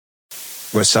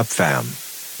What's up, fam?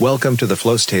 Welcome to the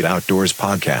Flow State Outdoors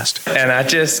podcast. And I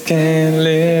just can't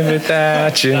live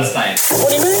without you. What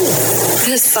do you mean?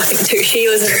 There's fucking 2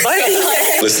 kilos in the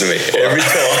boat. Listen to me every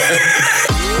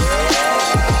time.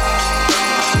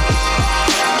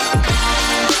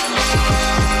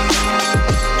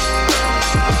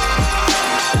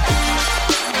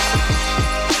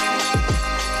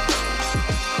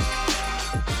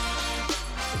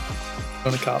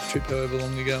 On a carp trip however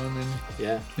long ago, and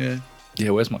then Yeah,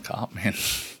 where's my carp, man?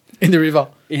 in the river.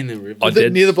 In the river. I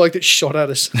did. Near the bloke that shot at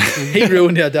us. He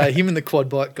ruined our day. Him and the quad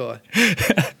bike guy.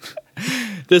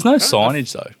 There's no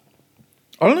signage though.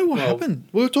 I don't know what happened.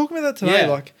 We were talking about that today. Yeah.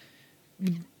 Like,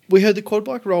 we heard the quad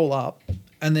bike roll up,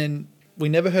 and then we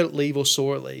never heard it leave or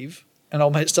saw it leave. And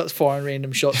old mate starts firing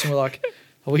random shots, and we're like,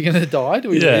 "Are we going to die? Do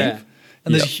we Yeah. leave?"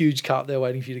 And there's Yep. a huge carp there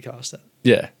waiting for you to cast it.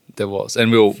 Yeah, there was,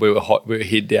 and we were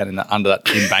hid down in under that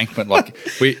embankment. Like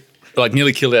we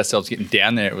nearly killed ourselves getting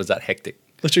down there. It was that hectic,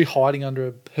 Literally hiding under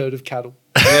a herd of cattle.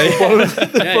 Bottom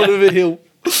of a hill.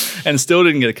 and still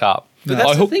didn't get a carp. But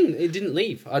that's the thing. It didn't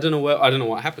leave. I don't know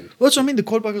what happened. Well, that's what I mean. The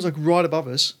quad bike was like right above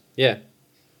us, Yeah.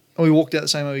 and we walked out the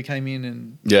same way we came in,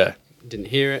 and Yeah, Didn't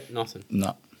hear it. Nothing. no,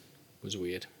 It was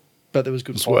weird. but there was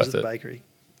good It's pies worth at the it. bakery.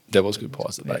 there was good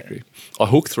pies at the bakery. I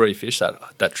hooked 3 fish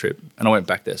that trip, and I went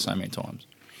back there so many times.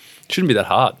 Shouldn't be that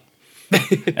hard.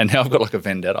 And now I've got like a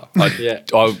vendetta.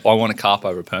 I want a carp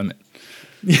over a permit.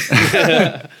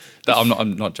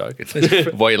 I'm not joking.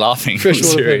 Why are you laughing? I'm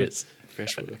Freshwater serious.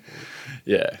 Freshwater.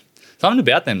 Yeah. Something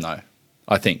about them though,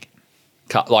 I think.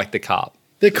 Like the carp.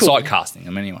 They're cool. Sight casting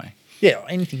them anyway. Yeah,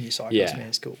 anything you cycle, Yeah. man,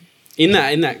 is cool. In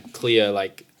that clear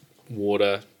like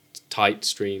water, tight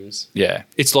streams. Yeah.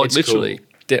 It's like It's literally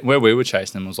where we were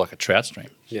chasing them was like a trout stream.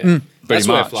 Yeah. That's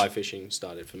where much. fly fishing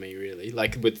started for me. Really,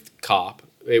 like with carp,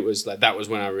 it was like that was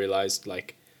when I realized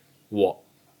like what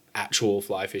actual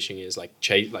fly fishing is, like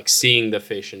seeing the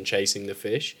fish and chasing the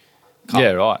fish. Carp.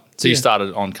 Yeah, right. So you Yeah.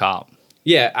 started on carp.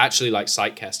 Yeah, actually, like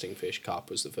sight casting fish. Carp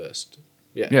was the first.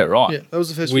 Yeah. Yeah, right. Yeah, that was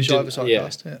the first We fish I did- ever sight yeah.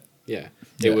 cast. Yeah. Yeah.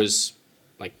 Yeah. It was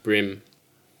like brim.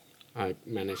 I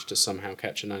managed to somehow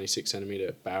catch a 96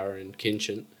 centimeter barra in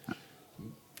Kinchin.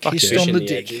 Fuck Kissed yeah. on Fishing the the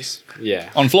dick. edges. Yeah.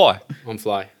 On fly. On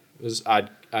fly. It was I'd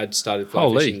started fly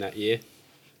Holy. fishing that year.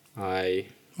 I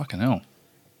Fucking hell.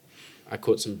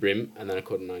 caught some brim and then I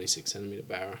caught a 96 centimeter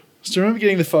barra. Still remember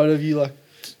getting the photo of you like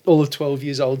all of 12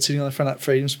 years old sitting on the front of that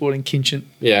Freedom Sport in Kinchin.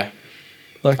 Yeah.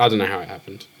 Like, I don't know how it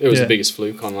happened. It was Yeah. the biggest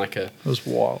fluke on like it was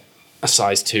wild. a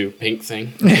size 2 pink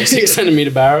thing. 96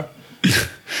 centimeter barra. It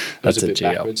was That's a a bit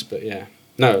GL. backwards, but yeah.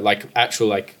 No, like actual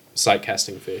like sight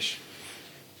casting fish.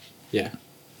 Yeah.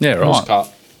 Yeah, It was right. carp.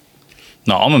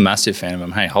 No, I'm a massive fan of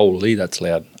them. Hey, holy, that's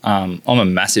loud. I'm a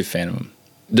massive fan of them.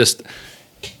 Just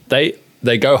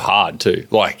they go hard too.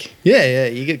 Like Yeah,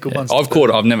 you get good ones.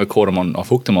 I've never caught them on. I've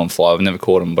hooked them on fly. I've never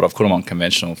caught them, but I've caught them on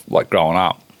conventional. Like growing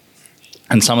up,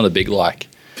 and some of the big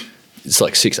it's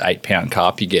like 6-8 pound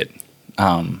carp you get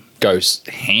goes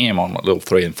ham on like little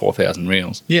 3,000 and 4,000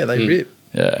 reels. Yeah, they rip.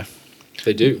 Yeah,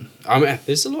 They do. I mean,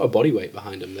 there's a lot of body weight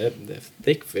behind them. They're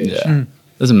thick fish. yeah.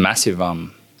 There's a massive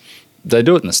They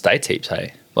do it in the States heaps.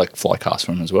 Hey, like fly cast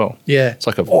from them as well. Yeah. It's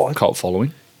like a Oh, cult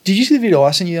following. did you see the video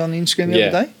I sent you on Instagram the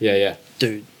other day? Yeah.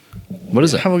 Dude, What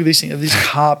is it? have a look at this thing. This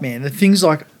carp, man. The thing's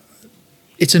like,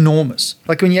 it's enormous.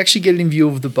 Like when you actually get it in view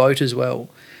of the boat as well,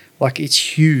 like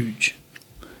it's huge.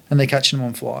 And they're catching them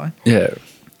on fly. Yeah.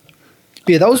 But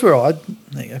yeah, that was where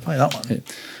there you go, play that one. Yeah.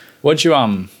 What'd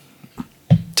you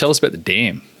tell us about the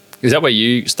dam? Is that where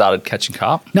you started catching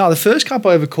carp? No, the first carp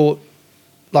I ever caught,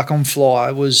 like on fly,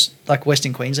 was like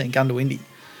Western Queensland, Gundawindi.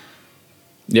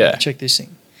 Yeah, Check this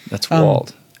thing. that's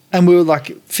wild. And we were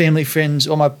like family friends,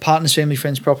 or my partner's family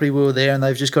friends' property. We were there, and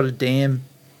they've just got a dam.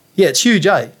 Yeah, it's huge,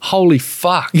 eh? Holy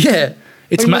fuck! Yeah,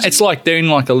 It's I mean, it's like they're in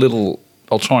like a little.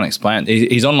 I'll try and explain.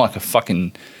 He's on like a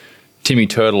fucking Timmy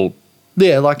Turtle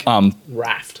yeah, like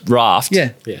Raft. raft.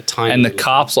 yeah, Yeah, tiny. and the little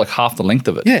carp's like half the length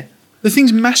of it. yeah. The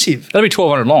thing's massive. That'd be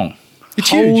 1,200 long. It's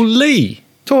huge. Holy!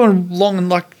 Tall and long and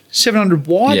like 700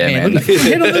 wide, Yeah, man. man. Look at the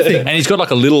head on the thing. And he's got like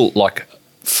a little like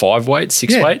 5 weight,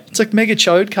 6 Yeah, weight. it's like mega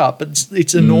chode carp, but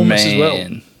it's enormous as well.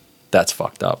 Man, that's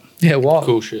fucked up. Yeah, wild.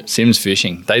 Cool shit. Sims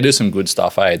Fishing. They do some good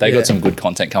stuff, eh? They Yeah. got some good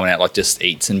content coming out, like just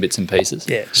eats and bits and pieces.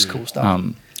 Yeah, just cool stuff.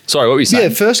 Sorry, what were you saying?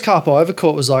 Yeah, first carp I ever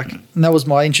caught was like, and that was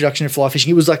my introduction to fly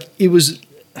fishing. It was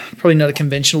probably not a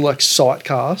conventional like sight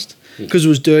cast because it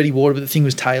was dirty water, but the thing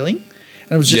was tailing,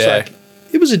 and it was just Yeah. like,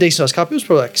 it was a decent sized carp. It was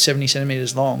probably like 70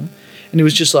 centimeters long, and it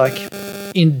was just like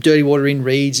in dirty water in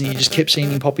reeds, and you just kept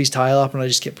seeing him pop his tail up, and I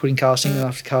just kept putting casting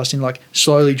after casting, like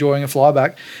slowly drawing a fly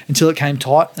back until it came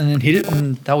tight, and then hit it,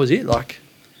 and that was it. Like,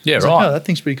 Yeah, I was right. like, oh, that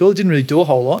thing's pretty cool. It didn't really do a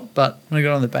whole lot, but when I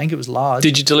got on the bank, it was large.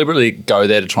 Did you deliberately go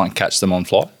there to try and catch them on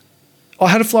fly? I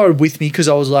had a fly rod with me because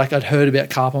I was like, I'd heard about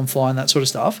carp on fly and that sort of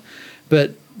stuff.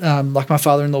 But like my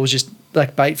father-in-law was just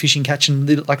like bait fishing, catching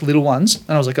little ones.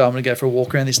 And I was like, oh, I'm going to go for a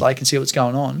walk around this lake and see what's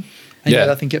going on. And Yeah.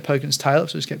 that thing kept poking its tail up,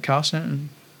 so I just kept casting it and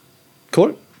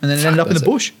caught it. And then it ended up in the that's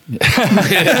bush.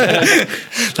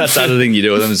 That's the other thing you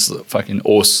do with them is fucking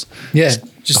horse. Yeah.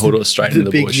 Just Hold it straight into the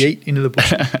big bush. yeet into the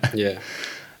bush. Yeah.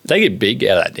 They get big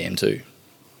out of that dam too.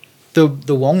 the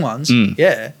Wong ones, Mm.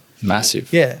 yeah.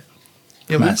 Massive. Yeah.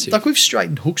 Yeah, Massive. we've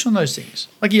straightened hooks on those things.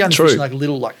 Like you only True. fishing like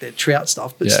little like their trout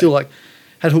stuff, but Yeah. still like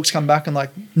had hooks come back and like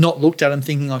not looked at them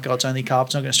thinking like, oh, it's only carp,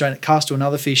 it's not going to straighten it. Cast to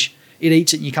another fish, it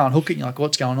eats it and you can't hook it. And you're like,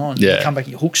 what's going on? Yeah. You come back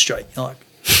and you hook straight. You're like,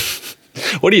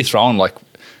 What are you throwing? Like,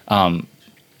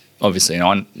 obviously,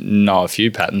 I know a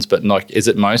few patterns, but like, is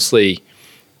it mostly?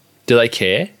 Do they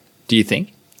care? Do you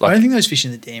think? I Like, don't think those fish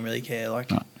in the dam really care. Like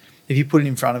if you put it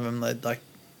in front of them, they But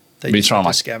you just try like and, a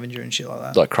like- scavenger and shit like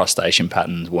that. like crustacean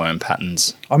patterns, worm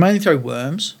patterns. I mainly throw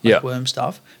worms, like Yeah. worm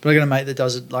stuff. But I got a mate that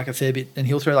does it like a fair bit, and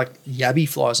he'll throw like yabby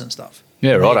flies and stuff.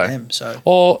 Yeah, And I eat righto. them, so.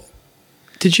 Or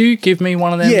did you give me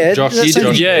one of them? Yeah, Josh, that's you the did-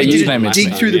 thing. yeah, We you did named it.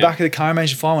 dig through the Yeah. back of the car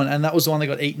managed to find one, and that was the one that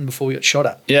got eaten before we got shot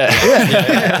at. Yeah.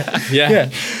 Yeah.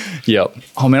 Yep.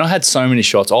 Oh man, I had so many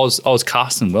shots. I was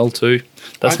casting well too.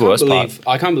 That's the worst part.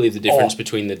 I can't believe the difference Oh.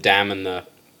 between the dam and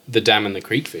the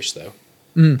creek fish though.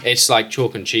 Mm. It's like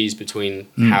chalk and cheese between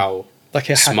how Like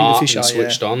how happy smart the fish and are.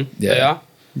 switched on they Yeah. are.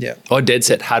 Yeah. I dead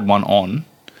set had one on,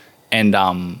 and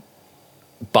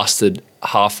busted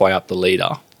halfway up the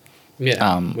leader. Yeah.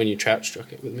 Um, when you trout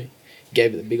struck it with me,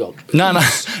 gave it the big old. No, not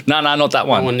that That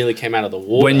one. one nearly came out of the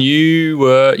water. When you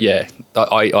were, yeah,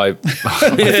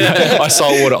 I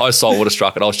saltwater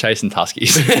struck it. I was chasing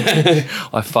tuskies.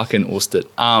 I fucking ussed it.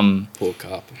 poor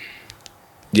carp.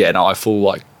 Yeah, no, I full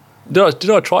like. Did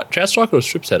I try trout strike or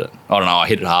strip set it? I don't know. I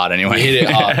hit it hard anyway. You hit it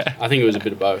hard. I think it was a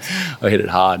bit of both. I hit it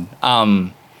hard.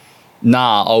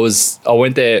 Nah, I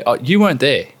went there. You weren't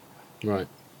there. Right.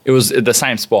 It was at the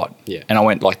same spot. Yeah. And I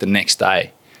went like the next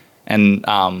day, and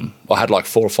I had like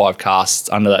 4 or 5 casts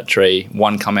under that tree.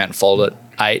 One come out and followed it,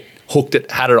 ate, hooked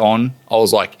it, had it on. I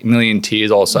was like a million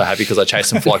tears. I was so happy because I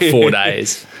chased them for like 4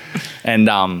 days, and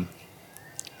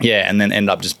yeah, and then end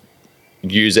up just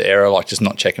user error, like just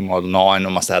not checking my line. I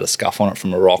must have had a scuff on it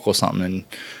from a rock or something, and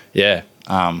yeah,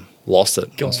 lost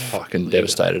it. I was fucking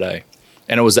devastated, eh?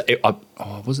 And it was,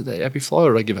 was it the Yabby fly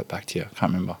or did I give it back to you? I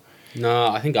can't remember. No,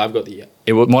 I think I've got the.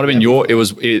 It might have been Yabby it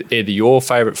was either your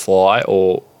favourite fly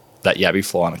or that Yabby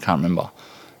fly, and I can't remember.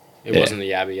 It Yeah. wasn't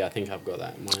the Yabby. I think I've got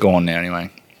that. It's gone now anyway.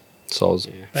 So I was,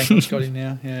 Yeah. Thank God got him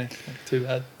now. Yeah. Too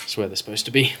bad. That's where they're supposed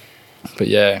to be. but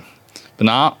yeah. But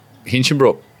nah,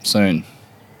 Hinchinbrook soon.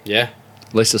 Yeah.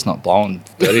 At least it's not blowing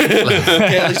dirty.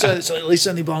 Yeah, at least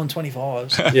only blowing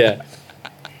 25s. Yeah.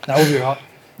 That will be right.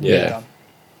 We'll get it Yeah.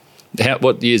 done.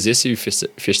 What year is this you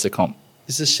fished the comp?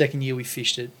 This is the second year we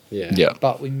fished it, Yeah. Yeah.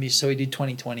 but we missed. So we did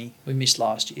 2020. We missed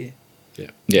last year. Yeah,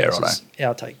 This righto. is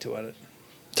our take 2 at it.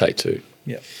 Take 2.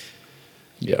 Yeah.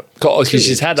 Yeah. Because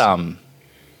she's had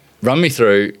run me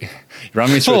through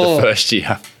Oh. the first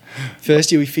year.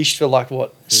 First year we fished for like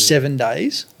what 7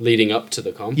 days. Leading up to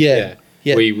the comp. Yeah.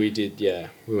 Yeah. We did. Yeah.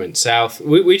 We went south.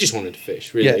 We just wanted to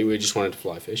fish. Really. Yeah. We just wanted to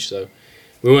fly fish. So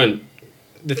we weren't.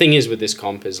 The thing is with this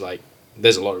comp is like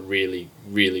there's a lot of really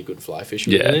really good fly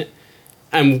fishing Yeah. in it,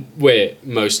 and we're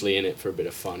mostly in it for a bit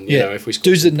of fun. You Yeah. know, if we score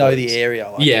Dudes some that know points. the area.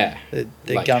 Like, Yeah. their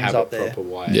Like, guns have up a there. proper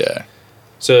wire. Yeah.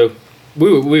 So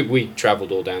we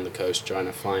travelled all down the coast trying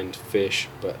to find fish,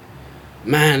 but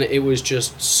man, it was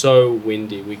just so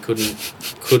windy. We could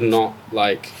not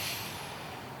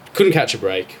couldn't catch a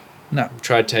break. No. We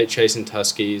tried chasing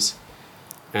tuskies,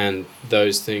 and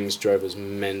those things drove us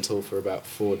mental for about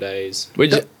 4 days.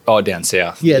 Down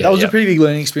south. Yeah, that was a pretty big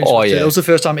learning experience. Oh, for us too. yeah. That was the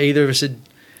first time either of us had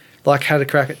had a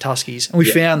crack at tuskies, and we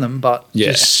Yeah. found them, but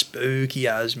Yeah. just spooky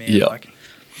as man. Yeah. Like, Can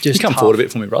just you come tough. forward a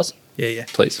bit for me, Bros? Yeah.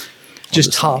 Please.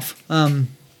 Just tough. Found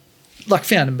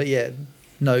them, but yeah,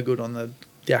 no good on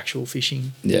the actual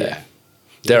fishing. Yeah.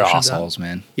 They're Options up. assholes,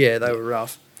 man. Yeah, they were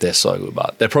rough. They're so good,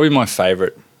 but they're probably my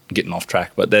favourite, getting off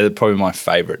track, but they're probably my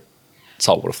favourite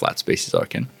saltwater flat species, I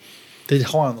reckon. They're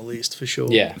high on the list for sure.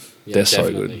 Yeah, They're so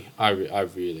definitely. I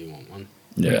really want one.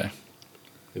 Yeah.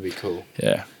 It'd be cool.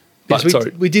 Yeah. Because But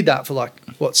sorry. we did that for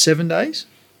 7 days?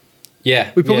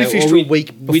 Yeah, We probably yeah, fished well, for we- a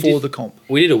week we before did- the comp.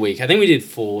 We did a week. I think we did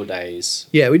 4 days.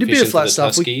 Yeah, we did a bit of fishing for flat the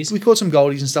stuff. We Tuskies. caught some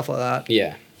goldies and stuff like that.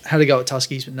 Yeah, Had a go at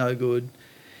tuskies, but no good.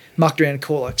 Mucked around and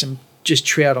caught some just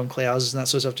trout on clouses and that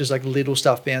sort of stuff. Just little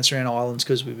stuff bounced around islands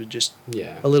because we were just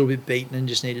yeah, a little bit beaten and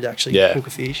just needed to actually Yeah. hook a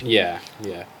fish. yeah,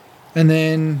 yeah. And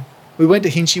then We went to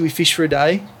Hinchy. We fished for a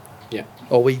day. Yeah.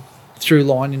 Or we threw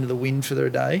line into the wind for a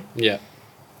day. Yeah.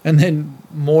 And then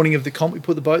morning of the comp, we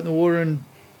put the boat in the water and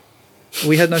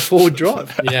we had no forward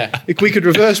drive. Yeah. If we could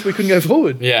reverse, we couldn't go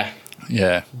forward. Yeah.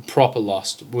 Yeah. Proper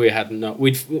lost. We had no.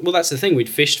 Well, that's the thing. We'd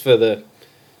fished for the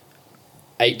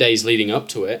 8 days leading up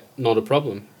to it, not a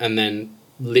problem, and then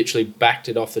literally backed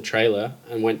it off the trailer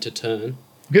and went to turn.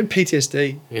 I'm getting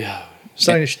PTSD. Yeah.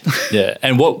 Starting to Yeah.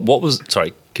 And what was,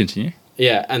 sorry, continue.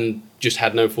 Yeah, and just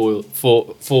had no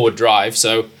forward drive,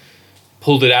 so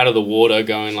pulled it out of the water,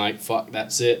 going like, "Fuck,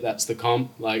 that's it. That's the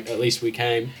comp. Like, at least we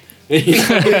came." You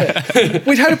know?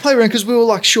 We'd had to play around because we were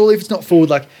like, surely if it's not forward,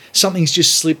 like something's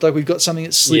just slipped. Like we've got something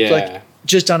that slipped, Yeah. like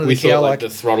just under We the cow, thought like the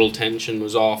throttle tension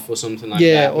was off or something like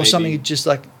yeah, that. or maybe. something had just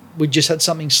like we just had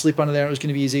something slip under there. And it was going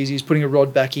to be as easy as putting a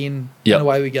rod back in, Yep. and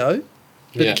away we go.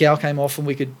 But Yeah. the cow came off, and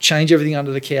we could change everything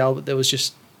under the cow, but there was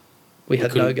just we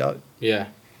had no couldn't. go. Yeah,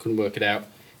 couldn't work it out.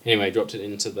 Anyway, dropped it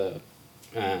into the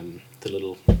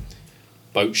little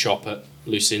boat shop at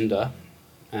Lucinda,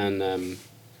 and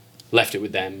left it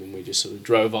with them, and we just sort of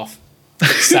drove off,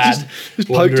 sad, just poked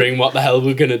wondering what the hell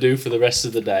we're going to do for the rest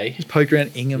of the day. Just poke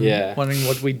around Ingham, Yeah. wondering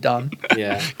what we'd done.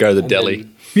 Yeah, Go to the And deli.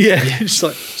 then- Yeah, just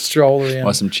like stroll around.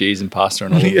 Buy some cheese and pasta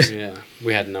and all. Yeah. yeah,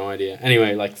 we had no idea.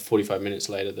 Anyway, like 45 minutes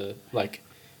later, the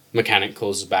mechanic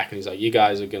calls us back, and he's like, "You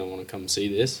guys are going to want to come see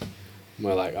this." And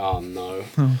we're like, "Oh no."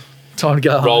 Time to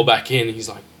go Roll home. back in. He's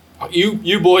like, "Oh,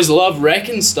 you boys love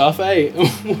wrecking stuff, eh?"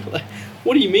 We're like,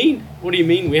 what do you mean? What do you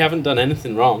mean? We haven't done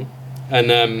anything wrong.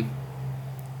 And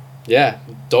yeah,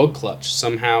 dog clutch.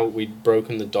 Somehow we'd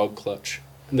broken the dog clutch.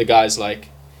 And the guy's like,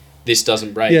 "This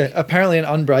doesn't break." Yeah, apparently an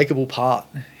unbreakable part.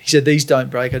 He said, "These don't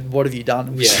break. What have you done?"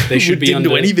 And we Yeah, said, they should we be didn't do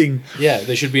under- anything. Yeah,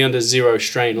 they should be under zero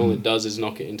strain. All it does is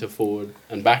knock it into forward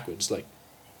and backwards. Like,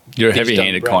 You're a Things don't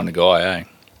heavy-handed break. kind of guy, eh?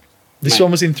 This Mate.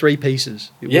 one was in 3 pieces.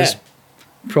 It Yeah. was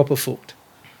proper fucked.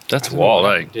 That's I don't know wild,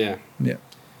 what eh? happened. Yeah. Yeah.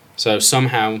 So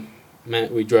somehow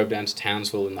we drove down to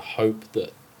Townsville in the hope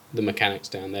that the mechanics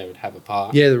down there would have a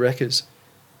part. Yeah, the wreckers.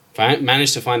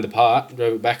 Managed to find the part,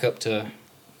 drove it back up to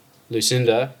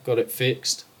Lucinda, got it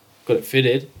fixed, got it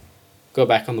fitted, got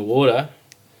back on the water.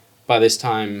 By this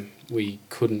time, we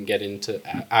couldn't get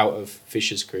out of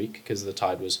Fisher's Creek because the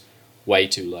tide was way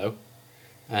too low.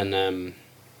 And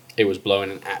it was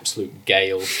blowing an absolute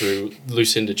gale through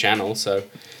Lucinda Channel, so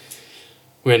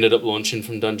we ended up launching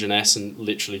from Dungeness and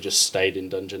literally just stayed in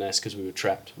Dungeness because we were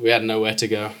trapped. We had nowhere to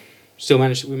go. We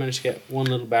managed to get one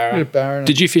little barra. Barren.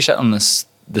 Did you fish that on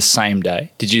the same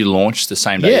day? Did you launch the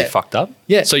same day Yeah. you fucked up?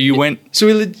 Yeah. So you went. So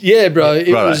yeah, bro, it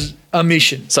Righto. was a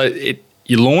mission. So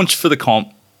you launched for the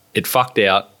comp. It fucked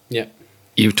out. Yeah.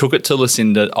 You took it to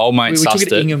Lucinda. Old mate We took sussed it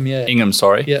to Ingham, yeah. Ingham,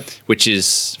 sorry. Yeah. Which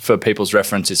is, for people's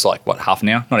reference, it's like, what, half an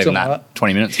hour? Not even Something that. like that.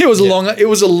 20 minutes. It was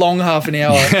a long half an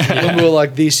hour when we were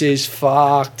like, "This is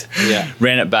fucked." Yeah.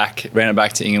 Ran it back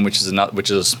to Ingham, which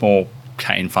is a small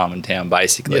cane farming town,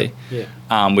 basically.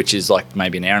 Yeah. Which is like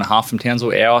maybe an hour and a half from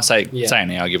Townsville. Hour, say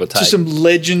an hour, give or take. To some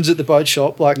legends at the boat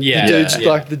shop, like Yeah. the dudes, Yeah.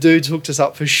 like the dudes hooked us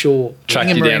up for sure. Tracked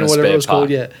Ingham you Marine down or a whatever spare it was part. called.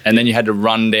 Yeah. And then you had to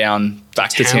run down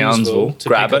back to Townsville, to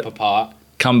grab pick it, up a part.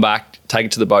 come back, take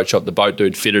it to the boat shop. The boat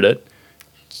dude fitted it,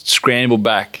 scrambled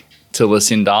back to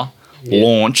Lucinda,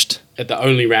 launched. At the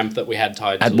only ramp that we had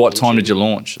tied. At what time did you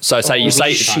launch? So say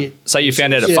shit. you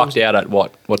found out it Yeah, it fucked was- out at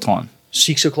what time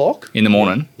 6 o'clock. in the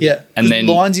morning? Yeah, And 'Cause then-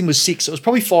 lines in was 6. So it was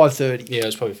probably 5:30. Yeah, it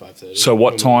was probably 5:30. So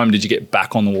what time did you get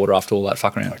back on the water after all that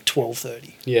fuck around?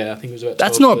 12:30. Yeah, I think it was about.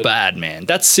 That's 12:30. not bad, man.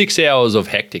 That's 6 hours of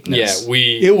hecticness.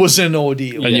 Yeah, It was an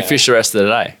ordeal. and you Yeah. fished the rest of the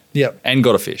day Yeah. and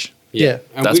got a fish. Yeah.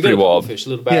 And That's we got pretty a couple wild. Fish, a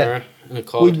little barra and a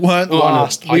cod. We weren't Oh, and a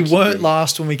last. We pike weren't skewer.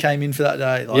 last when we came in for that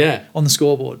day. Like, Yeah. on the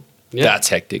scoreboard. Yeah. That's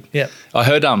hectic. Yeah. I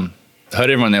heard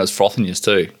everyone there was frothing you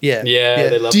too. Yeah. Yeah,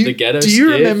 they love do you, the ghetto Do you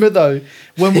skiff. remember though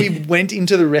when we went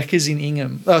into the wreckers in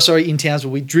in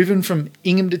Townsville? We'd driven from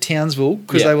Ingham to Townsville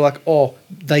because Yeah. they were like, "Oh,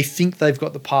 they think they've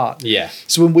got the part." Yeah.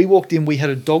 So when we walked in, we had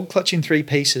a dog clutch in 3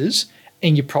 pieces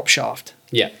and your prop shaft,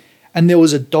 Yeah. and there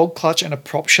was a dog clutch and a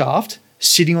prop shaft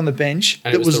sitting on the bench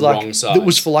And it that was the like wrong size. that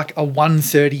was for like a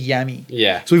 130 Yami.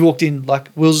 Yeah. So we walked in like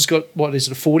Will's has got what is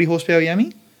it, a 40 horsepower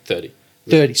Yami? 30.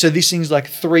 30. So this thing's like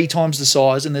 3 times the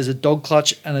size, and there's a dog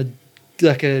clutch and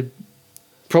a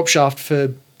prop shaft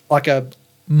for like a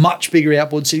much bigger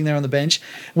outboard sitting there on the bench.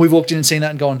 And we've walked in and seen that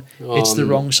and gone, it's the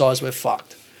wrong size, we're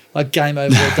fucked. Like game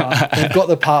over, we're done. They've got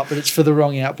the part, but it's for the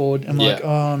wrong outboard. I'm like,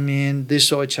 Yeah. oh man, this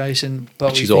side chasing.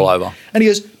 But She's we all think- over. And he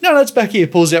goes, no, it's back here.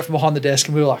 Pulls it out from behind the desk,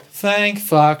 and we were like, thank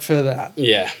fuck for that.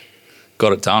 Yeah.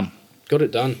 Got it done. Got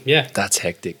it done. Yeah. That's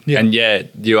hectic. Yeah. And yeah,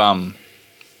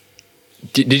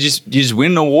 Did you just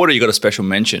win an award or you got a special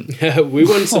mention? We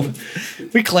won some.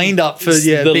 We cleaned up for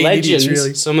the being legends. idiots,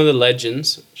 really. Some of the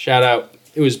legends. Shout out.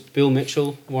 It was Bill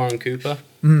Mitchell, Warren Cooper.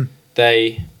 Mm.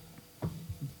 They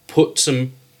put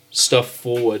some stuff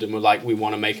forward and were like, we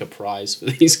want to make a prize for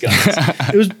these guys.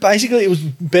 It was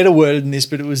better worded than this,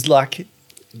 but it was like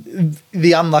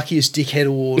the unluckiest dickhead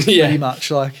award, Yeah. pretty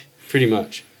much. Like, Pretty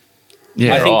much.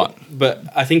 Yeah, I think, right. But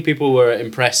I think people were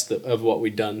impressed of what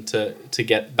we'd done to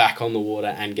get back on the water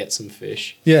and get some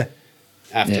fish yeah,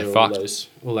 after Yeah,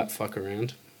 all that fuck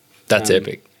around. That's Um,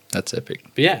 epic. That's epic.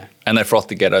 But yeah. And they frothed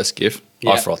the ghetto skiff.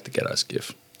 Yeah. I frothed the ghetto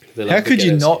skiff. they how love the could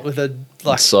you ghettos. not with a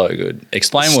like So good.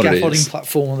 Explain what it scaffolding is.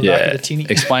 platform on the back Yeah. of the tinny?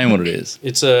 Explain what it is.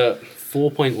 It's a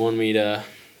 4.1 meter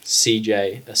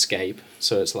CJ Escape,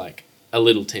 so it's like a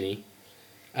little tinny,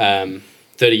 30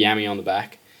 yammy on the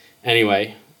back.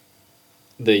 Anyway,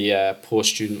 the poor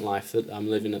student life that I'm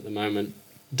living at the moment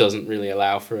doesn't really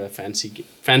allow for a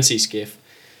fancy skiff.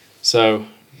 So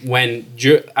when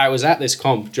I was at this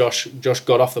comp, Josh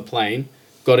got off the plane,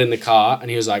 got in the car, and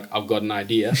he was like, "I've got an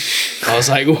idea." I was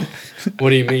like, "What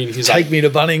do you mean?" He's Take like, me to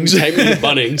Bunnings. Take me to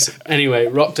Bunnings. Anyway,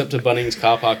 rocked up to Bunnings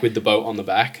car park with the boat on the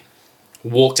back.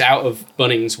 Walked out of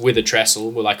Bunnings with a trestle.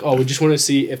 We're like, oh, we just want to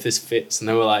see if this fits. And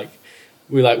they were like,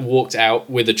 we walked out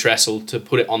with a trestle to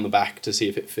put it on the back to see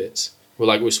if it fits. We're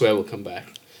like, we swear we'll come back.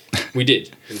 We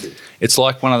did. It's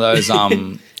like one of those.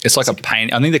 It's like a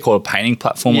paint. I think they call it a painting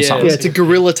platform or Yeah. something. Yeah, it's a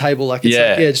gorilla table. Like, it's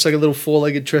Yeah. just like a little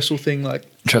four-legged trestle thing, like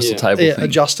Trestle Yeah. table thing.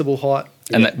 adjustable height.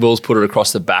 And that Will's put it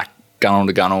across the back, gunnel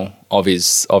to gunnel of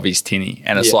his tinny,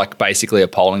 and it's Yeah. like basically a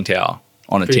polling tower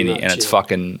on a Pretty tinny, much, and it's yeah.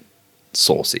 fucking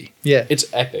saucy. Yeah, It's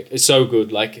epic. It's so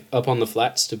good. Like up on the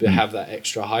flats to have that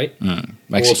extra height.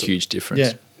 Makes Awesome. a huge difference.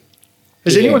 yeah.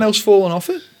 Has Yeah. anyone else fallen off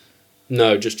it?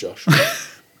 No, just Josh.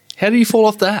 How do you fall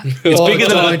off that? It's Oh, bigger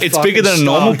than don't it's bigger than a fucking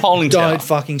normal start. polling tower. Don't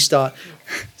fucking start.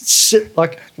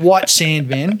 Like white sand,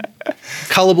 man.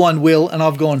 Colorblind Will, and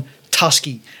I've gone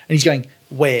Tusky, and he's going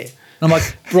where? And I'm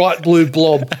like bright blue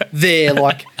blob there,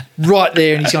 like right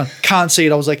there, and he's going can't see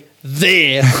it. I was like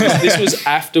there. This was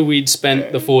after we'd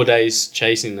spent the 4 days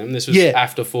chasing them. This was Yeah.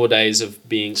 after 4 days of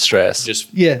being Stress. just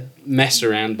Yeah. messed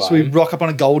around by So we him. rock up on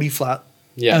a Goldie flat,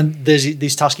 Yeah. and there's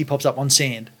this Tusky pops up on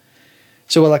sand.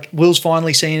 So we're like, Will's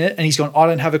finally seen it, and he's gone, I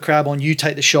don't have a crab on, you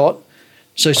take the shot.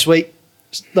 So sweet,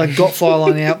 like got fly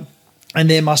line out, and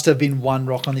there must have been one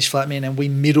rock on this flat, man, and we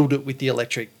middled it with the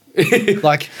electric,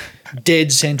 like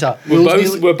dead center.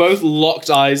 We're both locked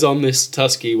eyes on this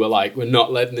Tusky. We're like, we're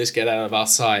not letting this get out of our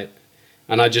sight.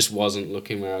 And I just wasn't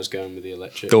looking where I was going with the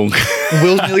electric. Dunk.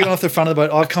 Will's nearly gone off the front of the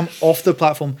boat. I've come off the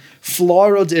platform, fly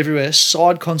rods everywhere,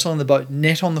 side console on the boat,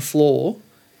 net on the floor.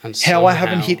 And How I somehow-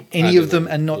 haven't hit I any don't of them know.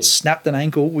 and not Yeah. snapped an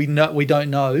ankle, we don't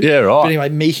know. Yeah, right. But anyway,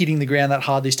 me hitting the ground that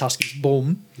hard, these Tuskies,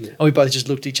 boom, and we both just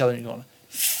looked at each other and gone,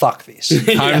 "Fuck this,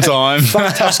 Home time.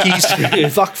 fuck Tuskies,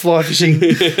 fuck fly fishing."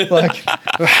 Like,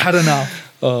 I've had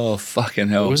enough. Oh fucking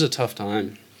hell! It was a tough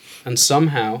time. And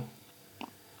somehow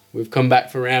we've come back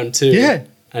for round 2. Yeah.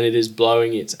 And it is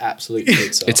blowing its absolute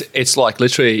tits off. It's like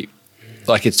literally,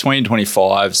 like it's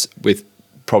 20-25s with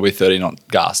probably 30 knot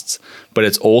gusts, but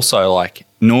it's also like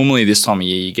normally this time of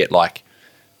year you get like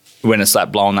when it's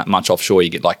that blowing that much offshore you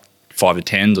get like 5 to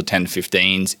 10s or 10 to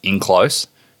 15s in close.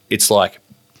 It's like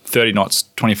 30 knots,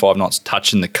 25 knots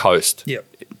touching the coast. Yep.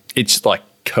 It's like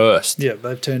cursed. Yeah,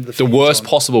 they've turned the The fans worst on.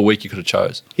 possible week you could have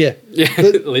chose. Yeah, Yeah,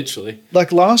 But- literally.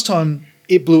 like last time,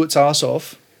 it blew its ass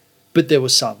off, but there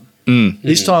was sun.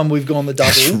 This time we've gone the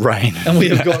double, Rain. and we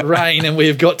have got rain, and we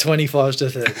have got 25s to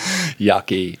 30.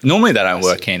 Yucky. Normally they don't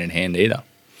work hand in hand either.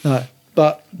 No,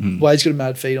 but Wade's got a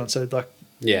mad feed on, so like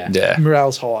Yeah. Yeah.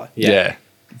 morale's high. Yeah.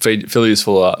 Philly is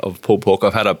full of pulled pork.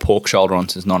 I've had a pork shoulder on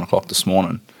since 9 o'clock this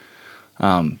morning.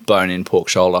 Bone in pork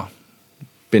shoulder.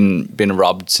 Been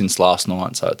rubbed since last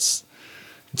night, so it's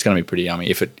going to be pretty yummy.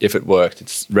 If it worked,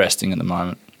 it's resting at the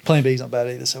moment. Plan B's not bad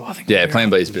either, so I think Yeah, Plan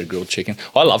B is a bit of grilled chicken.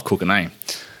 I love cooking,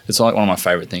 It's like one of my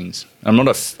favourite things. I'm not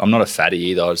a fatty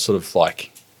either. I sort of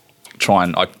like try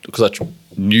and because I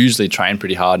usually train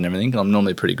pretty hard and everything. And I'm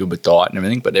normally pretty good with diet and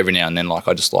everything, but every now and then, like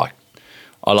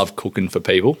I love cooking for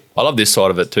people. I love this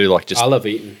side of it too. Like just I love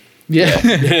eating. Yeah.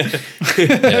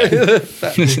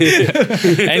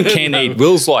 and can eat.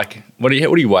 Will's like, what do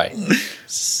you weigh?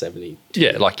 70.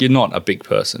 Yeah, like you're not a big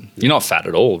person. You're not fat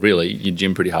at all, really. You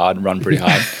gym pretty hard, run pretty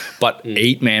hard, but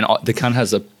eat, man. The cunt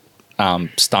has a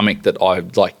stomach that I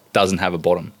like doesn't have a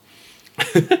bottom.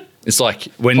 It's like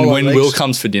when Hollow Will legs.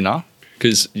 comes for dinner,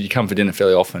 because you come for dinner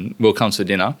fairly often. Will comes for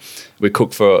dinner. We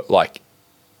cook for like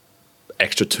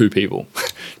extra 2 people,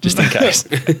 just in case.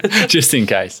 Just in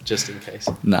case. Just in case.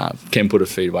 Nah, can put a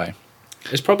feed away.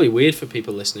 It's probably weird for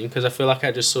people listening because I feel like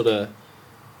I just sort of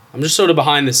I'm just sort of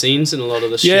behind the scenes in a lot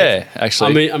of the shit. Yeah,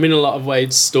 actually. I'm in a lot of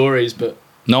Wade's stories, but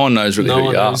No one knows really no who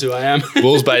one you are. knows who I am.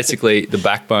 Will's basically the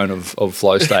backbone of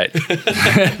Flow State.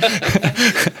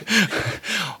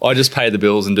 I just pay the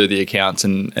bills and do the accounts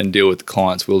and deal with the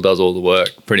clients. Will does all the work,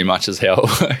 pretty much is how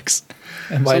it works.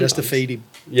 And Wade has to Sometimes. feed him.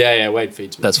 Yeah, Wade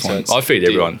feeds me. That's So fine. it's I feed a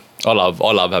deal. everyone. I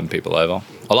love having people over.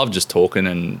 I love just talking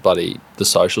and bloody the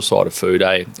social side of food.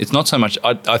 It's not so much.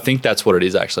 I think that's what it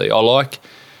is actually. I like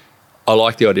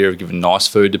the idea of giving nice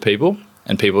food to people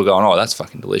and people going, oh, that's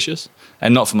fucking delicious,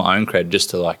 and not for my own cred,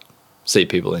 just to like see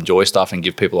people enjoy stuff and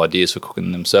give people ideas for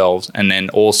cooking themselves, and then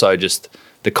also just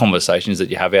the conversations that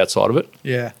you have outside of it.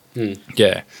 Yeah.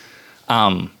 Yeah.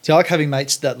 See, I like having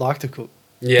mates that like to cook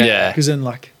Yeah. because then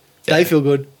like they feel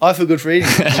good, I feel good for eating.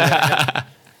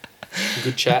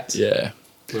 Good chats. Yeah.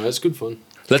 No, it's good fun.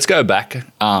 Let's go back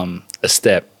a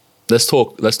step. Let's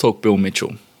talk Bill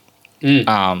Mitchell.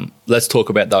 Let's talk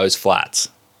about those flats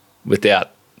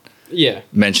without Yeah.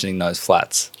 mentioning those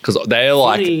flats because they're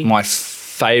like Funny. my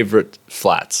favorite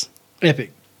flats.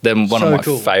 Epic. They're one So of my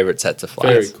cool. favorite sets of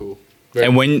flats. Very cool. Very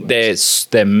And when cool.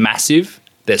 they're massive,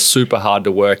 they're super hard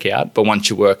to work out. But once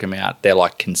you work them out, they're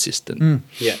like consistent.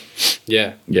 Yeah.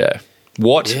 Yeah. Yeah.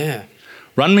 What? Yeah.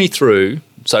 Run me through.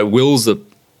 So Will's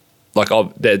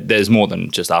there's more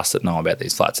than just us that know about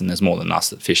these flats, and there's more than us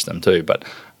that fish them too. But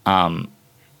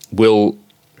Will,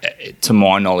 to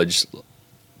my knowledge,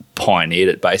 pioneered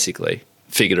it basically,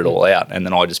 figured it all out, and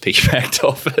then I just piggybacked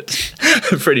off it,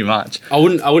 pretty much. I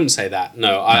wouldn't say that.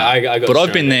 No, I got. But I've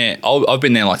straight been in. there. I've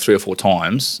been there like 3 or 4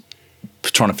 times,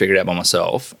 trying to figure it out by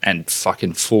myself, and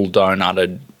fucking full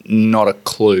donutted, not a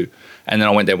clue. And then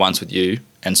I went there once with you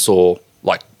and saw,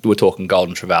 like, we're talking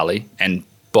Golden Trevally, and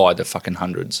by the fucking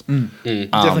hundreds.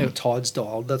 Definitely got tides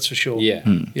dialed, that's for sure. Yeah.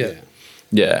 Yeah.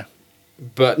 Yeah.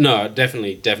 But no,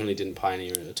 definitely didn't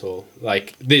pioneer it at all.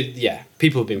 Like,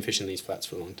 people have been fishing these flats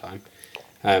for a long time.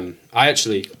 I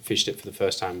actually fished it for the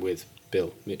first time with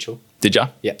Bill Mitchell. Did ya?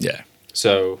 Yeah. Yeah.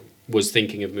 So was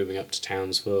thinking of moving up to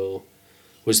Townsville,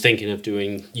 was thinking of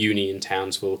doing uni in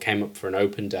Townsville, came up for an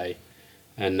open day.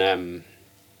 And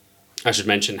I should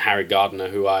mention Harry Gardner,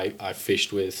 who I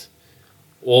fished with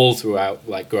all throughout,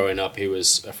 like growing up. He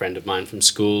was a friend of mine from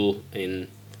school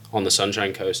on the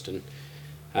Sunshine Coast, and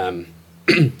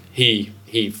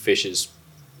he fishes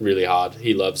really hard.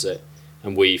 He loves it,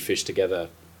 and we fish together,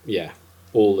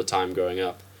 all the time growing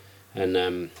up.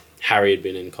 And Harry had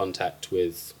been in contact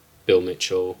with Bill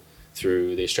Mitchell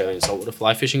through the Australian Saltwater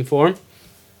Fly Fishing Forum.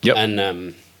 Yep.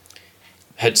 And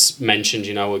had mentioned,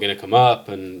 we're going to come up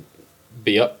and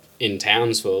be up in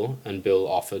Townsville, and Bill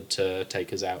offered to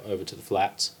take us out over to the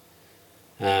flats.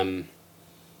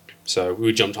 So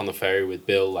we jumped on the ferry with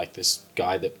Bill, like this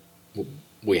guy that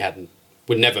we'd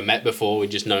never met before,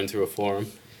 we'd just known through a forum.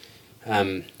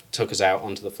 Took us out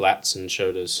onto the flats and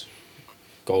showed us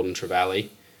Golden Trevally.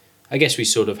 I guess we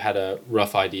sort of had a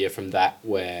rough idea from that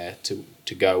where to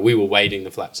go. We were wading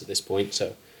the flats at this point,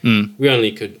 so we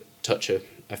only could touch a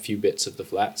few bits of the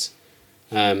flats.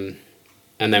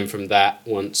 And then from that,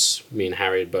 once me and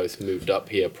Harry had both moved up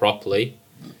here properly,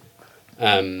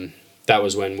 that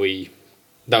was when we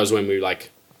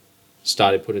like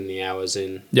started putting the hours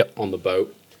in on the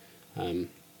boat.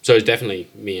 So it was definitely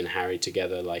me and Harry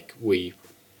together. Like, we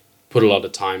put a lot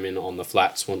of time in on the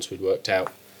flats once we'd worked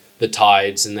out the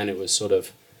tides, and then it was sort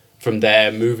of from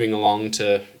there moving along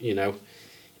to,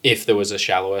 if there was a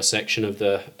shallower section of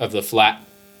the flat,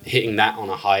 hitting that on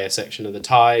a higher section of the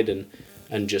tide,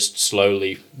 and just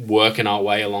slowly working our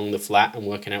way along the flat and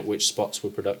working out which spots were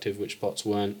productive, which spots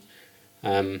weren't.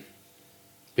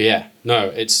 But yeah, no,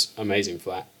 it's amazing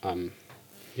flat.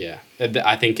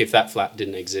 I think if that flat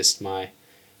didn't exist,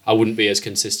 I wouldn't be as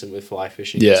consistent with fly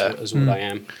fishing as what I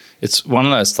am. It's one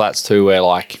of those flats too where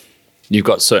like you've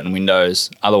got certain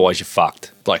windows, otherwise you're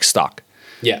fucked, like stuck.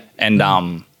 Yeah. And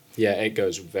Yeah, it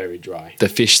goes very dry. the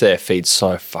fish there feed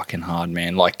so fucking hard,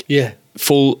 man. Like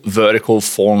full vertical,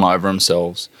 falling over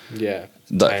themselves. Yeah.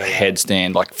 The Tail out.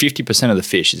 headstand, like 50% of the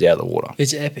fish is out of the water.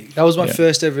 It's epic. That was my Yeah.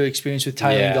 first ever experience with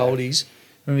tailing Yeah. goldies.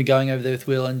 When we were going over there with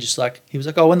Will, and just like he was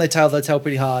like, "Oh, when they tail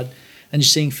pretty hard," and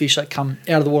just seeing fish like come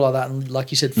out of the water like that, and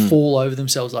like you said, fall over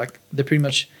themselves. Like they're pretty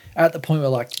much at the point where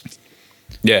like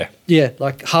Yeah.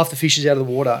 like half the fish is out of the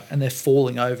water and they're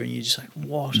falling over, and you're just like,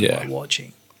 "What am I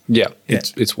watching?" Yeah.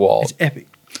 It's wild. It's epic.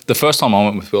 The first time I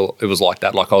went with Will, it was like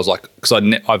that. Like I was like, because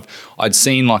I'd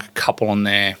seen like a couple on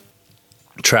there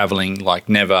traveling, like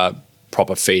never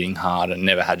proper feeding hard and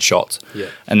never had shots. Yeah.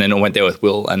 And then I went there with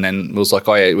Will, and then Will's like,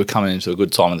 "Oh yeah, we're coming into a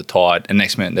good time of the tide." And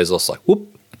next minute there's just like,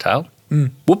 whoop, a tail,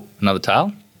 whoop, another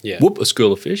tail, Yeah. whoop, a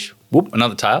school of fish, whoop,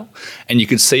 another tail, and you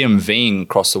could see them Ving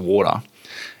across the water.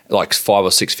 like 5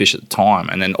 or 6 fish at the time,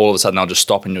 and then all of a sudden they'll just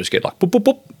stop and you'll just get like boop, boop,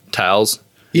 boop, tails.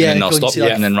 Yeah, and then they'll stop, see,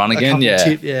 like, and then run a again. couple Yeah.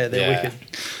 Yeah, they're Yeah.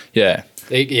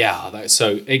 wicked. Yeah.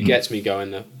 So it gets me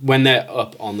going. When they're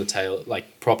up on the tail,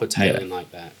 like proper tailing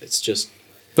like that, it's just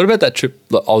What about that trip?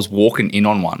 Like, I was walking in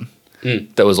on one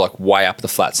that was like way up the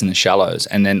flats in the shallows,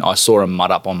 and then I saw a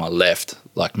mud up on my left,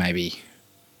 like maybe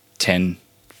 10,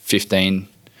 15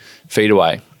 feet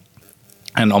away.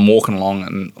 And I'm walking along,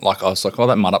 and like I was like, oh,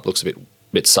 that mud up looks a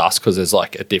bit sus, because there's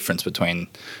like a difference between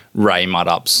ray mud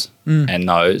ups and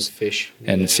those fish.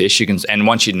 and fish. You can, and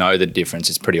once you know the difference,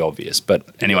 it's pretty obvious. But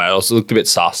anyway, I also looked a bit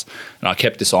sus, and I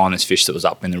kept this eye on this fish that was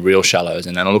up in the real shallows,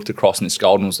 and then I looked across, and this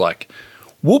golden was like,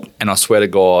 whoop, and I swear to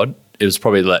God, it was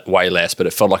probably way less, but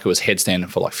it felt like it was headstanding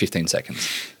for like 15 seconds.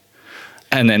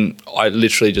 And then I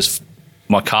literally just,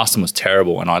 my casting was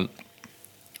terrible, and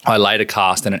I laid a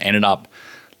cast, and it ended up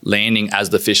landing as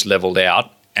the fish leveled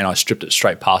out, and I stripped it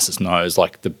straight past its nose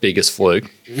like the biggest fluke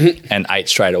and ate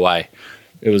straight away.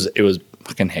 It was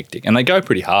fucking hectic, and they go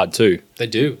pretty hard too. They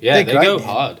do. Yeah, They're they great, go man.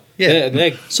 hard. Yeah.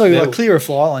 They're, So they're- like clear a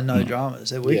fly line, no dramas.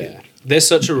 They're wicked. Yeah, they're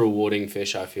such a rewarding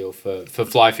fish. I feel for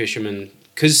fly fishermen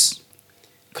because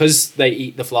they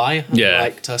eat the fly. Yeah.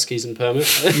 Like Tuskies and permit.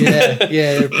 Yeah,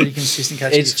 they're a pretty consistent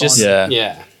catch. It's just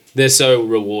Yeah. they're so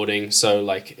rewarding. So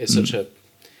like it's such a,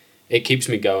 it keeps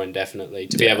me going definitely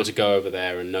to be able to go over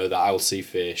there and know that I'll see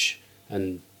fish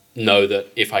and know that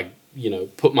if I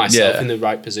put myself Yeah. in the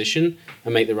right position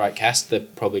and make the right cast, they're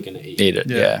probably going to eat. Eat it,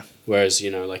 Yeah. yeah. Whereas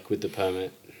like with the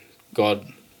permit, God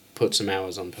put some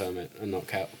hours on permit and not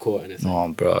caught anything. Oh,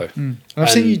 bro. And I've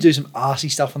seen And- you do some arsey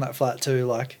stuff on that flat too,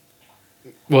 like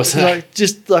What's that? like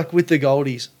just like with the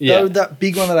goldies. Yeah. That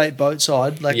big one that ate boat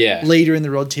side, like Yeah. leader in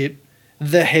the rod tip,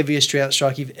 the heaviest trout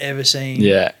strike you've ever seen.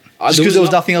 Yeah. Just because there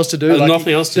was nothing else to do. Like,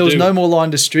 nothing else to there was do. no more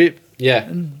line to strip.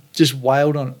 Yeah. Just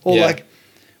wailed on it. Or Yeah. like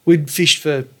we'd fished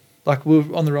for like we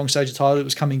were on the wrong stage of tide. It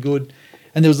was coming good,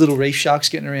 and there was little reef sharks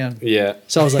getting around. Yeah.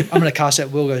 So I was like, I'm gonna cast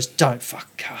that. Will goes, don't fucking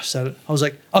cast at it. I was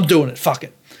like, I'm doing it. Fuck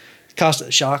it. Cast at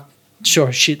the shark. Sure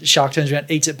as shit, the shark turns around,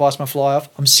 eats it, bites my fly off.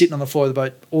 I'm sitting on the floor of the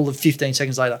boat. All of 15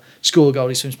 seconds later, school of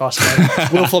goldie swims past the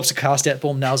boat. Will flops a cast out,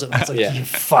 boom, nails it. And I was like, Yeah. you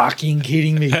fucking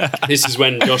kidding me? This is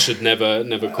when Josh had never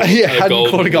caught Yeah, a hadn't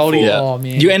golden caught a goldie. before. Yeah. Oh,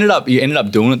 man. You ended up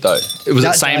doing it though. It was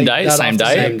That the same day, day, that same after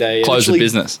day, same day, yeah. close the Literally,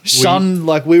 business. Sun,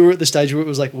 like we were at the stage where it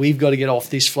was like, we've got to get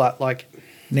off this flat like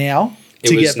now It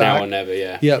to was get now back. or never.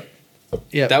 Yeah. Yep.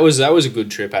 Yep. That was a good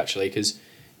trip actually because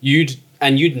you'd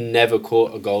never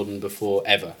caught a golden before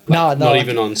ever. No, not like-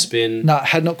 even on spin. No,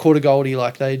 had not caught a goldie.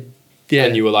 Like they, yeah.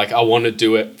 And you were like, I want to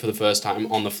do it for the first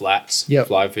time on the flats, Yep.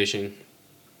 fly fishing.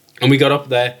 And we got up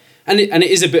there, and it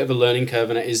is a bit of a learning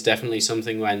curve, and it is definitely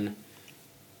something when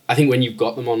you've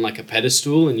got them on like a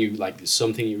pedestal and you like it's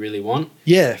something you really want,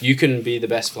 yeah. you can be the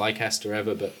best fly caster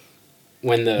ever, but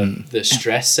when the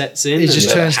stress sets in, It and just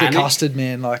the turns to panic- custard,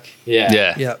 man. Like, Yeah.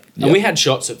 Yeah. yeah. And we had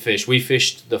shots at fish. We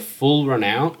fished the full run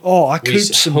out. Oh, I We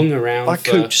cooped some. hung around I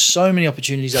for- cooped so many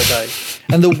opportunities that day,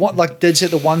 and the one, like Dead said,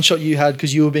 the one shot you had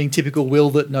because you were being typical Will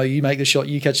that no, you make the shot,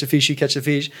 you catch the fish, you catch the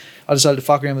fish. I decided to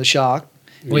fuck around with the shark.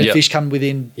 When Yep. the fish come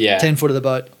within Yeah. 10 foot of the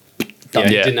boat, Yeah,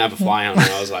 he Yeah. didn't have a fly on, and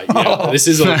I was like, this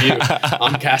is on you.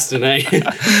 I'm casting, eh?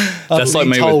 That's like being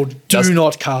me told, with- that's- do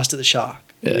not cast at the shark.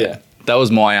 Yeah. That was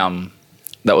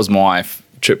my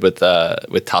trip with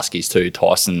Tuskies too.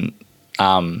 Tyson,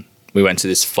 we went to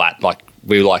this flat, like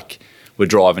we're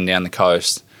driving down the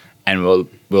coast, and we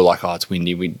were like, oh, it's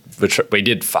windy. We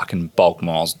did fucking bulk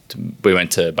miles. We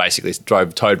went to basically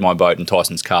towed my boat and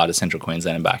Tyson's car to Central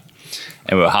Queensland and back,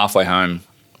 and we were halfway home,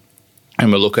 and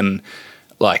we're looking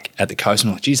like at the coast, and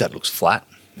we're like, geez, that looks flat.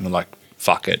 And we're like,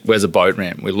 fuck it, where's a boat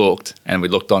ramp? We looked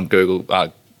on Google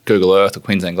Earth or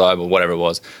Queensland Globe or whatever it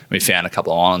was. And we found a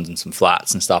couple of islands and some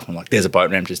flats and stuff. I'm like, there's a boat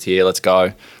ramp just here. Let's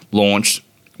go. Launched,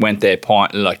 went there,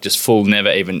 like just full, not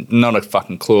a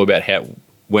fucking clue about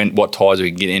what tides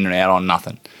we could get in and out on,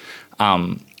 nothing.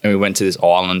 And we went to this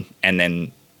island, and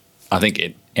then I think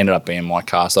it ended up being my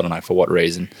cast. I don't know for what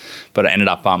reason, but it ended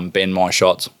up being my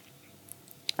shots,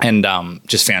 and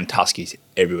just found Tuskies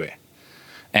everywhere.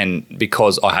 And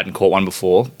because I hadn't caught one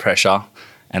before, pressure,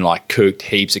 and like cooked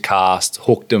heaps of casts,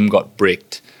 hooked them, got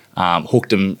bricked, hooked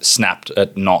them, snapped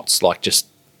at knots, like just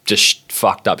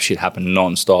fucked up shit happened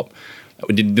non-stop.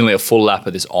 We did nearly a full lap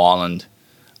of this island,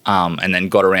 and then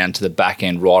got around to the back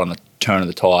end right on the turn of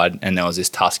the tide, and there was this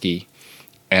Tusky,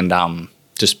 and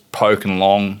just poking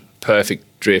along, perfect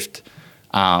drift.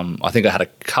 I think I had a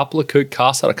couple of cooked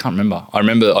casts that I can't remember. I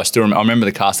remember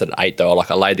the cast that it ate though. Like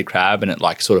I laid the crab and it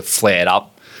like sort of flared up.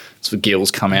 So gills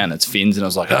come out and its fins, and I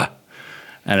was like, ah.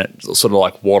 And it sort of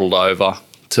like waddled over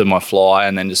to my fly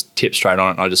and then just tipped straight on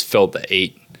it. And I just felt the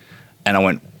eat, and I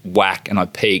went whack, and I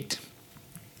peaked.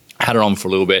 Had it on for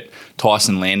a little bit.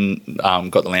 Tyson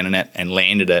got the landing net and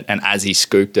landed it. And as he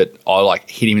scooped it, I like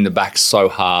hit him in the back so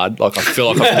hard. Like I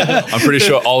feel like I'm pretty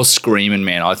sure I was screaming,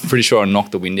 man. I'm pretty sure I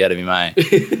knocked the wind out of him,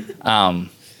 mate.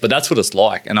 But that's what it's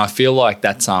like. And I feel like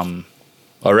that's I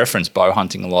reference bow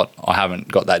hunting a lot. I haven't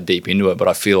got that deep into it, but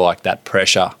I feel like that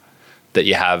pressure that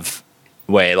you have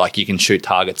where like you can shoot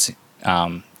targets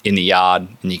in the yard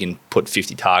and you can put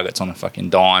 50 targets on a fucking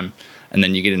dime, and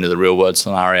then you get into the real world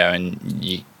scenario and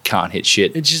you can't hit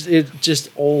shit. It just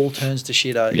all turns to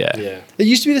shit, eh? Yeah. Yeah. It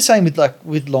used to be the same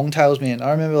with longtails, man.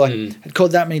 I remember I'd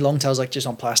caught that many longtails like just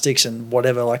on plastics and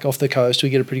whatever, like off the coast. We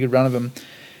get a pretty good run of them.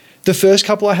 The first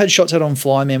couple I had shots at on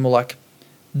fly, man, were like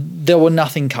there were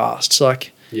nothing casts,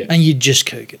 like, and you'd just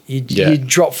cook it. You'd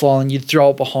drop fly and you'd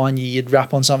throw it behind you. You'd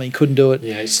wrap on something, you couldn't do it.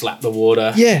 Yeah, you slap the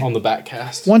water Yeah. on the back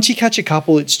cast. Once you catch a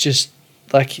couple, it's just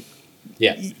like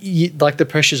Yeah. like the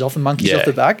pressure's off, the monkey's Yeah. off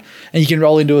the back, and you can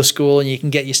roll into a school and you can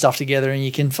get your stuff together and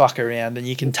you can fuck around and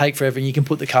you can take forever and you can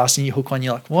put the cast in your hook on.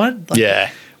 You're like, what? Like, Yeah.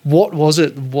 What was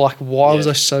it? Like, why was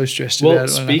Yeah. I so stressed Well, about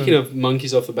it? when it speaking happened? of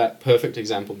monkeys off the back, perfect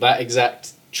example. That exact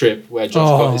trip where Josh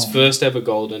got his Oh. first ever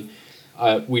golden,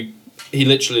 he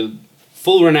literally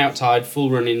full run out tide, full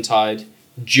run in tide,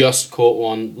 just caught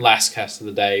one last cast of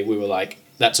the day. We were like,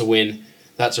 that's a win.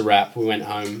 That's a wrap. We went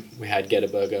home. We had Get a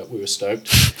Burger. We were stoked.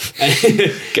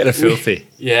 Get a filthy.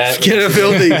 Yeah. Get a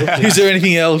filthy. Is there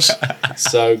anything else?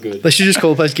 So good. They should just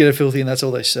call the place Get a Filthy and that's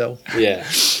all they sell. Yeah.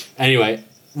 Anyway,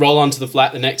 roll onto the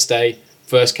flat the next day.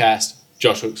 First cast,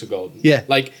 Josh hooks a golden. Yeah.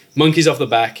 Like, monkeys off the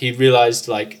back. He realised,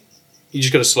 like, you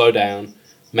just got to slow down,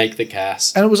 make the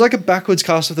cast. And it was like a backwards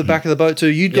cast off the back of the boat too.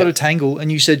 You'd got Yeah. a tangle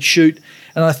and you said shoot,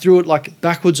 and I threw it like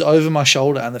backwards over my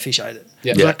shoulder and the fish ate it.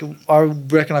 Yeah. It was like, I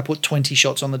reckon I put 20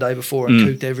 shots on the day before and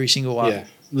cooked every single one. Yeah.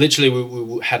 Literally,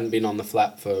 we hadn't been on the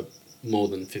flat for more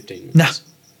than 15 minutes. Nah.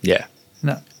 Yeah.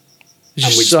 No. There's And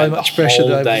just we so spent much the pressure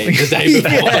whole day the day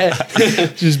before. Yeah.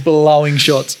 Just blowing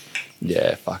shots.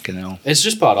 Yeah. Fucking hell. It's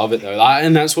just part of it, though. Like,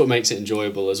 and that's what makes it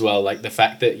enjoyable as well. Like, the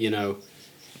fact that, you know...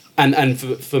 And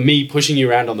for me, pushing you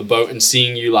around on the boat and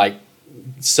seeing you, like,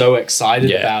 so excited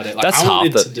Yeah. about it. Like, That's I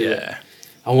wanted half to it. do it. Yeah.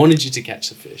 I wanted you to catch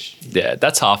the fish. Yeah,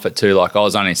 that's half it too. Like I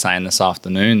was only saying this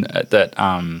afternoon that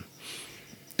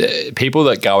people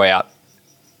that go out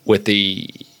with the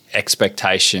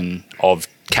expectation of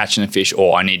catching a fish,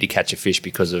 or I need to catch a fish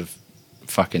because of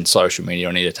fucking social media,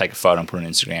 I need to take a photo and put it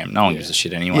on Instagram. No one gives a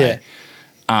shit anyway.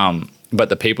 But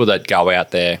the people that go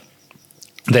out there,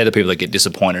 they're the people that get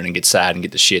disappointed and get sad and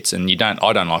get the shits. And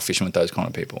I don't like fishing with those kind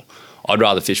of people. I'd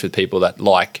rather fish with people that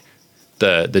like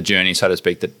the journey, so to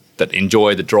speak, that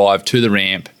enjoy the drive to the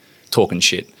ramp, talking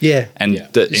shit. Yeah. And Yeah.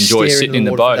 that Just enjoy staring sitting in in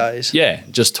the the water for boat. days. Yeah,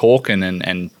 just talking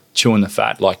and chewing the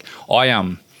fat. Like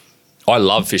I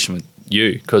love fishing with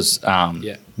you because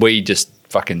we just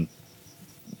fucking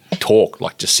talk,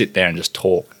 like just sit there and just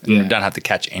talk. And Yeah. you don't have to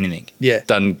catch anything. Yeah.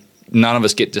 None of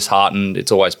us get disheartened.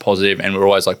 It's always positive, and we're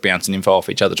always like bouncing info off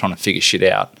each other, trying to figure shit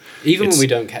out. Even It's- when we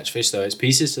don't catch fish, though, it's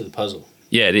pieces to the puzzle.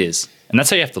 Yeah, it is, and that's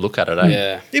how you have to look at it. Eh?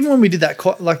 Yeah. Even when we did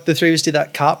that, like the three of us did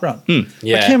that carp run.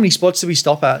 Yeah. Like how many spots did we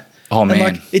stop at? Oh, And man.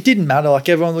 like it didn't matter. Like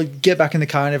everyone would get back in the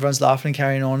car and everyone's laughing and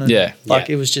carrying on. And Yeah. Like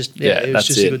Yeah. it was just Yeah, it was that's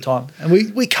just it. a good time. And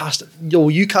we cast it.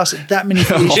 You cast it that many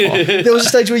fish. There was a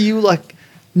stage where you like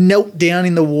knelt down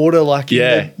in the water, like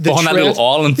Yeah, in the behind that trout- little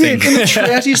island Yeah, thing. in the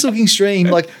troutiest looking stream.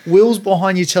 Like Will's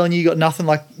behind you, telling you got nothing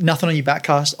on your back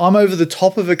cast. I'm over the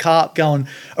top of a carp, going,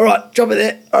 "All right, drop it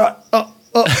there. All right, oh,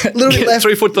 a little bit left,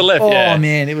 3 foot to the left, Oh yeah.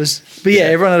 man, it was. But yeah,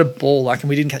 everyone had a ball, like, and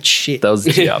we didn't catch shit. That was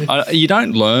you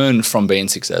don't learn from being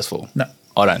successful. No.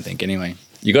 I don't think anyway.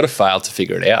 You got to fail to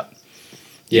figure it out.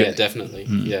 Yeah, definitely.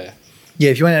 Yeah.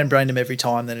 Yeah, if you went out and brained them every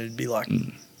time, then it'd be like,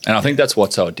 And I think that's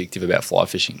what's so addictive about fly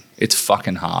fishing. It's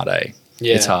fucking hard, eh?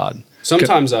 Yeah. It's hard.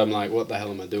 Sometimes I'm like, what the hell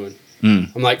am I doing?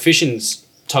 I'm like, fishing's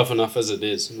tough enough as it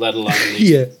is, let alone these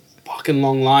yeah, fucking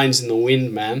long lines in the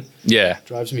wind, man. Yeah.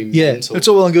 Drives me yeah. mental. It's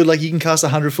all well and good. Like you can cast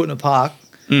 100 foot in a park,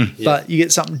 Yeah. but you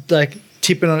get something like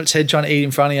tipping on its head trying to eat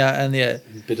in front of you, and yeah,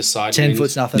 Bit of side 10 wind.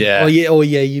 foot's nothing. Yeah. Or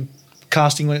yeah, you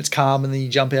casting when it's calm, and then you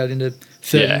jump out into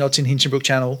 30 Yeah. knots in Hinchinbrook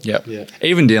Channel. Yep. Yeah.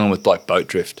 Even dealing with like boat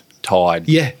drift, tide,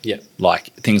 Yeah, Yeah.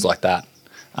 like things like that.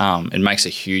 It makes a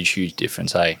huge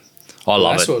difference, eh? I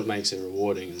love That's it. what makes it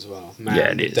rewarding as well. Man,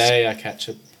 Yeah, it the is. day I catch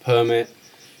a permit,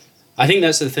 I think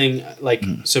that's the thing. Like,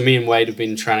 so me and Wade have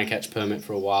been trying to catch permit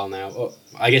for a while now. Or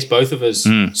I guess both of us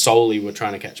solely were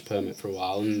trying to catch permit for a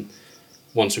while. And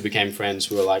once we became friends,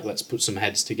 we were like, let's put some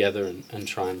heads together and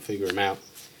try and figure them out.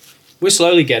 we're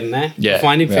slowly getting there. Yeah, We're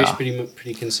finding we fish are.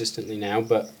 pretty consistently now,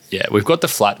 but Yeah, we've got the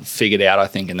flat figured out, I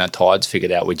think, and the tides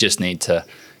figured out. We just need to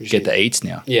get the eats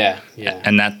now. yeah.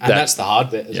 And that that's the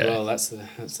hard bit as yeah. well. That's the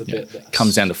Yeah. bit that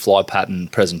Comes down to fly pattern,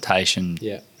 presentation,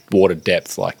 Yeah. water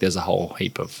depth. Like there's a whole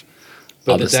heap of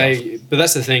But other but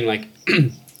that's the thing. Like,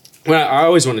 when I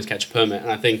always wanted to catch a permit,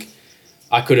 and I think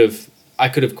I could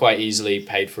have quite easily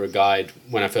paid for a guide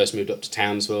when I first moved up to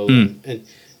Townsville, and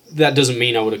that doesn't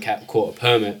mean I would have caught a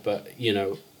permit, but you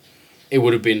know, it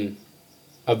would have been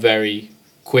a very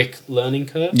quick learning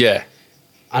curve. Yeah,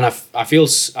 And I feel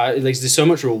like there's so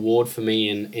much reward for me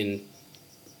in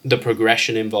the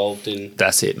progression involved in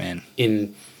that's it, man.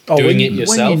 doing when, it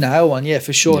yourself. When you nail one, yeah,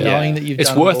 for sure, Yeah. knowing that you've It's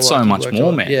done it worth all, so like, much you've more,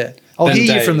 worked man. hard. Yeah. I'll And hear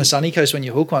you they- from the sunny coast when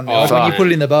you hook one. Oh, Like when you fine. put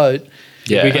it in the boat.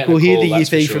 Yeah, We get We'll hear a call, the that's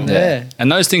for yippee sure. from there.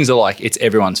 and those things are like it's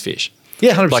everyone's fish.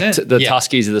 Yeah, 100%. Like the Yeah.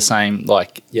 Tuskies are the same.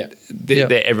 Like Yeah. Yeah.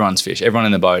 they're everyone's fish. Everyone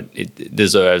in the boat it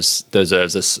deserves a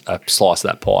slice of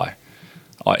that pie.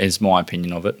 Is my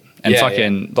opinion of it. And Yeah,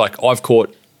 fucking like I've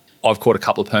caught a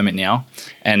couple of permit now,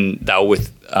 and they were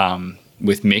with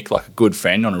Mick, like a good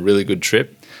friend on a really good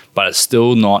trip, but it's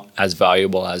still not as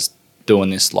valuable as doing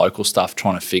this local stuff,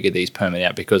 trying to figure these permit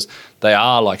out because they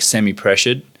are like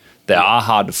semi-pressured. They are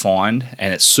hard to find,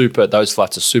 and those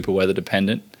flats are super weather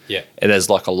dependent. Yeah. And there's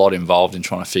like a lot involved in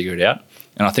trying to figure it out,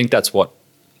 and I think that's what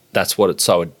that's so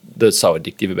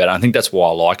addictive about it. I think that's why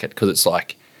I like it because it's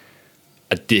like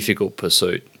a difficult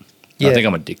pursuit. Yeah. I think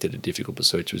I'm addicted to difficult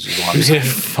pursuits, which is why I'm so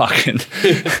fucking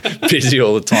busy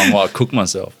all the time while I cook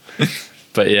myself.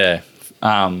 But yeah,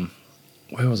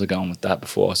 where was I going with that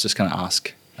before? I was just going to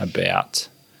ask about,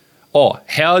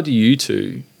 how do you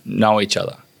two know each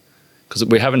other? Because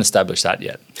we haven't established that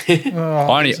yet. I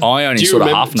only Do you sort of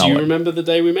remember? half know Do you it. remember the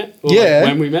day we met? Or Yeah. like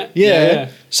when we met? Yeah.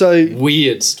 So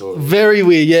Weird story. very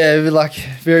weird. Yeah, like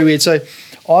very weird. So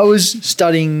I was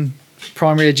studying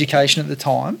primary education at the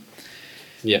time.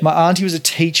 Yeah. My auntie was a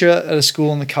teacher at a school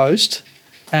on the coast,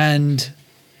 and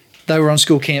they were on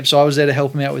school camp, so I was there to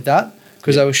help them out with that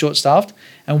because they were short staffed.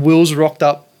 And Will's rocked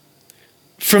up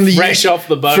from the Fresh off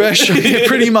the boat. yeah,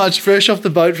 pretty much fresh off the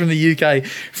boat from the UK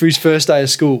for his first day of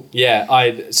school.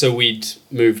 Yeah, so we'd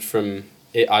moved from.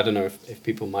 I don't know if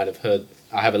people might have heard.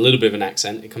 I have a little bit of an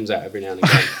accent. It comes out every now and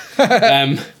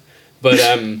again.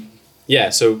 Yeah.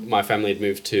 So my family had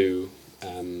moved to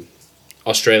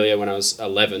Australia when I was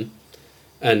 11,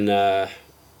 and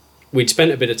we'd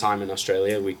spent a bit of time in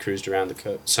Australia. We cruised around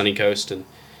the sunny coast and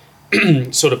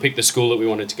sort of picked the school that we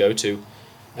wanted to go to,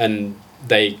 and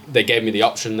they gave me the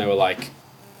option. They were like,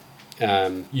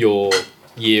 your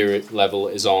year level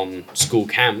is on school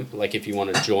camp, like if you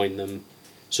want to join them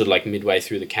sort of like midway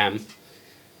through the camp.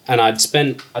 And I'd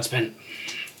spent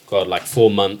God, like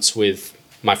 4 months with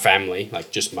my family,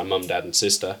 like just my mum, dad and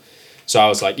sister. So I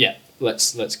was like, yeah,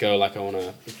 let's go. Like I want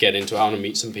to get into it. I want to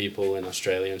meet some people in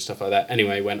Australia and stuff like that.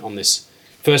 Anyway, went on this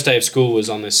first day of school, was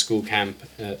on this school camp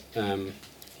at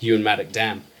Ewan Maddock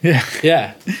Dam. Yeah.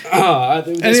 Yeah. I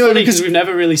think it's Anyway, funny because- because we've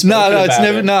never really spoken No, it's about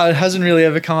never. it. No, it hasn't really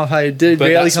ever come up. Hey, it did But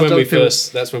barely that's comes when up. we Phil.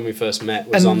 first. That's when we first met.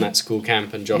 Was And- on that school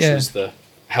camp, and Josh Yeah. was the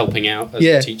helping out as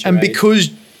Yeah, a teacher. and aide.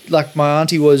 because like my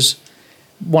auntie was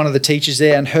one of the teachers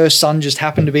there, and her son just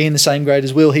happened to be in the same grade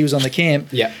as Will. He was on the camp.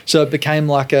 Yeah. So it became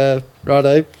like a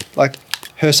righto, like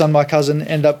her son, my cousin,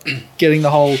 end up getting the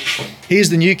whole. Here's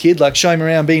the new kid. Like show him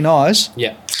around, be nice.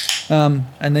 Yeah. And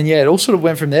then it all sort of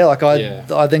went from there. Like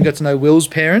I then got to know Will's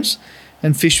parents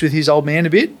and fished with his old man a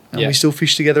bit, and Yeah. we still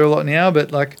fish together a lot now.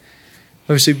 But like,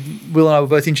 obviously, Will and I were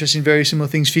both interested in very similar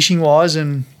things fishing wise,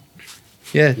 and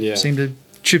Yeah.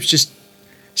 trips just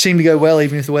seem to go well.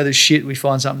 Even if the weather's shit, we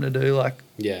find something to do. Like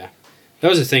Yeah, that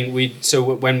was the thing.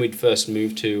 When we'd first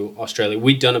moved to Australia,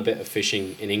 we'd done a bit of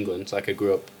fishing in England. Like I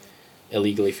grew up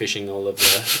illegally fishing all of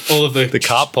the The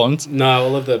carp ponds. No,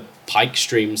 all of the pike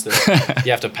streams that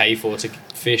you have to pay for to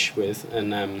fish with. And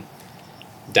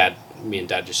me and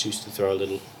Dad just used to throw a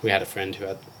little. We had a friend who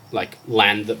had like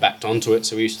land that backed onto it,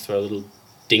 so we used to throw a little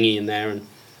dinghy in there and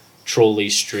trawl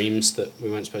these streams that we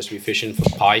weren't supposed to be fishing for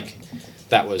pike.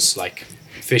 That was like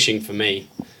fishing for me.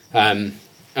 And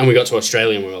we got to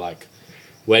Australia and we were like,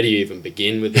 where do you even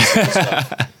begin with this kind of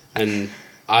stuff? And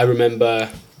I remember,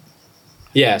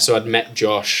 so I'd met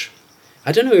Josh.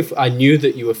 I don't know if I knew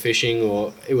that you were fishing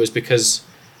or it was because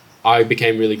I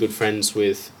became really good friends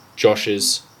with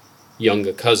Josh's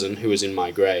younger cousin who was in my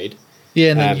grade.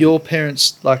 yeah, and then your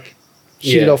parents like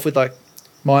hit it Yeah. off with like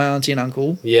my auntie and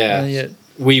uncle. Yeah. And yeah.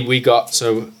 We got,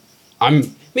 so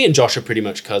me and Josh are pretty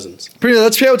much cousins. Pretty,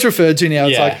 that's how it's referred to now.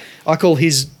 It's Yeah. like I call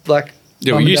his like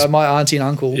Yeah, Mum we and used- dad, my auntie and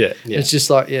uncle. Yeah. It's just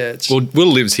like, it's Well, Will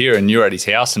lives here and you're at his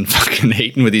house and fucking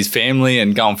eating with his family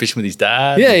and going fishing with his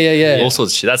dad. Yeah. All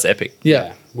sorts of shit. That's epic.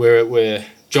 yeah. We're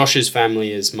Josh's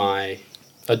family is my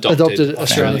adopted Australian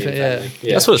Australian family, family.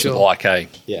 Yeah. That's what it's sure. like, eh?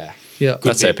 Yeah. Yeah. Good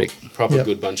That's people. epic. Proper Yep.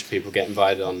 good bunch of people get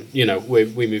invited on. You know, we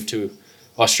moved to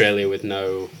Australia with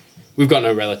we've got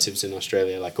no relatives in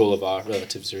Australia. Like all of our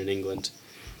relatives are in England.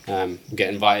 Get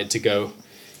invited to go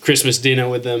Christmas dinner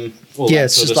with them. All Yeah, that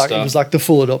it's sort just of like stuff. it was like the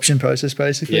full adoption process,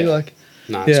 basically. Yeah. Like,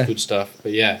 Nah, it's Yeah. good stuff.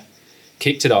 But yeah,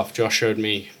 kicked it off. Josh showed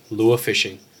me lure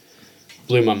fishing.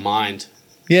 Blew my mind.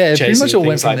 yeah, pretty Chasing much all went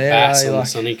things from like there. bass eh? on Like, the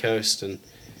sunny coast and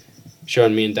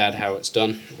showing me and Dad how it's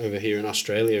done over here in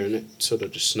Australia, and it sort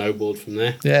of just snowballed from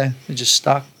there. yeah, it just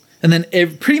stuck. And then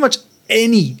pretty much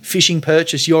any fishing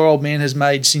purchase your old man has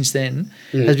made since then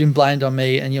has been blamed on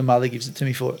me, and your mother gives it to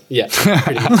me for it. Yeah,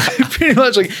 pretty much. Pretty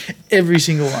much like every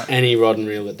single one. Any rod and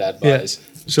reel that Dad Yeah. buys.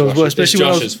 So Josh- especially it's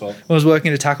when Josh's fault. I was working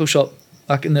at a tackle shop,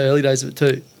 like in the early days of it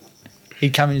too.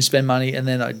 He'd come in and spend money, and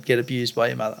then I'd get abused by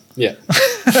your mother. Yeah.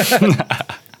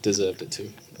 Deserved it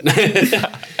too.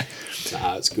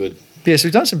 Nah, it's good. Yeah, so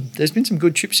we've done some. There's been some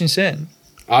good trips since then.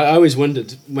 I always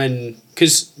wondered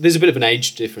because there's a bit of an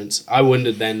age difference. I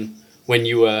wondered then when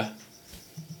you were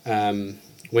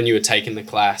taking the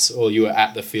class or you were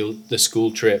at the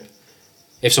school trip,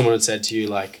 if someone had said to you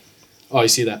like, "Oh, you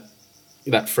see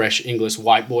that fresh English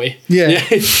white boy?" Yeah,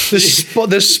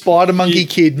 the spider monkey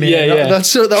kid, man. Yeah, yeah.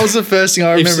 That was the first thing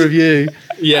I remember of you.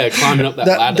 Yeah, climbing up that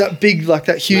ladder. That big, like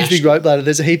that huge Smashed big it. rope ladder.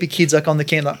 There's a heap of kids like on the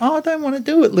camp, like, oh, I don't want to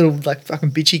do it, little like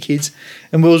fucking bitchy kids.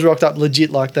 And Will's rocked up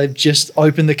legit, like they've just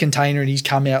opened the container and he's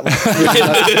come out like,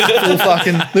 little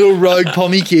fucking little rogue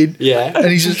pommy kid. Yeah,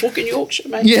 and he's just fucking Yorkshire,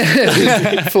 mate.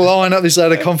 yeah, flying up this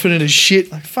ladder, confident as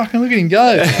shit. Like fucking look at him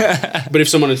go. But if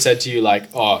someone had said to you like,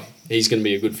 "Oh, he's going to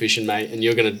be a good fishing mate," and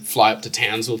you're going to fly up to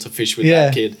Townsville to fish with Yeah,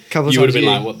 that kid, couple of you would have times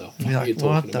been a like, year. "What the fuck Be are you like, talking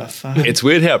what the about?" fuck? It's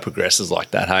weird how it progresses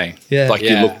like that, hey? Yeah. Like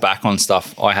Yeah. you look back on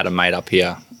stuff. I had a mate up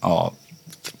here, what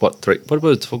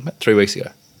was it talking about? 3 weeks ago.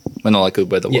 When the like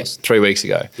good weather was. 3 weeks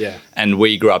ago. Yeah. And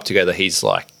we grew up together. He's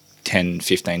like 10,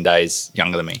 15 days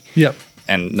younger than me. Yep.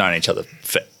 And known each other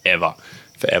forever.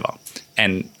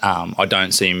 And I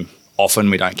don't see him often.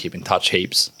 We don't keep in touch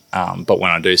heaps. But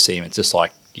when I do see him, it's just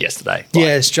like yesterday. Like,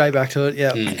 Yeah, straight back to it.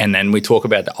 Yeah. and then we talk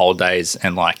about the old days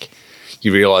and like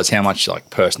you realize how much like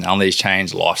personalities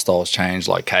change, lifestyles change,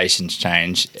 locations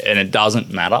change, and it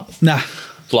doesn't matter. Nah.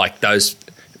 Like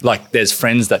there's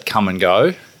friends that come and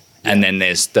go, and then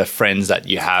there's the friends that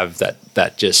you have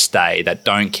that just stay, that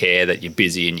don't care that you're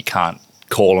busy and you can't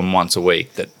call them once a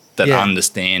week, that Yeah.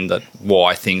 understand that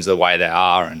why things are the way they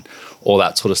are and all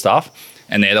that sort of stuff.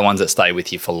 And they're the ones that stay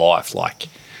with you for life. Like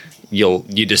you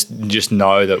just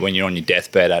know that when you're on your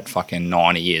deathbed at fucking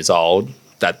 90 years old,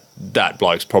 that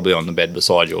bloke's probably on the bed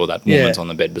beside you, or that woman's on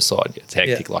the bed beside you. It's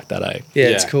hectic like that, eh? Yeah,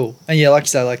 it's Yeah. cool. And yeah, like you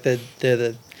say, like they're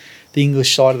the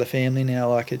English side of the family now.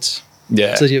 Like it's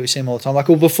legit, we see them all the time. Like,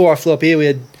 well, before I flew up here, we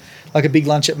had like a big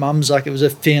lunch at Mum's. Like it was a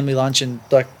family lunch, and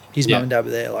like his Yeah. mum and dad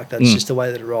were there. Like that's just the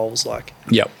way that it rolls. Like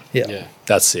Yep. yeah, Yeah.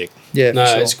 That's sick. yeah, No,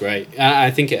 for sure. it's great. I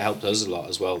think it helped us a lot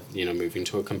as well, you know, moving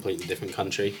to a completely different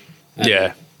country. And,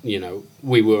 Yeah. You know,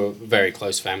 we were a very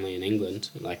close family in England.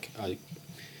 Like,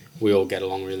 we all get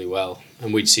along really well.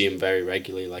 And we'd see him very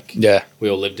regularly. Like, Yeah. we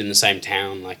all lived in the same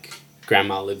town. Like,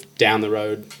 Grandma lived down the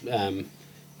road.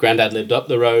 Granddad lived up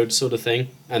the road sort of thing.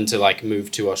 And to, like,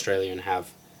 move to Australia and have,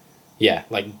 yeah,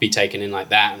 like, be taken in like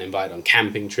that and invited on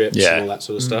camping trips Yeah. and all that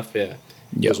sort of stuff. Yeah. It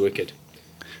Yep. was wicked.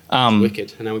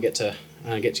 Wicked. And now we get to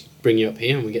bring you up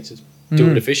here and we get to do a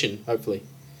bit of fishing, hopefully.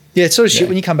 Yeah, it's sort of shit Yeah.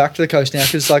 when you come back to the coast now,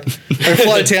 because like I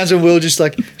fly to Townsville, Will just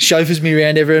like chauffeurs me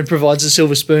around everywhere and provides a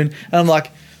silver spoon, and I'm like,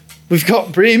 we've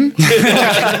got brim. You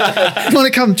want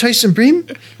to come chase some brim?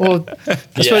 Or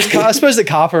I suppose the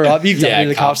carp are right. You've done Yeah, a bit of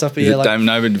the carp carp. stuff, but yeah, like, Don't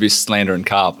know to be slandering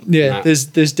carp. yeah, Nah. there's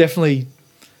definitely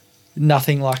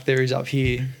nothing like there is up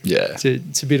here. Yeah.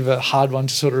 It's a bit of a hard one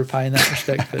to sort of repay in that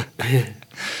respect, but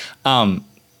I'm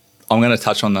going to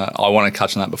touch on that. I want to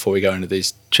touch on that before we go into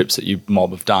these trips that you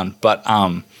mob have done. But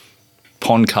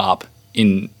pond carp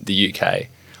in the UK,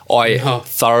 I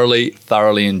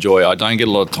thoroughly enjoy. I don't get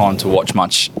a lot of time to watch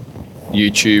much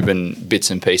YouTube and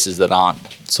bits and pieces that aren't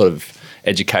sort of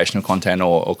educational content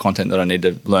or content that I need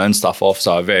to learn stuff off.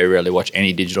 So I very rarely watch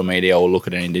any digital media or look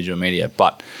at any digital media.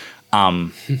 But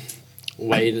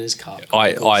Wade and his carp.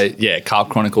 Carp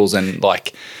Chronicles and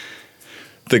like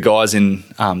the guys in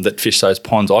that fish those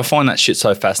ponds. I find that shit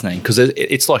so fascinating because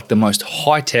it's like the most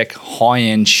high tech, high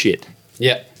end shit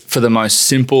Yeah. for the most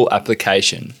simple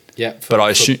application. Yeah. But I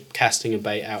for assume- casting a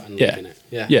bait out and Yeah. leaving it.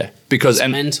 Yeah. Yeah, because It's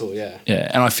and mental, yeah. yeah,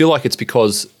 and I feel like it's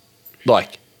because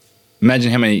like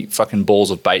Imagine how many fucking balls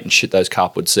of bait and shit those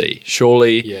carp would see.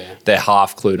 Surely they're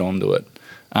half clued onto it.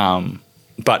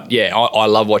 But yeah, I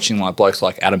love watching like blokes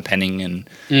like Adam Penning and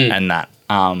that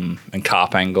and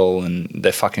Carp Angle, and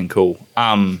they're fucking cool.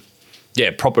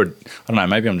 Yeah, proper. I don't know.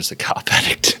 Maybe I'm just a carp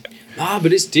addict. Ah,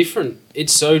 but it's different.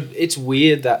 It's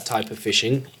weird, that type of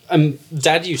fishing.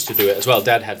 Dad used to do it as well.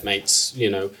 Dad had mates. You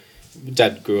know,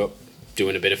 Dad grew up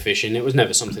doing a bit of fishing. It was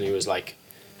never something he was like.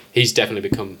 He's definitely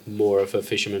become more of a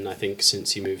fisherman, I think,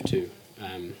 since he moved to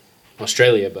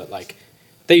Australia. But like,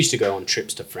 they used to go on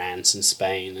trips to France and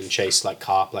Spain and chase like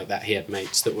carp like that. He had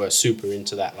mates that were super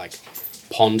into that, like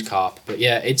pond carp. But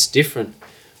yeah, it's different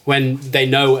when they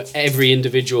know every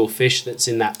individual fish that's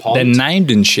in that pond. They're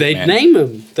named and shit. They name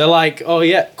them. They're like, oh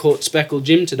yeah, caught speckled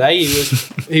Jim today.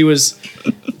 He was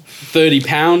 30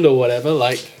 pound or whatever.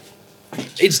 Like,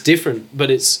 it's different, but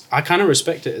I kind of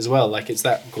respect it as well. Like, it's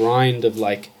that grind of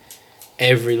like.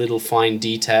 Every little fine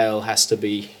detail has to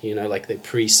be, you know, like they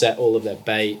preset all of their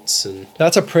baits, and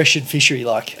That's a pressured fishery,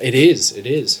 like. it is.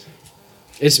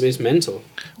 It's mental,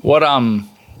 What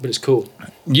but it's cool.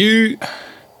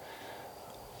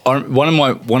 one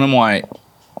of my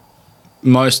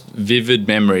most vivid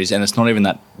memories, and it's not even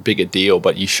that big a deal,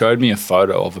 but you showed me a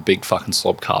photo of a big fucking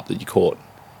slob carp that you caught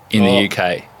in the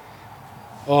UK.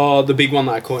 Oh, the big one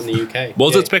that I caught in the UK.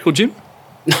 Was it speckled Jim?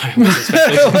 No, it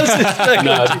wasn't speckled.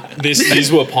 No,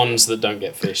 these were ponds that don't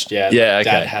get fished. Yeah, Yeah, okay.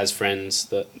 Dad has friends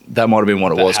that That might have been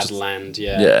what it was. had land.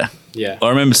 Yeah, Yeah. yeah. I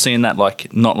remember seeing that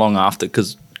like not long after,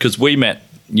 because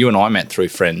you and I met through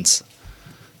friends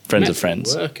of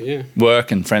friends.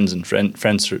 Work, And friends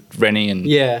through Rennie and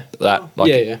yeah, that.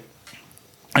 Like, yeah.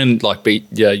 And like,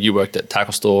 you worked at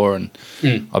Tackle Store, and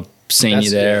I've seen That's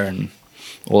you there, it. and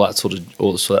all that sort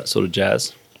of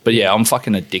jazz. But yeah, I'm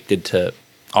fucking addicted to.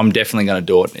 I'm definitely going to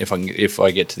do it if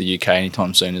I get to the UK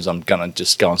anytime soon. Is I'm going to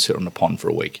just go and sit on the pond for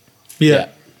a week Yeah.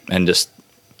 and just.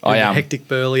 I am hectic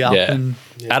burley up Yeah. and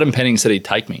Adam Penning said he'd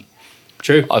take me.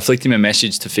 True. I flicked him a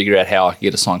message to figure out how I could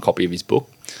get a signed copy of his book,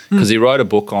 because he wrote a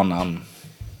book on.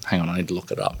 Hang on, I need to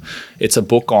look it up. It's a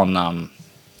book on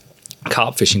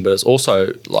carp fishing, but it's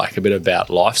also like a bit about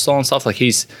lifestyle and stuff. Like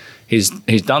he's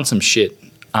done some shit.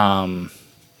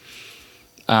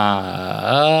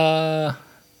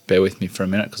 Bear with me for a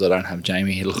minute because I don't have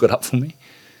Jamie here. Look it up for me.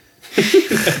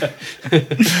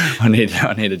 I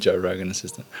need a Joe Rogan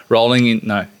assistant. Rolling in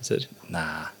it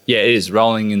is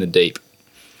Rolling in the Deep.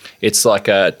 It's like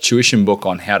a tuition book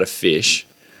on how to fish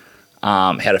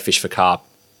for carp,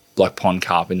 like pond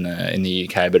carp in the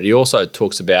UK. But he also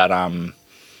talks about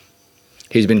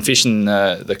he's been fishing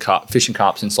fishing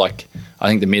carp since like I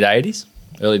think the mid-80s,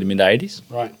 early to mid-80s.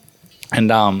 Right. And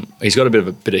he's got a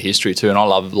bit of history too, and I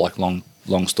love like long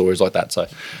stories like that. So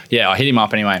yeah, I hit him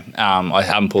up anyway. I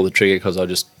haven't pulled the trigger because I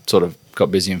just sort of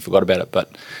got busy and forgot about it. But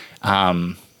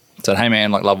said, hey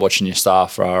man, like love watching your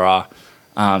stuff. How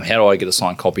do I get a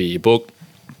signed copy of your book?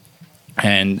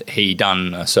 And he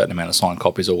done a certain amount of signed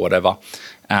copies or whatever.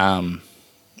 And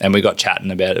we got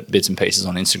chatting about it, bits and pieces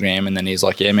on Instagram. And then he's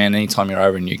like, yeah man, anytime you're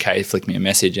over in UK, flick me a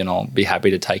message and I'll be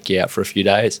happy to take you out for a few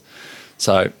days.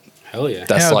 So Hell yeah.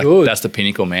 that's the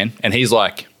pinnacle, man. And he's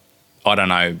like, I don't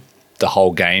know the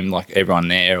whole game, like everyone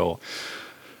there or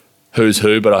who's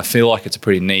who, but I feel like it's a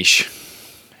pretty niche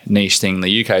thing.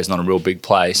 The UK is not a real big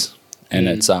place, and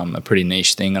it's a pretty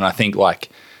niche thing. And I think like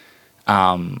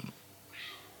a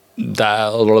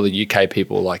lot of the UK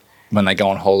people, like when they go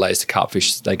on holidays to carp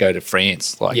fish, they go to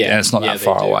France, like, and it's not that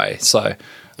far away. So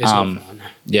It's not fun.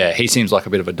 yeah, he seems like a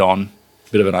bit of a don,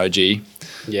 bit of an OG.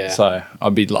 Yeah. So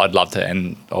I'd love to,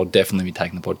 and I'll definitely be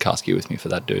taking the podcast gear with me for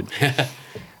that dude.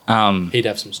 He'd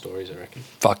have some stories, I reckon.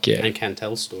 Fuck yeah. And can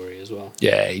tell story as well.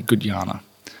 Yeah, good yarner.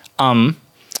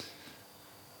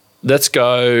 Let's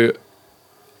go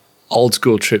old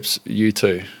school trips, you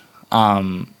two.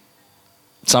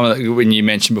 Some of when you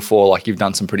mentioned before, like you've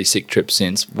done some pretty sick trips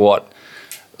since. What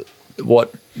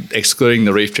excluding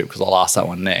the reef trip, because I'll ask that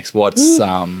one next. What's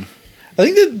I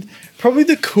think that probably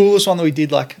the coolest one that we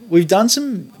did, like we've done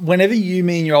some whenever me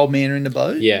and your old man are in the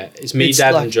boat. Yeah, it's me, It's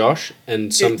Dad, like- and Josh,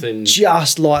 and something It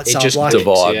just lights it up. just like, the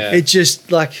vibe. Yeah. It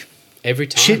just like every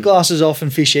time. shit glasses off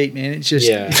and fish eat, man. It's just,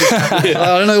 Yeah. it just happens.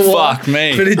 I don't know why. Fuck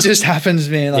me. But it just happens,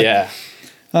 man. Like, Yeah,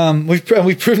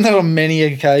 we've proven that on many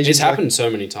occasions. it's Like, happened so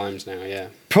many times now. Yeah,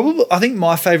 probably, I think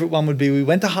my favourite one would be we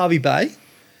went to Harvey Bay.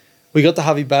 We got to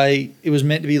Harvey Bay. It was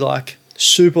meant to be like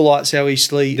super light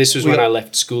southeasterly. this was We when got- I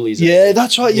left schoolies. Yeah,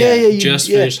 that's right. Yeah. Just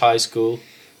yeah. finished high school.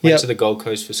 Went Yep. to the Gold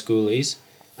Coast for schoolies,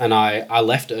 and I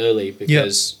left early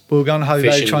because We were going to Hobie Bay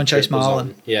to fishing try and chase trip was marlin.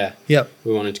 on. Yeah, Yep.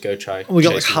 we wanted to go try. We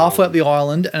got like chase halfway up marlin. the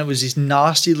island, and it was this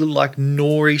nasty little like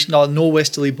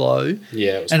norwesterly blow,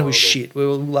 Yeah, it was and it was horrible. shit. We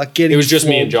were like getting. It was just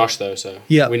me and flogged. Josh though, so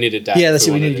Yeah. we needed Dad. Yeah, that's if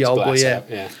it, we wanted needed to the old boy, blast yeah. out,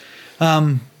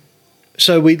 yeah.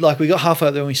 So we got halfway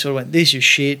up there and we sort of went, this is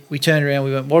shit. We turned around,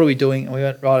 we went, what are we doing? And we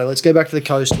went, right, let's go back to the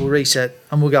coast, we'll reset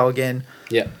and we'll go again.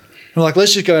 Yeah. And we're like,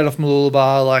 let's just go out off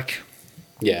Mooloolaba, like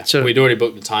Yeah. So- We'd already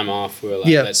booked the time off. We were like,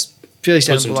 Yeah. let's fairly put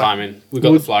standard. some Like, time in. We got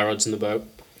we'll- the fly rods in the boat.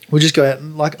 we'll just go out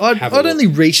and like I'd Have a look. only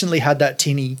recently had that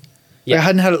tinny. Yeah. I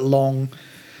hadn't had it long.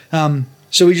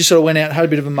 So we just sort of went out, had a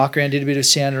bit of a muck around, did a bit of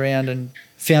sound around and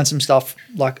found some stuff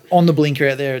like on the blinker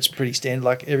out there. It's pretty standard,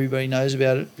 like everybody knows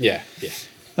about it. Yeah, yeah.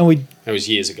 And we That was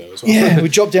years ago as well. we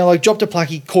dropped down, like dropped a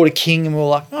plucky, caught a king, and we were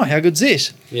like, oh, how good's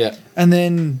this? Yeah. And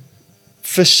then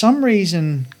for some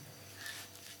reason,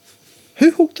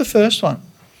 who hooked the first one?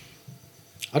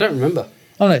 I don't remember.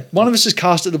 I don't know. One of us just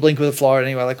cast at the blink with a fly rod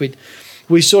anyway. Like we'd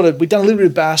done a little bit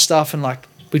of bass stuff and like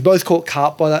we'd both caught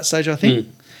carp by that stage, I think.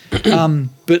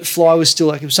 But fly was still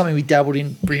like, it was something we dabbled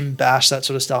in, brim, bass, that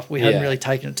sort of stuff. We hadn't Yeah. really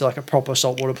taken it to like a proper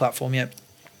saltwater platform yet.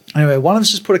 Anyway, one of us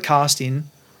just put a cast in.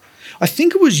 I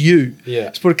think it was you. Yeah.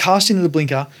 Just put a cast into the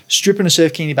blinker, stripping a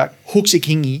surf kingy back, hooks a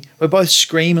kingy. We're both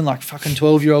screaming like fucking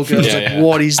 12-year-old girls, Yeah, like, yeah.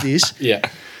 what is this? Yeah.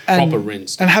 And, Proper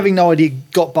rinse. And having no idea,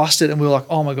 got busted, and we were like,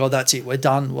 oh my God, that's it. We're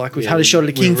done. Like, we've Yeah, had a shot at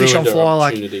a we kingfish on ruined our fly.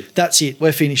 Like, opportunity. that's it.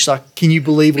 We're finished. Like, can you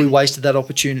believe we wasted that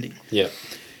opportunity? Yeah.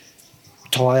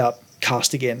 Tie up,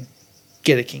 cast again,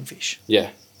 get a kingfish. Yeah.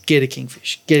 Get a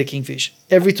kingfish. Get a kingfish.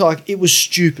 Every time, like, it was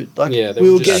stupid. Like, Yeah. They we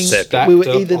were were just getting, stacked we were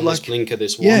up either on this like, blinker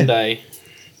this Yeah. one day.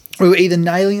 we were either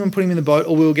nailing them and putting them in the boat,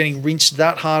 or we were getting rinsed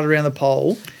that hard around the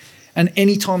pole. And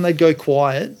any time they'd go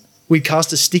quiet, we'd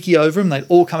cast a sticky over them. They'd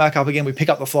all come back up again. We'd pick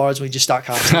up the fly rods and we'd just start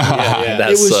casting. Yeah, yeah.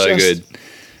 That's It was so just- good.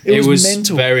 It was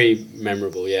mental. very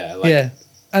memorable. Yeah. Like, Yeah.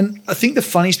 And I think the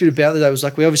funniest bit about the day was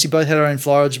like we obviously both had our own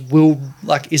fly rods. Will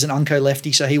like is an unco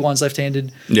lefty, so he winds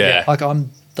left-handed. Yeah. Like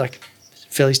I'm like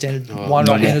fairly standard one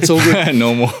normal. right hand. It's all good.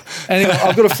 Normal. Anyway,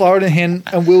 I've got a fly rod in hand,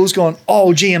 and Will's gone,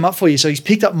 oh, gee, I'm up for you. So he's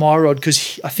picked up my rod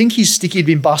because I think his sticky had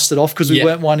been busted off because we Yeah.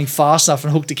 weren't winding fast enough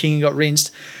and hooked a king and got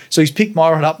rinsed. So he's picked my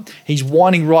rod up. He's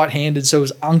winding right-handed, so it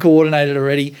was uncoordinated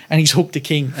already, and he's hooked a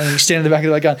king. And he's standing in the back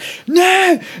of the boat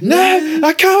going, no,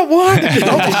 I can't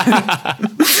wind.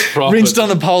 proper- Rinsed on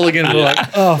the pole again. We're like,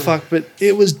 oh, fuck. But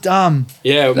it was dumb.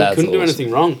 Yeah, we That's couldn't do awesome.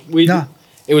 anything wrong. Nah.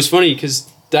 It was funny because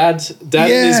Dad and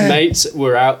his Yeah. mates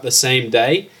were out the same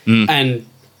day and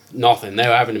nothing. They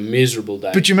were having a miserable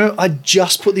day. But you remember, I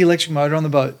just put the electric motor on the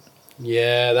boat.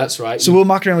 yeah, that's right. So we were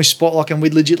mucking around with spot lock, and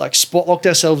we'd legit like spot locked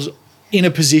ourselves in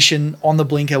a position on the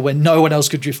blinker where no one else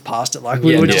could drift past it. Like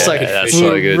we Yeah, were no just one like could that's we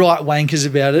so were good. right wankers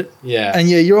about it. Yeah. And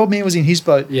yeah, your old man was in his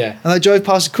boat. Yeah. And they drove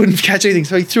past, couldn't catch anything,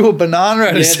 so he threw a banana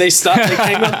at Yeah, us. they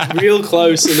came up real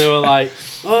close and they were like,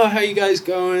 "Oh, how you guys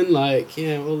going?" Like,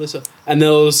 yeah, all this stuff. And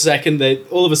then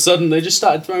all of a sudden they just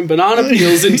started throwing banana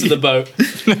peels into the boat.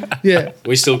 Yeah,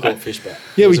 We still caught fish back.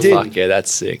 yeah, we It was a did. Fuck yeah,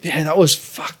 that's sick. Yeah, that was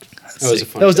fuck. That was a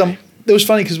fun That was day. dumb. It was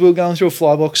funny because we were going through a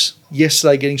fly box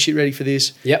yesterday, getting shit ready for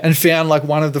this. Yep. And found like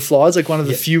one of the flies, like one of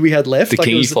the few we had left. The like,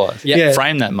 it kingy was- fly. Yeah.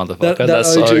 Frame that motherfucker. That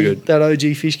That's OG, so good. That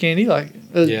OG fish candy, like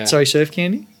Yeah. surf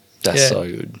candy. That's Yeah. so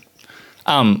good.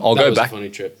 I'll That go was back. a funny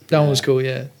trip. That one was cool,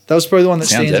 yeah. That was probably the one that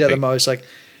Sounds stands out the epic. most.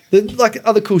 Like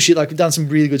other cool shit, like we've done some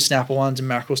really good snapper ones and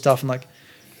mackerel stuff,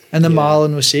 and the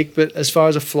marlin was sick. But as far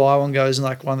as a fly one goes, and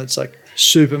like one that's like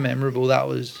super memorable, that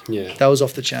was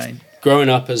off the chain. Growing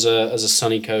up as a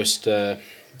sunny coast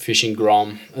fishing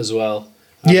grom as well.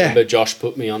 I Yeah. remember Josh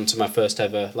put me onto my first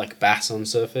ever like bass on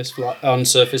surface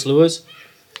lures.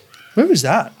 Where was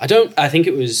that? I think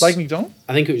it was Lake McDonald?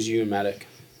 I think it was you and Maddock.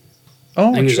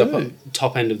 Oh, I think it was up true. at the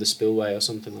top end of the spillway or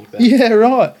something like that. Yeah,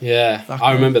 right. Yeah, Fucking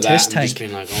I remember that test and just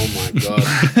tank. being like, oh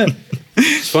my god.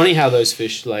 It's funny how those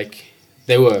fish, like,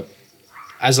 they were,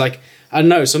 as like, I don't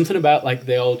know, something about like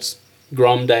the old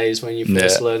Grom days when you're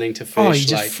first Yeah. learning to fish. Oh, you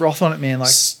just like, froth on it, man. Like,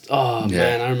 oh Yeah.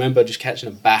 man, I remember just catching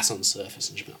a bass on the surface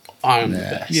and just being like, I'm the Yeah.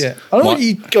 best. yeah. I don't know what My-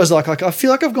 you guys like. Like, I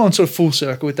feel like I've gone sort of full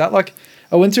circle with that. Like,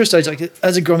 I went through a stage like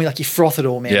as a grommy, like you froth it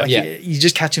all, man. Yeah. Like Yeah. you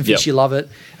just catching fish, Yep. you love it.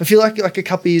 I feel like a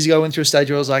couple of years ago, I went through a stage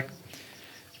where I was like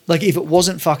if it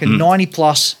wasn't fucking 90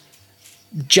 plus,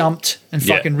 jumped and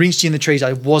Yeah. fucking rinsed you in the trees,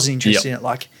 I wasn't interested Yep. in it.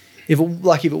 Like if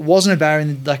it wasn't a barra,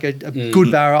 like a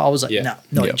good barra, I was like, Yeah. no,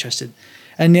 not Yep. interested.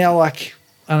 And now, like,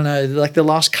 I don't know, like the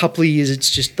last couple of years, it's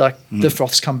just like the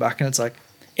froth's come back and it's like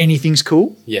anything's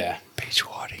cool. Yeah. Beach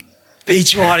whiting.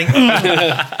 beach whiting.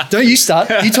 Don't you start.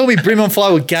 You told me Brim on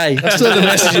Fly were gay. I still have the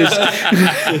messages.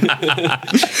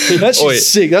 That's Oi.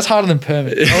 just sick. That's harder than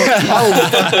permit.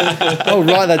 I'll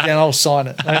write that down. I'll sign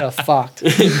it. They are fucked.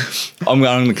 I'm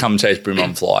going to come chase Brim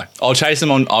on Fly. I'll chase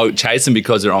them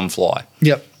because they're on Fly.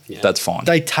 Yep. That's fine.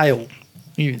 They tail.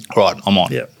 You Right, I'm on.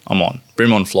 Yep. I'm on.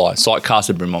 Brim on Fly. Sight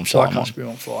casted Brim on Fly. I'm on. Cyclops Brim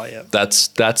on Fly, yeah.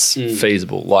 That's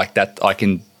feasible. Like that, I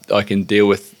can deal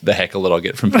with the heckle that I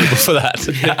get from people for that.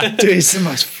 Dude, it's the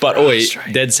most But oi,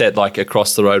 frustrating. dead set, like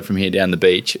across the road from here down the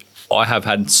beach, I have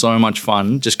had so much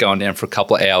fun just going down for a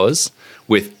couple of hours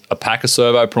with a pack of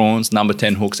servo prawns, number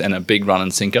 10 hooks, and a big run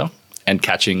and sinker, and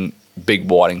catching big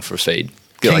whiting for a feed.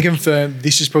 Can Like, confirm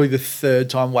this is probably the third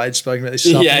time Wade's spoken about this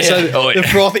stuff. Yeah, So yeah. Oh, yeah. the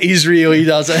froth is real. He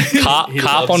does it. carp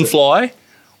loves on it. Fly,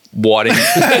 whiting,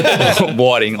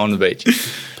 whiting on the beach.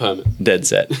 Permit. Dead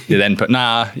set. Yeah, then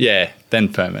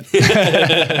permit.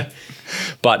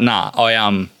 But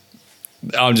I'm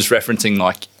just referencing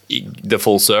like the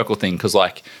full circle thing because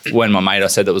like when my mate I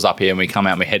said that was up here and we come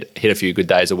out and we hit a few good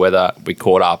days of weather, we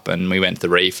caught up and we went to the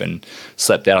reef and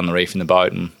slept out on the reef in the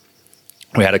boat, and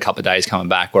we had a couple of days coming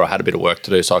back where I had a bit of work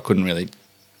to do, so I couldn't really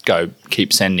go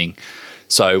keep sending.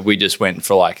 So we just went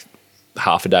for like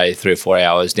half a day, 3 or 4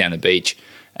 hours down the beach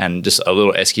and just a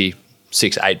little esky,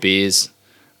 6-8 beers,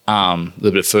 a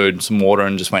little bit of food, some water,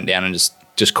 and just went down and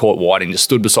just caught whiting, just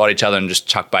stood beside each other and just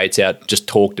chucked baits out, just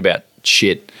talked about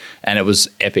shit. And it was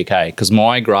epic, because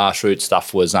my grassroots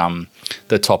stuff was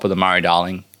the top of the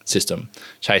Murray-Darling system,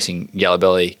 chasing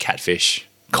yellowbelly, catfish,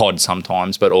 cod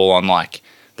sometimes, but all on like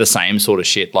the same sort of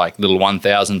shit, like little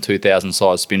 1,000, 2,000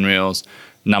 size spin reels,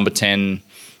 number 10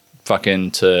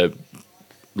 fucking to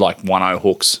like 1.0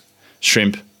 hooks,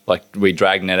 shrimp, like we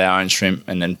drag net our own shrimp,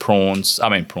 and then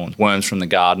worms from the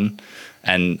garden,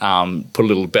 and put a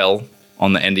little bell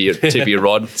on the end of your tip of your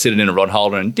rod, sit it in a rod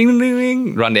holder and ding, ding, ding,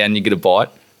 ding, run down, you get a bite.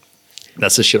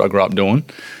 That's the shit I grew up doing.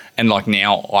 And like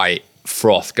now I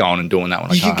froth going and doing that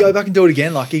when I You come could go home. back and do it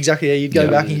again. Like exactly, yeah. You'd go Yeah.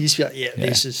 back and you'd just be like,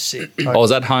 this is sick. I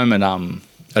was at home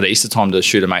at Easter time to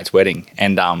shoot a mate's wedding,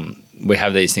 and we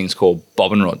have these things called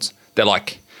bobbin rods. They're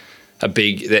like a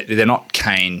big, they're not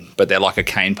cane, but they're like a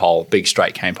cane pole, big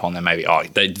straight cane pole, and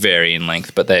they vary in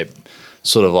length, but they're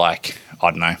sort of like,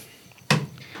 I don't know,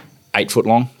 8 foot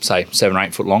long, say 7 or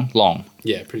 8 foot long.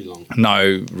 Yeah, pretty long.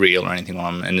 No reel or anything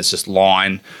on them, and it's just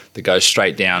line that goes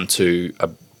straight down to a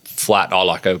flat. I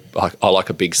like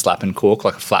a big slapping cork,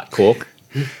 like a flat cork,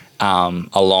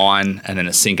 a line, and then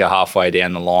a sinker halfway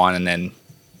down the line, and then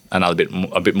a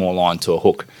bit more line to a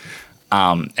hook.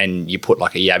 And you put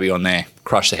like a yabby on there,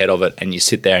 crush the head of it, and you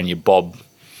sit there and you bob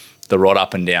the rod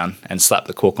up and down and slap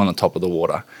the cork on the top of the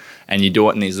water, and you do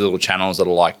it in these little channels that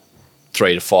are like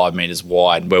 3 to 5 meters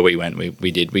wide. Where we went,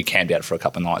 we camped out for a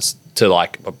couple of nights to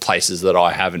like places that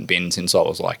I haven't been since I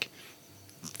was like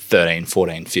 13,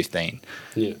 14, 15.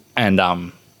 Yeah. And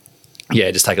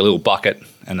just take a little bucket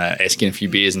and a esky and a few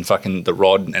beers and fucking the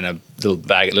rod and a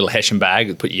little Hessian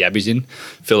bag, put your yabbies in,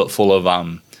 fill it full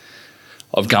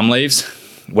of gum leaves,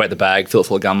 wet the bag, fill it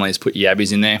full of gum leaves, put your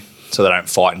yabbies in there so they don't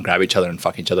fight and grab each other and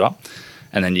fuck each other up.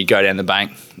 And then you go down the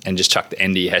bank and just chuck the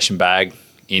end of your Hessian bag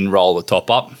in, roll the top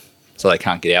up so they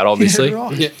can't get out, obviously. Yeah,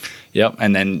 right. Yeah. Yep,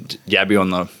 and then yabby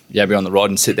on the rod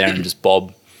and sit there and just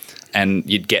bob, and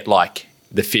you'd get like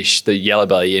the fish, the yellow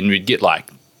belly, and you'd get like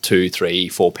 2, 3,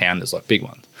 4 pounders, like big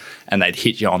ones, and they'd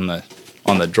hit you on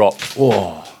the drop.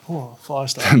 Whoa, Oh,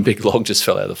 5-star. big log just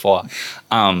fell out of the fire,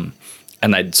 and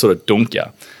they'd sort of dunk you.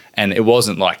 And it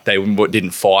wasn't like they didn't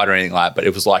fight or anything like that, but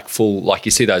it was like full, like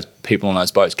you see those people on those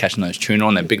boats catching those tuna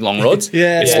on their big long rods.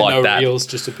 Yeah. It's Yeah, like no that. reels,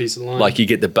 just a piece of line. Like you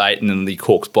get the bait and then the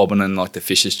cork's bobbing and like the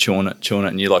fish is chewing it,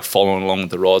 and you're like following along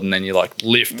with the rod, and then you like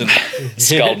lift and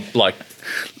scald, like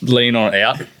lean on it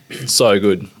out. So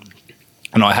good.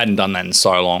 And I hadn't done that in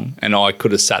so long, and I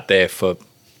could have sat there for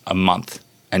a month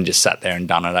and just sat there and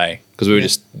done it, because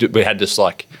we had just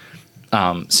like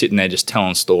sitting there just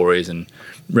telling stories and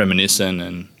reminiscing,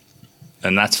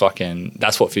 and that's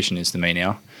what fishing is to me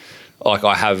now. Like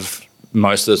I have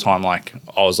most of the time, like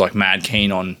I was like mad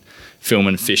keen on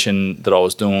filming fishing that I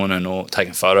was doing and or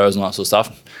taking photos and all that sort of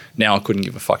stuff. Now I couldn't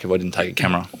give a fuck if I didn't take a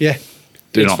camera. Yeah.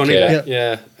 Do it's not funny care. that,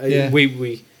 yeah. Yeah.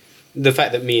 We the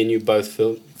fact that me and you both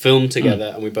film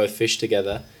together and we both fish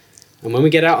together, and when we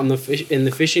get out on the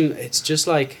fishing, it's just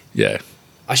like Yeah.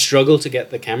 I struggle to get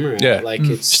the camera out. Yeah. Like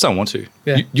Just it's don't want to.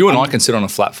 Yeah. You and I can sit on a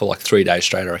flat for like 3 days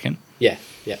straight, I reckon. yeah.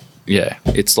 Yeah.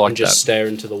 It's like And just that. stare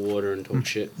into the water and talk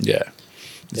shit. Yeah.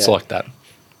 It's Yeah. like that.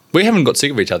 We haven't got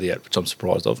sick of each other yet, which I'm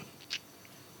surprised of.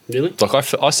 Really? Like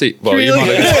I see. Well, you Really?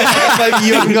 might have. Maybe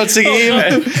you haven't got sick of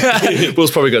him. Will's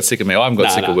probably got sick of me. I haven't got Nah,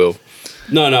 sick nah. of Will.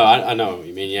 No, I know what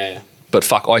you mean. Yeah. But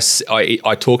fuck,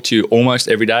 I talk to you almost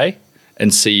every day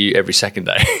and see you every second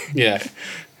day. Yeah.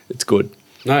 It's good.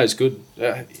 No, it's good.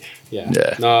 Yeah.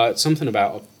 Yeah. No, it's something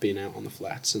about being out on the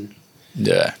flats and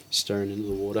Yeah. stirring into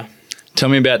the water. Tell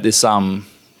me about this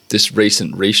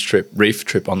recent reef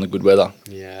trip on the good weather.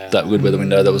 Yeah. That good weather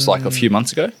window that was like a few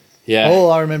months ago. Yeah. All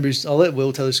I remember is, I'll let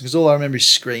Will tell this because all I remember is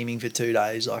screaming for 2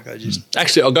 days. Like I just,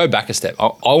 Actually, I'll go back a step.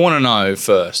 I want to know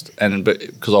first, and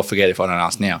because I'll forget if I don't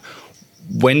ask now.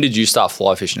 When did you start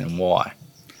fly fishing and why?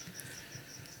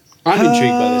 I'm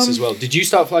intrigued by this as well. Did you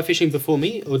start fly fishing before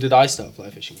me, or did I start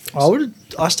fly fishing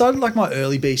first? I started like my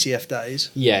early BCF days.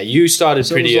 Yeah, you started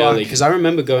So it pretty was early like- because I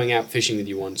remember going out fishing with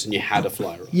you once and you had a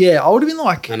fly rod. Yeah, I would have been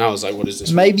like And I was like, what is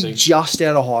this? maybe weird thing? just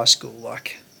out of high school.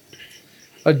 Like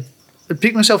I'd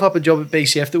picked myself up a job at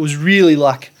BCF that was really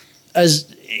like,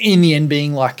 as in the end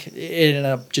being like, it ended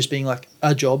up just being like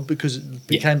a job because it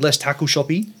became less tackle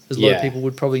shoppy, as a lot of Yeah. people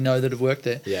would probably know that have worked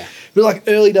there. Yeah. But like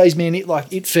early days, man,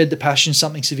 it fed the passion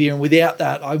something severe, and without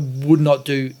that, I would not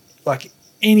do like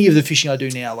any of the fishing I do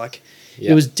now. Like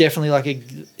Yeah. it was definitely like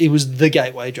it was the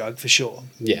gateway drug for sure.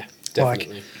 Yeah,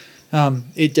 definitely.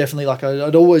 It definitely like I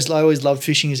always loved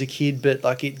fishing as a kid, but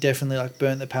like it definitely like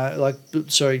built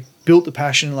the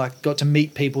passion. Like got to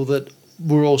meet people that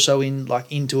were also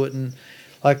into it and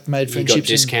like made You friendships. got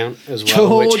discount as and,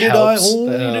 well, which did helps. I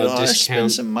spend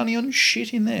Discount. some money on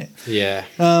shit in there? Yeah.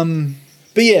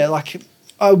 But yeah, like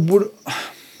I would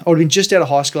have been just out of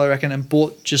high school, I reckon, and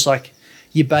bought just like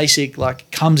your basic like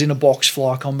comes in a box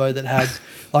fly combo that had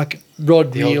like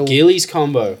rod The reel. old Gillies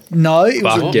combo. No, it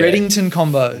was Fuck a yeah. Reddington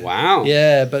combo. Wow.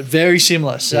 Yeah, but very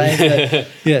similar. Same.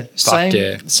 yeah.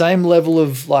 Same level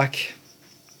of like,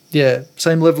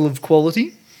 same level of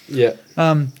quality. Yeah.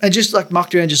 And just like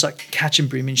mucked around, just like catching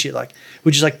brim and shit. Like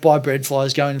we just like buy bread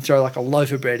flies, go in and throw like a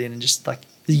loaf of bread in, and just like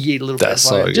eat a little That's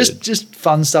bread fly. so Just good. just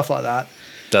fun stuff like that.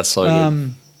 That's so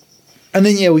good. And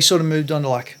then we sort of moved on to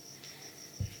like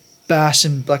bass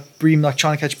and like brim, like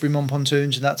trying to catch brim on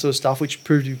pontoons and that sort of stuff, which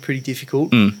proved to be pretty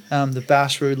difficult. The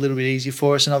bass were a little bit easier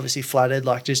for us, and obviously flathead,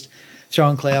 like just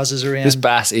throwing clouses around. This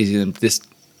bass easier than this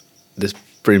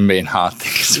brim being hard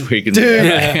things we can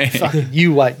Dude, do. fucking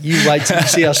you wait till you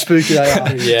see how spooky they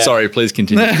are. Yeah. Sorry, please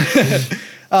continue.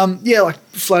 Like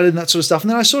flathead and that sort of stuff. And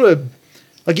then I sort of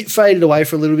like it faded away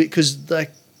for a little bit because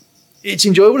like it's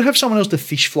enjoyable to have someone else to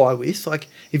fish fly with. Like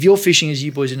if you're fishing, as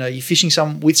you boys know, you're fishing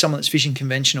with someone that's fishing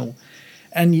conventional,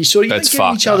 and you sort of That's don't get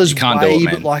in fucked each up. other's You can't do way, it,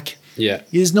 but man. like Yeah.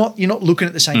 you're not looking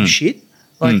at the same shit.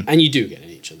 Like And you do get in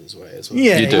each other's way as well.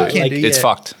 Yeah, you do. you can do, It's yeah.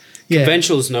 fucked. yeah,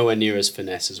 Conventional is nowhere near as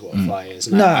finesse as what fly is.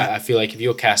 And No. I feel like if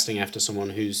you're casting after someone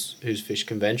who's fished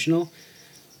conventional,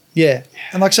 yeah,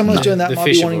 and like someone who's doing that The might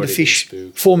fish be have wanting to already been fish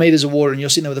spooked. 4 meters of water, and you're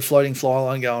sitting there with a floating fly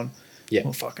line going, yeah,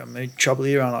 well, fuck, I'm in trouble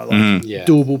here, aren't I? Like yeah,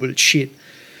 doable, but it's shit.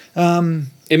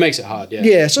 it makes it hard. Yeah,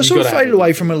 Yeah, so I You've sort of gotta have faded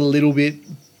away from it a little bit.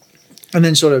 And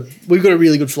then sort of, we've got a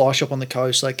really good fly shop on the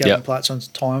coast, like Gavin Yep. Platts on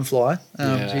Time Fly.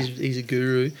 Yeah. He's a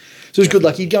guru. So it's good,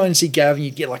 like you'd go in and see Gavin,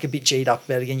 you'd get like a bit G'd up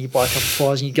about it again, you'd buy a couple of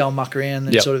flies and you'd go and muck around, and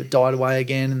then Yep. sort of died away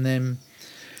again. And then,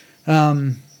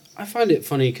 I find it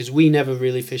funny because we never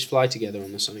really fished fly together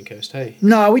on the sunny coast. Hey,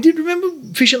 no, we did remember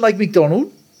fishing at Lake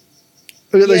McDonald.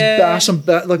 We got those Yeah. bass and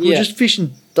like we were Yeah. just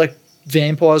fishing like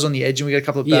vampires on the edge, and we got a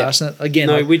couple of Yeah. bass. And again,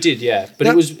 no, like, we did, yeah, but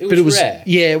that- it was but it was- rare.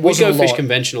 yeah, it we wasn't go a fish lot.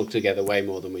 conventional together way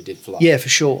more than we did fly. yeah, for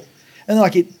sure. And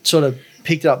like it sort of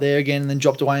picked it up there again and then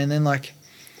dropped away. And then like,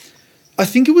 I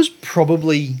think it was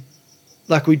probably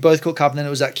like we'd both caught carp, and then it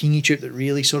was that Kingy trip that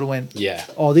really sort of went, yeah,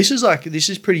 oh, this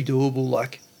is pretty doable.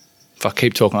 Like, If I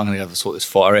keep talking, I'm going to go sort this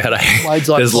fire out. Eh? Blades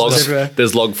like There's balls logs. everywhere.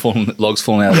 There's logs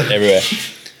falling out everywhere.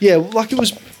 yeah, like it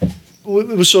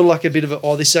was sort of like a bit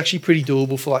of this is actually pretty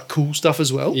doable for like cool stuff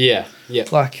as well. yeah, yeah.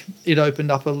 Like it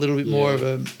opened up a little bit more Yeah.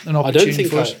 of an I opportunity don't think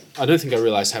for us. I don't think I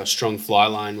realized how strong fly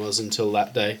line was until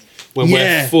that day when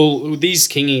Yeah. we're full. These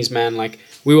kingies, man, like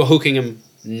we were hooking them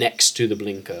next to the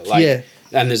blinker, like, Yeah.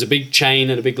 and there's a big chain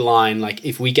and a big line. Like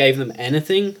if we gave them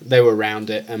anything, they were around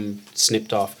it and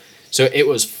snipped off. So it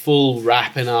was full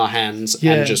wrap in our hands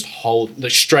Yeah. and just hold the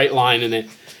straight line in it.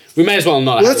 We may as well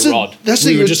not Well, have that's a the- rod. that's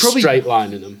we the- were it was just probably- straight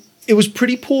line in them. It was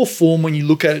pretty poor form when you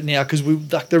look at it now because we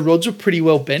like the rods were pretty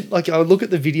well bent. Like I would look at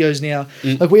the videos now,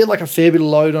 like we had like a fair bit of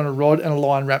load on a rod and a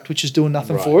line wrapped, which is doing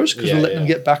nothing Right. for us because Yeah, we're letting them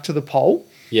yeah. get back to the pole.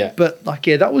 Yeah, But like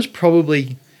that was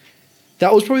probably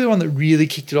the one that really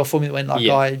kicked it off for me. That went like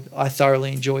Yeah. I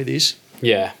thoroughly enjoy this,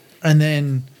 yeah, and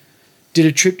then did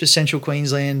a trip to Central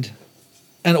Queensland,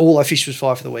 and all I fished was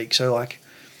fly for the week. So like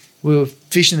we were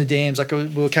fishing the dams, like we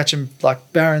were catching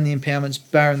like barring the impoundments,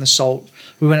 barring the salt.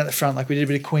 We went at the front, like we did a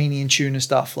bit of queenie and tuna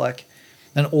stuff, like,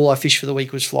 and all I fished for the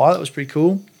week was fly. That was pretty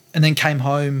cool. And then came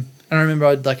home And I remember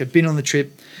I'd been on the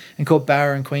trip and caught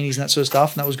barra and queenies and that sort of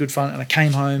stuff, and that was good fun. And I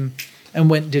came home and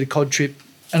went and did a cod trip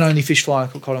and only fish fly. I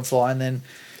caught cod and fly, and then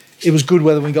it was good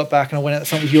weather when we got back, and I went out the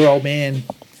front with your old man,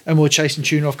 and we were chasing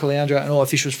tuna off Caloundra, and all our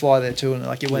fish was fly there too. And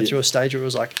like it went through a stage where it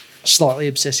was like slightly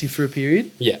obsessive for a period.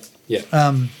 Yeah.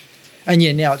 And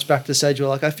yeah, now it's back to the stage where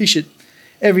like I fish it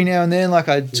every now and then. Like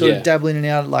I sort of dabble in and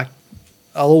out. Like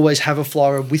I'll always have a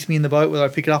fly rod with me in the boat, whether I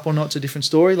pick it up or not. It's a different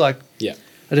story. Like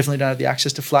I definitely don't have the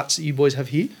access to flats that you boys have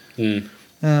here.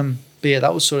 But yeah,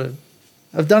 that was sort of,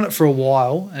 I've done it for a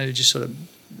while, and it just sort of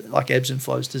like ebbs and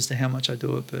flows as to how much I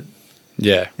do it. But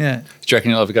Yeah. yeah, Do you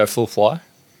reckon you'll ever go full fly?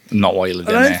 Not while you live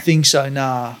I down don't there. think so.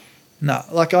 Nah.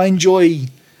 Like I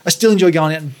still enjoy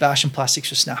going out and bashing plastics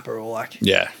for snapper, or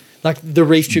like the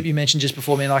reef trip you mentioned just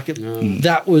before, man. Like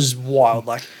that was wild.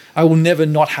 Like I will never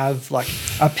not have like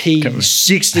a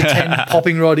P6 to 10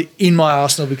 popping rod in my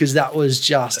arsenal, because that was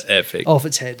just Epic. off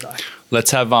its head. Like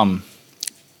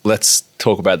Let's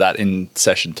talk about that in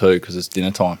session 2, because it's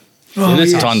dinner time.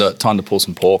 yes. Time to pull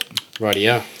some pork.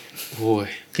 Rightio. Boy.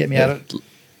 Get me out of it.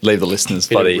 Leave the listeners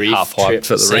Bit of bloody reef half trip hyped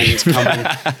for the reef. coming.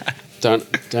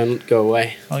 Don't go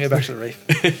away. I'll go back to the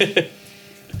reef.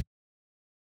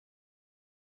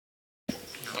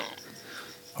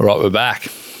 All right, we're back.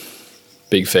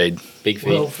 Big feed, Big feet.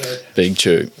 Well fed. big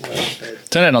chew.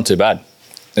 Turned out not too bad.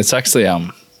 It's actually I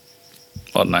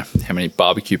don't know how many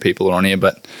barbecue people are on here,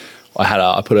 but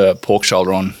I put a pork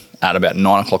shoulder on at about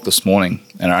 9 o'clock this morning,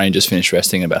 and I only just finished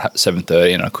resting about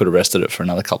 7:30, and I could have rested it for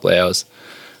another couple of hours.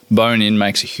 Bone in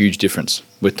makes a huge difference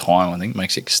with time. I think it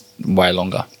makes it way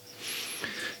longer.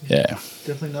 Yeah.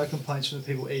 Definitely no complaints from the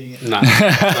people eating it. No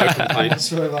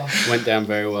complaints. Whatsoever. Went down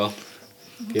very well.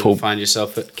 If you Pull- ever find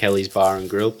yourself at Kelly's Bar and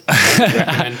Grill, I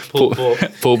recommend pulled pork.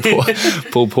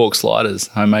 Pulled pork sliders,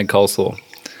 homemade coleslaw.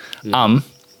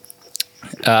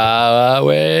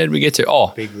 Where did we get to? Oh,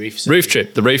 Big reef. reef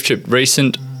trip. The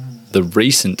recent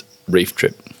reef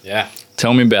trip. Yeah.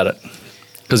 Tell me about it,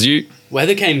 because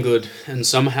Weather came good, and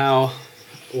somehow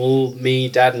all me,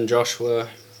 Dad, and Josh were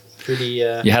pretty.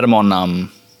 you had them on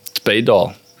speed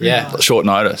dial. Yeah. Short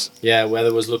notice. Yeah,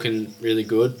 weather was looking really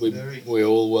good. We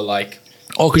all were like.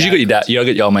 Oh, because you got your dad. You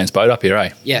got your old man's boat up here, eh?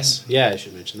 Yes. Yeah, I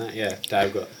should mention that. Yeah,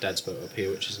 Dad's boat up here,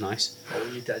 which is nice. Oh,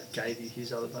 your dad gave you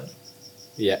his other boat.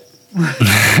 Yeah.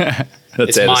 That's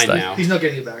It's there to mine stay. now. He's not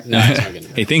getting it back. No, it's not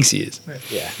going He thinks he is.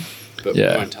 Yeah, but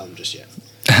Yeah. we won't tell him just yet.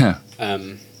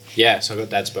 So I got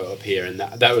Dad's boat up here, and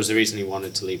that was the reason he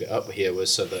wanted to leave it up here,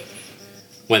 was so that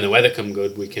when the weather come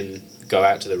good, we can go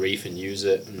out to the reef and use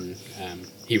it. And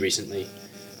he recently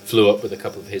flew up with a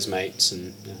couple of his mates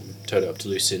and towed it up to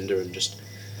Lucinda and just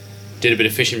did a bit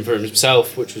of fishing for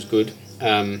himself, which was good.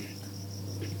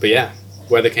 But yeah,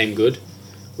 weather came good,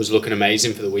 was looking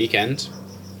amazing for the weekend.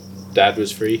 Dad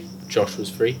was free, Josh was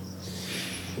free.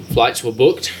 Flights were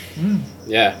booked.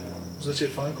 Yeah. Was that your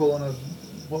phone call on a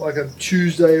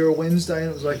Tuesday or a Wednesday,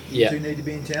 and it was like, Yeah. do you need to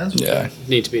be in town? So Yeah.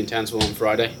 Need to be in Townsville on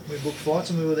Friday. we booked flights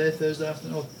and we were there Thursday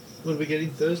afternoon. Oh, what did we get in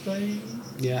Thursday?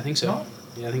 Yeah, I think so. Night?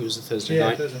 Yeah, I think it was a Thursday Yeah,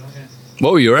 night. Thursday night, okay.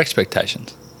 What were your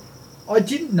expectations? I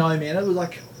didn't know, man. It was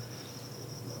like,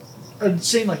 I'd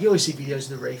seen like, you always see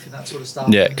videos of the reef and that sort of stuff.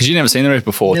 Yeah, because you never seen the reef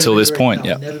before Never till been to this the reef, point. no,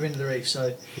 Yeah. Never been to the reef,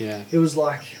 so Yeah. it was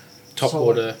like Top so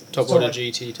water like-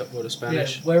 GT, top water Yeah,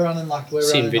 Spanish. we're running 90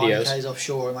 Seen videos. Ks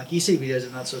offshore, and like you see videos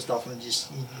and that sort of stuff, and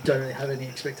just you don't really have any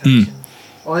expectation.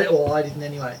 I didn't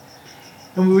anyway.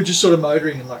 And we were just sort of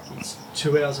motoring, and like it's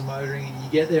 2 hours of motoring, and you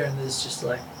get there, and there's just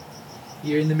like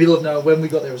you're in the middle of nowhere. When we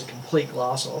got there, it was a complete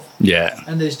glass off, Yeah.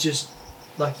 and there's just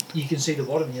like you can see the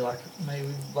bottom. And you're like, maybe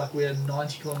like we're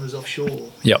 90 kilometers offshore.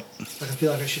 Yep. Like I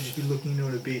feel like I should just be looking into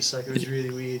an abyss. Like it was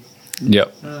really weird.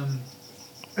 Yep.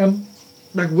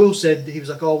 Like Will said, he was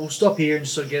like, "Oh, we'll stop here and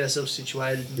just sort of get ourselves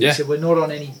situated." And Yeah. He said, "We're not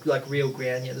on any like real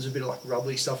ground yet. There's a bit of like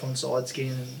rubbly stuff on side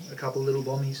skin and a couple of little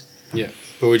bombies." Yeah.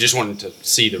 But we just wanted to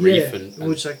see the reef, Yeah, and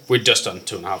we're just like- we'd just done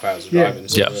 2.5 hours of Yeah, driving.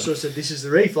 So Yeah. we sort of said, "This is the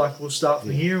reef. Like we'll start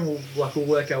from here and we'll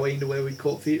work our way into where we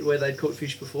caught where they'd caught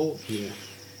fish before." Yeah.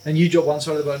 And you drop one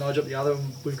side of the boat and I drop the other,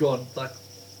 and we've gone like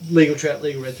legal trout,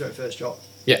 legal red throat first drop.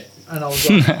 Yeah. And I was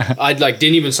like, I'd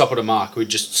didn't even stop at a mark. We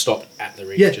just stopped at the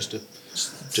reef Yeah. just to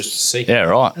see. Yeah.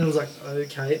 Right. and I was like,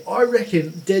 okay. I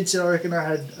reckon I reckon I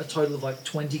had a total of like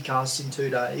 20 casts in 2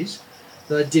 days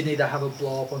that I didn't either have a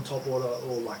blow up on top water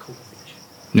or like hook a fish.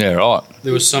 Yeah. Right.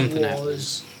 There was something It happening.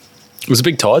 was It was a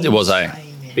big tide. It was, eh? insane,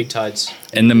 man. Big tides,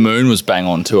 And the moon was bang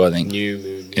on too, I think. new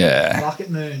moon. Yeah. Bucket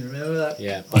moon, remember that?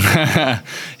 Yeah.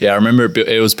 Yeah, I remember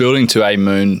it was building to a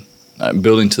moon,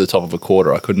 building to the top of a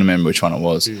quarter. I couldn't remember which one it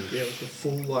was. Yeah, it was the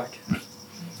full.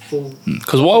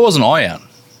 Because why wasn't I out?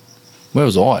 Where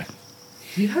was I?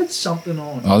 You had something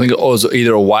on. I think it was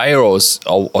either away or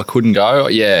I couldn't go.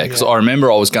 Yeah, because I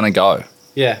remember I was going to go.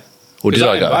 Yeah. Or did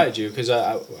I go? invited you because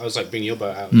I was like, bring your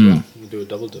boat out as well. We'll do a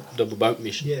double boat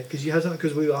mission. Yeah, because you had something.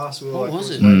 Because we were asked. We were What like, was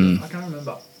it? I can't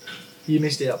remember. You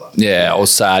missed out, but Yeah, I was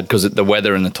sad because the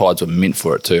weather and the tides were mint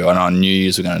for it too, and I knew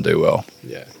you were going to do well.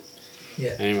 Yeah.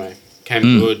 yeah. Anyway, came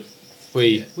good.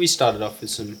 We started off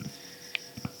with we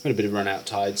had a bit of run out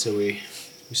tide, so we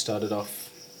started off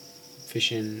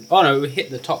fishing. Oh no, we hit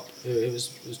the top. It was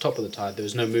top of the tide. There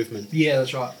was no movement. Yeah,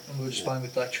 that's right. And we were just playing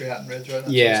with like trout and red throat and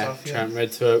that Yeah, sort of stuff. trout and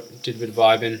red throat. Did a bit of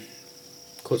vibing.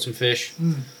 Caught some fish.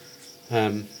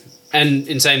 And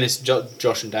in saying this,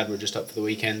 Josh and Dad were just up for the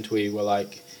weekend. We were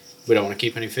like, we don't want to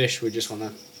keep any fish. We just want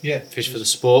to Yeah. fish for the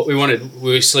sport. We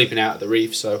were sleeping out at the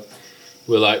reef, so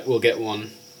we're like, we'll get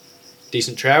one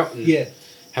decent trout and Yeah.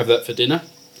 have that for dinner.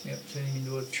 Yep. Turning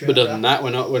into a trout. But other than that, we're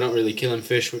not really killing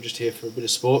fish. We're just here for a bit of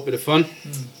sport, bit of fun.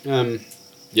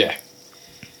 Yeah,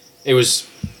 it was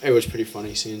pretty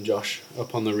funny seeing Josh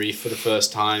up on the reef for the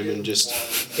first time and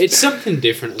just it's something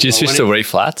different. As Did you well. fish When the reef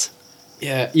flats?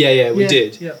 Yeah, we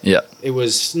did. Yeah. Yeah. It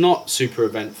was not super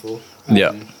eventful.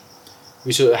 Yeah.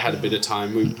 We sort of had a bit of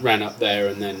time. We ran up there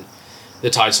and then the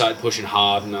tide started pushing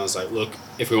hard and I was like, look,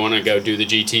 if we want to go do the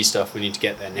GT stuff, we need to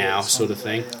get there now, sort of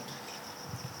thing.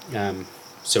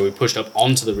 So we pushed up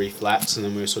onto the reef flats and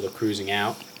then we were sort of cruising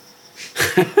out.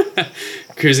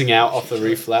 Cruising out off the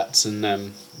reef flats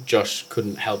and Josh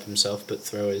couldn't help himself but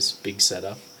throw his big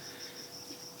setup.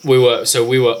 We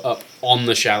were up on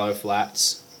the shallow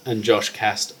flats and Josh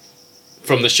cast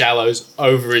from the shallows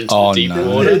over into the deep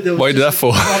water. What did that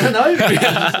for? I don't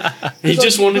know. He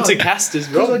just wanted to cast his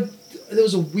rod. There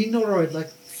was a wind on the road, like,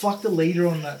 fuck the leader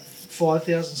on that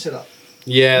 5,000 setup.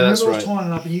 Yeah, I that's remember I was right.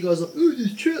 tying it up and you guys were like, ooh,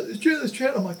 there's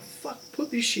trout. I'm like, fuck, put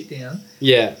this shit down.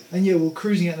 Yeah, And yeah, we were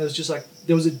cruising out and there was just like,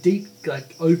 there was a deep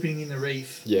like opening in the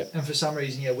reef. Yeah. And for some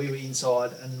reason, yeah, we were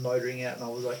inside and motoring out and I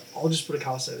was like, I'll just put a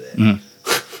cast over there.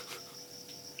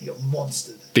 You got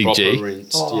monstered. Big proper G.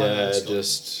 rinsed. Oh, yeah, no, it's not-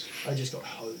 just I just got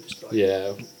hosed. Like,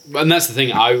 yeah. And that's the thing.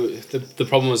 The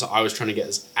problem was I was trying to get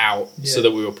us out so Yeah.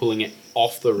 that we were pulling it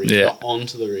off the reef, Yeah. not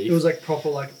onto the reef. It was like proper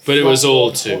like. But it was flat all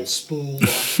rod, too- hot spool.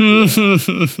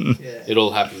 Like, yeah. It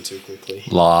all happened too quickly,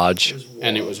 Large.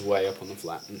 and it wild. was way up on the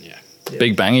flat. And yeah,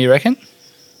 Big banger, you reckon?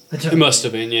 I don't it must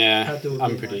have been. Had Yeah, to have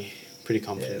I'm been, pretty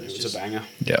confident Yeah, it it was was just- a banger.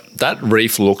 Yeah. That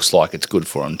reef looks like it's good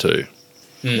for him too.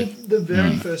 The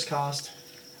very first cast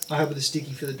I had with the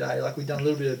sticky for the day, like we'd done a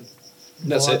little bit of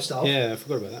That's vibe it. stuff. Yeah, I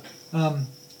forgot about that.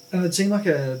 And it seemed like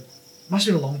must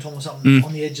have been a long time or something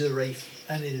on the edge of the reef,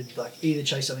 and it had like either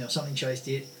chased something or something chased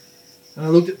it. And I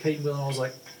looked at Pete and Will and I was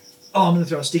like, oh, I'm going to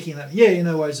throw a sticky in that. Yeah,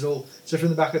 no worries at all. So from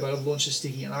the back of the boat, I've launched a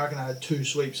sticky, and I reckon I had 2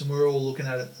 sweeps, and we were all looking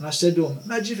at it. And I said to him,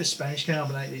 imagine if a Spanish came up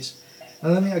and ate this.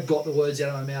 And I don't think I got the words out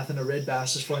of my mouth, and a red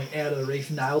bass is flying out of the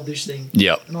reef, nailed this thing.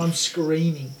 Yep. And I'm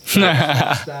screaming.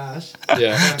 Bass.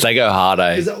 Yeah. They go hard,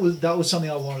 eh? Because that was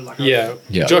something I wanted. Like, Yeah.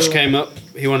 Yeah. Josh came up.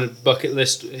 He wanted bucket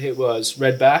list. It was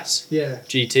red bass, Yeah.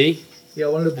 GT, Yeah, I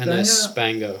wanted a and a banger.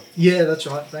 Spango. Yeah, that's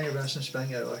right. Banger bass and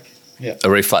spango. Like, A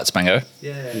reef flat spango.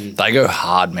 yeah. They go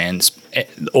hard, man.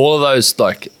 All of those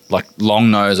like long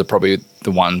nose are probably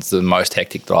the ones the most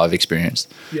hectic that I've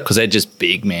experienced Yeah. because they're just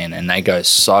big, man, and they go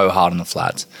so hard on the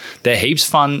flats. They're heaps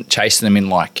fun chasing them in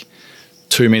like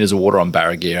 2 meters of water on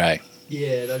Barragear, eh?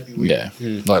 Yeah, that'd be weird.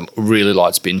 Yeah, like really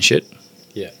light spin shit.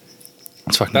 Yeah.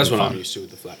 It's fucking That's good what fun. I'm used to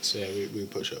with the flats. Yeah, we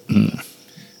push up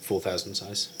 4,000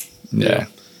 size. Yeah.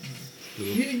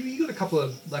 You got a couple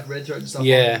of like red throat and stuff.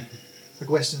 Yeah. on, like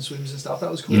Western swims and stuff. That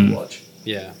was cool to watch.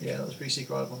 Yeah. Yeah, that was pretty sick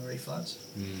right up on the reef flats.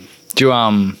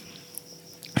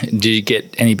 Did you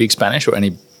get any big Spanish or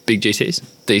any big GTs?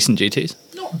 Decent GTs?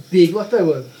 Not big, like they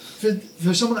were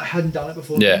for someone that hadn't done it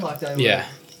before. Yeah. Like they were Yeah.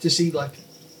 to see like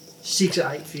 6 or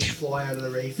 8 fish fly out of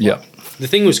the reef. Yeah. Like, The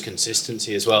thing was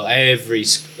consistency as well. Every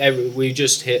we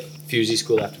just hit Fusey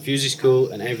school after Fusey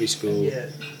school, and every school yeah.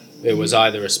 it was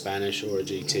either a Spanish or a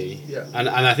GT. Yeah. And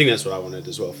I think that's what I wanted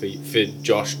as well for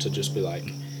Josh to just be like,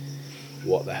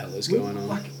 what the hell is We- going on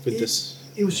like, with it- this?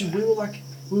 It was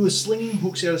we were slinging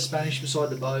hooks out of Spanish beside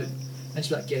the boat and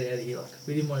just like get out of here. Like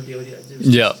we didn't want to deal with it. It was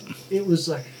Yeah. just- It was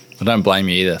like I don't blame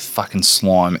you either. Fucking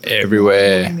slime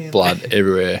everywhere, Oh, man. blood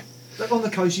everywhere. like on the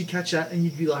coast you'd catch that and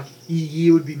you'd be like your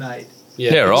year would be made.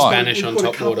 Yeah, right. Spanish We've on got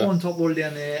top a couple water. on top water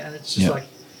down there, and it's just Yeah. like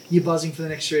you're buzzing for the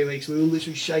next 3 weeks. We were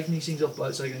literally shaking these things off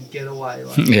boats so they can get away.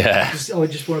 Like, Yeah. I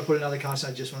just want to put another cast.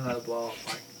 I just want another blow up.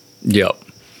 Like, Yep.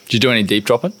 Did you do any deep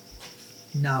dropping?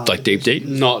 no, Like deep, deep?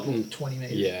 Not 20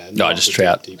 meters. yeah. No, not just the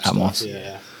trout deep at stuff, Moss.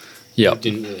 Yeah. Yep. We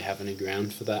didn't really have any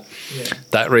ground for that. Yeah.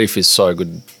 That reef is so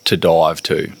good to dive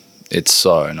to. It's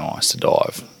so nice to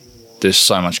dive. there's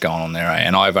so much going on there, eh?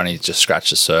 And I've only just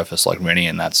scratched the surface, like Rennie,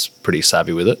 and that's pretty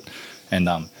savvy with it. And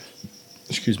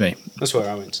excuse me. That's where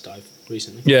I went to dive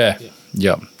recently. Yeah.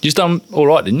 You've done all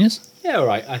right, didn't you? Yeah, all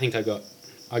right. I think I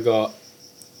got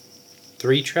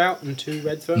 3 trout and 2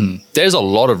 red throat. There's a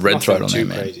lot of red throat Nothing on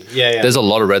there, too man. crazy. Yeah. There's a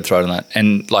lot of red throat on that,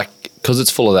 and like because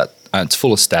it's full of that, it's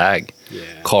full of stag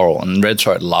coral, and red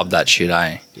throat love that shit,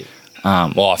 eh?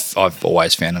 Yeah. Well, I've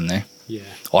always found them there. Yeah.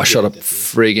 I shot a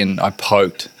definitely. friggin', I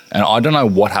poked, and I don't know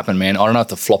what happened, man. I don't know if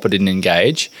the flopper didn't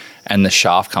engage and the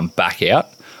shaft come back out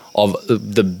of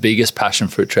the biggest passion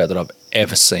fruit trout that I've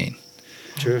ever seen.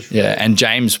 True. Yeah, and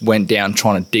James went down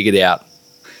trying to dig it out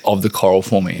of the coral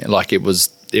for me. Like it was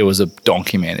a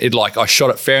donkey, man. It like I shot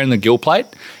it fair in the gill plate,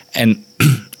 and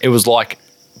it was like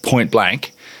point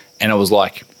blank, and it was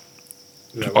like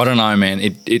I don't know, man.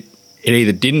 It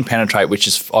either didn't penetrate, which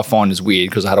is I find is weird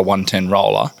because I had a 110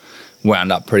 roller,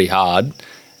 wound up pretty hard,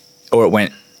 or it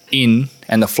went in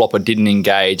and the flopper didn't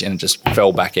engage and it just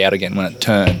fell back out again when it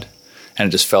turned, and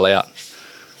it just fell out.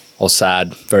 I was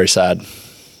sad, very sad.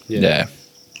 Yeah.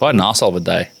 I had an arsehole of a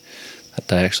day that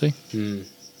day actually.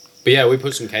 But yeah, we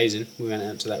put some K's in. We went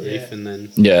out to that reef and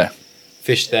then Yeah.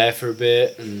 fished there for a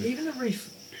bit. And Even the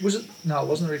reef, was it? No, it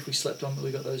wasn't the reef we slept on, but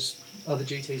we got those other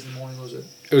GTs in the morning, was it?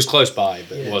 it was close by,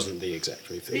 but Yeah. it wasn't the exact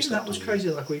reef. we Even slept that was on. crazy.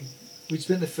 Like we'd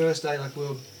spent the first day, like we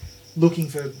were looking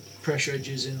for pressure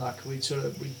edges, and like we'd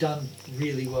done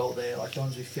really well there. Like the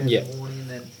ones we found in the morning, and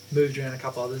then moved around a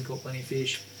couple others and caught plenty of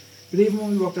fish. But even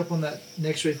when we rocked up on that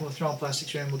next reef and we're throwing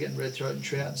plastics around, we're getting red throat and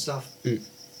trout and stuff.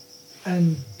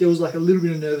 And there was like a little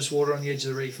bit of nervous water on the edge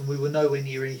of the reef, and we were nowhere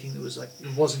near anything that was like,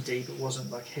 it wasn't deep, it wasn't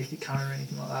like hectic current or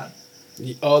anything like that.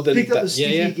 Oh, Picked up the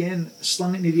sticky again,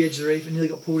 slung it near the edge of the reef, and nearly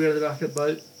got pulled out of the back of the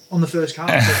boat on the first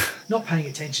cast. So not paying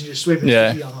attention, just sweeping the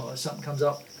sticky on. Oh, something comes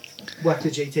up, whack the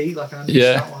GT, like I missed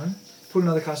that one. Put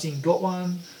another cast in, got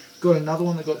one. Got another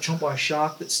one that got chomped by a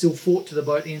shark that still fought to the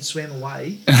boat and swam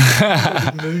away.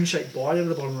 Got a moon-shaped bite out of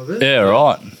the bottom of it. Yeah,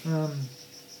 right.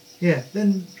 Yeah,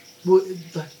 then we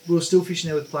were still fishing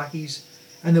there with blackies,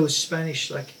 and there was Spanish,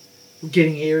 like,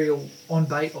 getting aerial on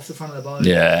bait off the front of the boat.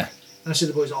 Yeah. And I said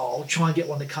to the boys, I'll try and get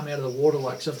one to come out of the water,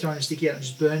 like, so I've thrown a sticky out and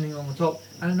just burning on the top.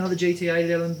 And another GT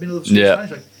ate out in the middle of the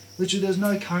Spanish. Like, literally, there was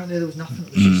no current there, there was nothing.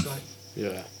 It was just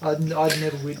like, I'd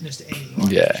never witnessed anything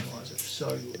like it. It's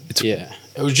so good.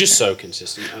 It was just so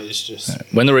consistent. It's just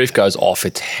When the reef goes off,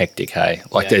 it's hectic, hey?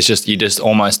 Like there's just, you just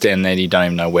almost stand there and you don't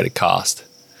even know where to cast.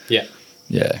 yeah,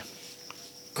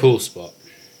 cool spot.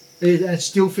 It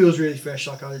still feels really fresh.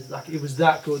 Like it was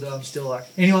that good that I'm still like,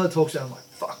 anyone that talks about it, I'm like,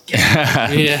 fuck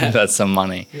yeah. Yeah. That's some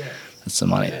money. Yeah. That's some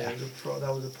money. Yeah,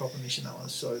 that was a proper mission. That one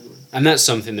was so good. And that's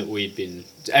something that we've been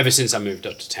ever since I moved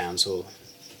up to Townsville.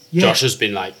 Yeah. Josh has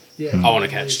been like, Yeah. I want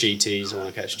to catch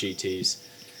GTs.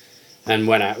 And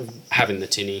when having the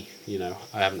tinny, you know,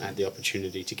 I haven't had the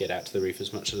opportunity to get out to the reef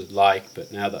as much as I'd like.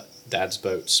 But now that Dad's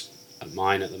boat's at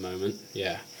mine at the moment,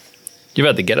 yeah. You've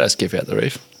had the ghetto skiff out the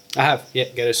reef. I have. Yeah,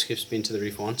 Ghetto Skiff's been to the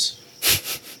reef once.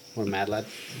 What a mad lad.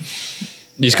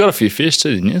 You've got a few fish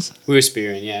too, didn't you? We were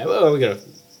spearing, yeah. Well, we got a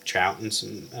trout and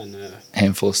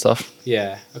Handful of stuff.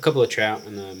 yeah, a couple of trout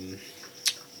and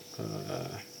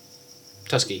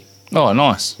tusky. Oh,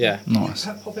 nice. Yeah. Nice.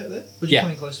 Pop out there? Were you Yeah.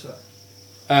 coming close to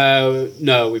that?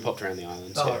 No, we popped around the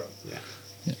islands. Oh, yeah. right.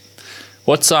 Yeah.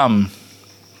 What's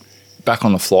back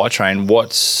on the fly train,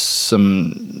 what's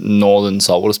some northern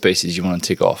saltwater species you want to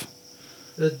tick off?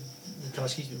 The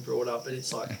Tusky's been brought up, but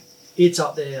it's like, it's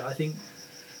up there. I think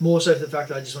more so for the fact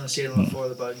that I just want to sit on the floor of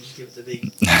the boat and just give it the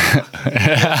big.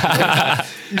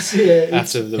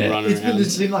 After the run around.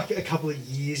 It's been like a couple of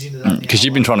years into that. Because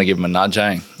you've been trying to give them a nudge,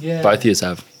 eh? Yeah. Both of you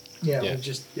have. Yeah, Yeah. we've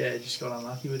just got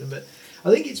unlucky with them. But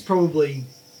I think it's probably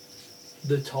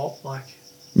the top. Like,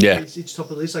 Yeah. it's top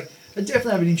of the list. Like, I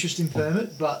definitely have an interest in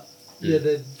permit, but yeah,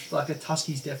 like a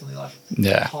Tusky's definitely like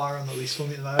Yeah. higher on the list for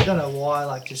me at the moment. I don't know why.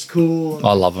 Like, just cool. And,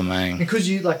 I love them, man. because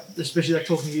you like, especially like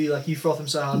talking to you, like you froth them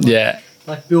so hard. Like, Yeah.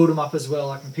 Like build them up as well.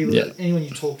 Like when people, Yeah. anyone you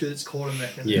talk to that's caught them,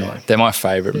 reckon Yeah. They're my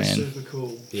favourite, they're man. super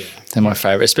cool. Yeah. They're my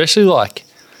favourite. Especially like,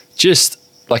 just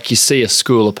like you see a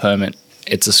school of permit,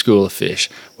 it's a school of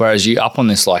fish. Whereas you up on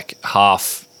this like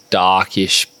half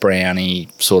darkish, browny,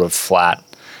 sort of flat,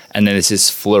 and then there's this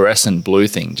fluorescent blue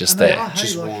thing just And they there. are, hey,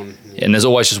 Just like, one. And there's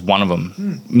always just one of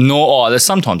them.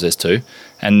 Sometimes there's two,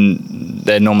 and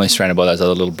they're normally surrounded by those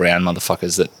other little brown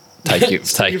motherfuckers that take you.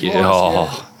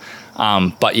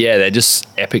 But yeah, they're just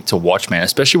epic to watch, man.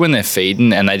 Especially when they're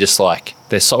feeding and they're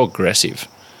so aggressive.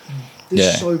 They're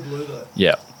Yeah. so blue though.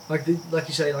 Yeah, Like like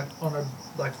you say, like on a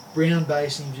like brown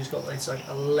base, and you've just got this like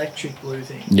electric blue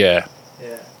thing. yeah,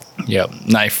 Yeah. yeah.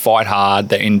 And they fight hard.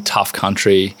 They're in tough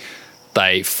country.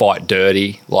 They fight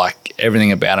dirty. Like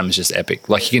everything about them is just epic.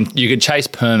 Like you could chase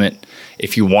permit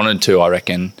if you wanted to, I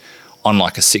reckon, on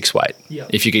like a 6-weight. Yeah.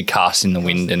 If you could cast in the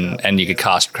wind and you could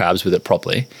cast crabs with it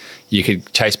properly, you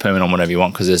could chase permit on whatever you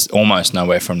want because there's almost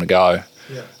nowhere for them to go.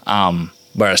 Yeah.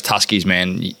 Whereas Tuskies,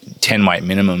 man, 10-weight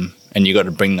minimum, and you got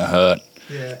to bring the hurt.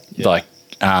 Yeah. Like,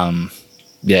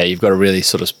 you've got to really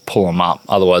sort of pull them up.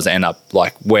 Otherwise, they end up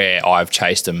like where I've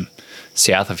chased them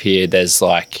south of here. There's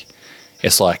like,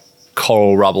 it's like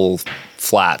coral rubble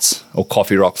flats or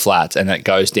coffee rock flats, and it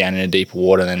goes down into deeper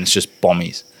water, and then it's just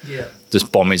bommies. Yeah.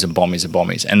 Just bommies and bommies and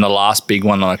bommies. And the last big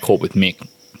one that I caught with Mick,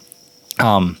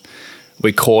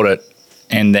 we caught it,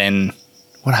 and then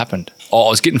what happened? Oh, I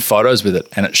was getting photos with it,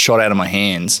 and it shot out of my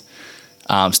hands,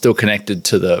 still connected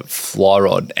to the fly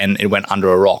rod, and it went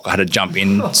under a rock. I had to jump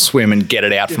in, swim, and get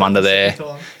it out from under there.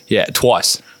 Yeah,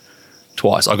 twice.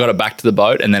 I got it back to the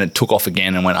boat, and then it took off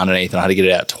again and went underneath, and I had to get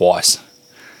it out twice.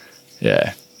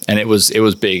 Yeah, and it was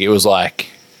big. It was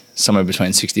like somewhere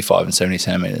between 65 and 70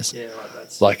 centimeters. Yeah, right.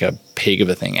 That's Like a pig of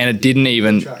a thing, and it didn't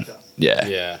even. tractor.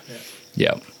 Yeah.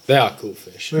 They are cool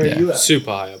fish. Where are you at?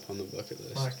 Super high up on the bucket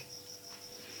list. Like,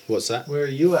 What's that? where are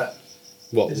you at?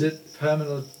 What? Is it permit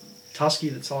or Tusky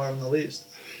that's higher on the list?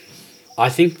 I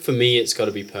think for me it's got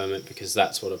to be permit because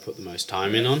that's what I put the most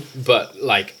time in on. But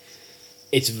like,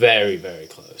 it's very, very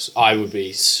close. I would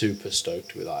be super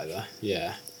stoked with either.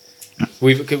 Yeah,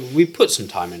 we put some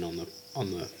time in on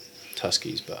the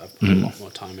Tuskies, but I've put a lot more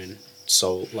time in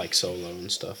solo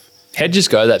and stuff. How'd you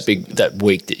just go that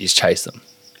week that you chased them?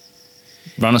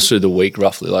 Run us through the week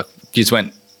roughly. Like you just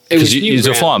went. It was Because you new were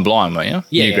ground. flying blind, weren't you?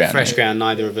 Yeah, New ground, fresh yeah. ground.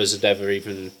 Neither of us had ever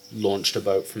even launched a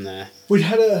boat from there. We'd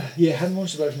had hadn't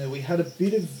launched the boat from there. We had a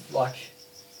bit of like,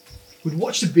 we'd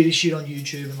watched a bit of shit on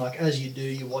YouTube, and like as you do,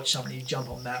 you watch something, you jump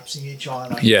on maps, and you try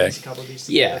and like Yeah. piece a couple of bits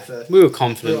together Yeah, for. we were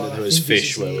confident Well, that I there was think this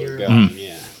fish is where we the were area. going.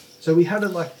 Yeah. So we had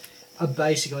a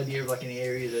basic idea of like an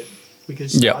area that we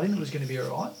could Yep. start in. It was going to be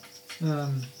alright.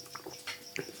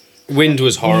 Wind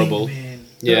was horrible. Man.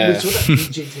 Yeah. We saw that big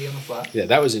GT on the flat. Yeah,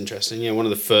 that was interesting. Yeah, one of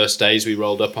the first days we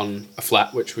rolled up on a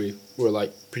flat, which we were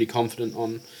like pretty confident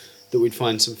on that we'd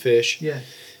find some fish. Yeah.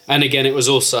 And again, it was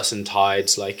all sus and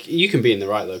tides. Like you can be in the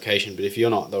right location, but if you're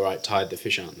not the right tide, the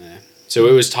fish aren't there. So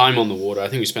it was time on the water. I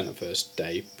think we spent the first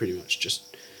day pretty much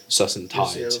just sus and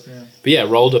Just, tides. yeah. But yeah,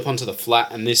 rolled up onto the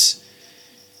flat, and this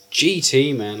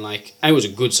GT, man, like it was a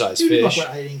good sized He was fish.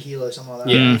 like 18 kilos, something like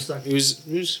that. Yeah, It was like- it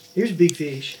was he was a big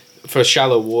fish. for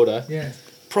shallow water. Yeah.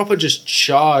 Proper just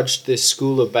charged this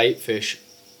school of bait fish,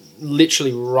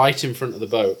 literally right in front of the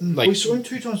boat. Like we saw him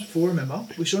 2 times before, remember?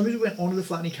 We saw him as we went onto the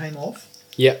flat and he came off.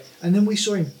 yeah, And then we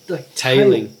saw him like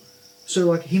tailing. tail. So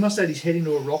like he must have had his head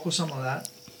into a rock or something like that.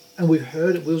 And we've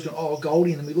heard it. We was going, oh,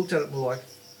 Goldie. And then we looked at it and we were like,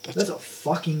 that's a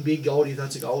fucking big Goldie if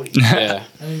that's a Goldie. Yeah.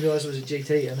 And then we realised it was a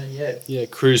GT. And then, yeah. Yeah,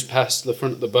 cruised past the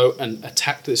front of the boat and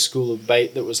attacked this school of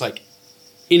bait that was like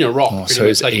in a rock. Oh, pretty so much.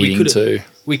 it's Like eating too.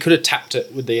 we could have tapped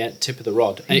it with the tip of the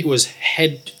rod, and it was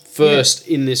head first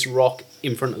in this rock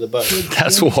in front of the boat.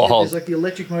 That's There's wild. like the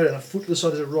electric motor and a foot to the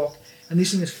side of the rock. And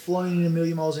this thing is flying in a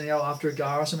million miles an hour after a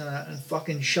gar or something like that and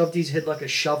fucking shoved his head like a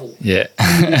shovel. Yeah.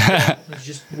 And was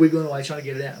just wiggling away trying to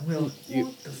get it out. And we were like,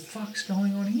 what the fuck's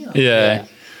going on here? Yeah.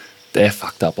 They're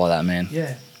fucked up like that, man.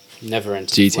 Yeah. Never entered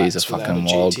GTs flats are without fucking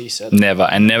a wild. GT setup.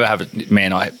 Never have it.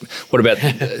 Man, what about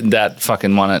that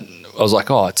fucking one? I was like,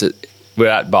 we're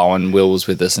at Bowen, Will was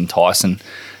with us and Tyson,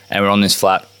 and we're on this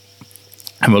flat,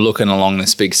 and we're looking along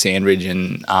this big sand ridge,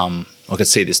 and I could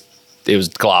see this, it was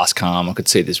glass calm, I could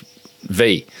see this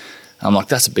V. And I'm like,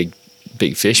 that's a big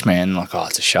fish, man. Like, oh,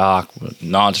 it's a shark.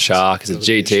 No, it's a shark. It's a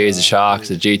GT, it's a shark.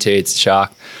 It's a GT, it's a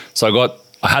shark. So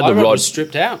I had the My rod rod. was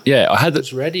stripped out. Yeah, I had It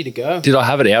was ready to go. Did I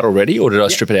have it out already, or did I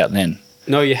strip it out then?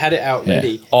 No, you had it out Yeah.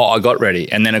 ready. Oh, I got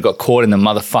ready, and then it got caught in the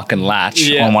motherfucking latch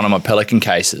Yeah. on one of my Pelican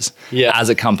cases. Yeah. As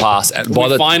it come past, and by We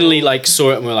the finally like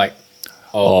saw it and we're like,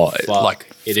 oh, it- fuck. like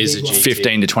it is a GT.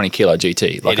 15 to 20 kilo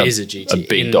GT, like It is a GT. a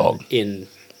big in, dog. In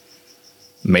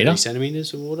Meter 3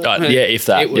 centimeters of water. yeah, if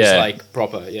that. It was yeah. like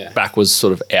proper, yeah. Back was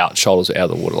sort of out, shoulders were out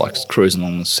of the water, like cruising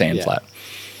along the sand Yeah. flat.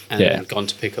 And Yeah. then gone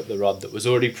to pick up the rod that was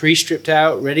already pre-stripped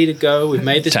out, ready to go. We've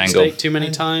made this Tangled. mistake too many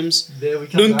times. There we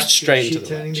come Dunk back. straight Shit into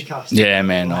the turning ledge. to custard. Yeah,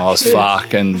 man, I was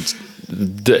fucking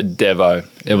Devo.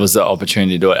 It was the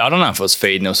opportunity to do it. I don't know if it was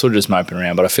feeding, it was sort of just moping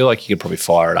around, but I feel like you could probably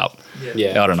fire it up.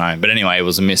 Yeah. I don't know. But anyway, it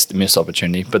was a missed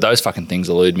opportunity. But those fucking things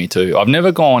elude me too. I've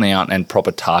never gone out and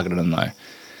proper targeted them though.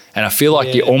 And I feel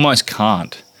like you Yeah. almost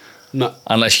can't No.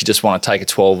 unless you just want to take a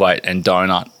 12-8 and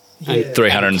donut Yeah.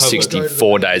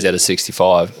 364 days out of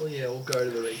 65. Well, yeah, we'll go to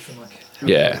the reef and like.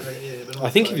 Yeah. But I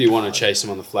think if you want to chase them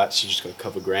on the flats, you just got to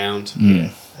cover ground.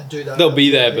 and do that, They'll be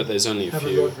there, but there's only a have a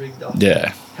few. rod rigged up.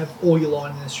 Yeah. Have all your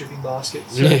line in a stripping basket.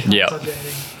 So Yeah. you can't Yeah. touch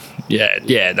anything.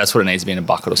 Yeah, that's what it needs to be in a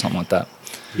bucket or something like that.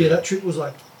 Yeah, that trip was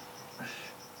like.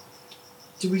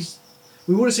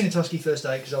 We would have seen a tusky first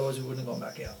day because otherwise we wouldn't have gone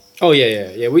back out. Oh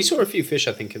yeah. We saw a few fish,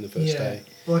 I think, in the first day.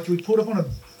 Like we put up on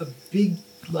a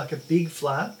big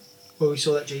flat where we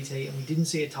saw that GT and we didn't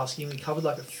see a tusky and we covered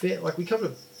a fair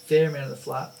amount of the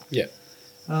flat. Yeah.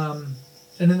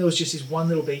 And then there was just this one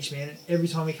little beach man and every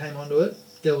time we came onto it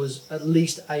there was at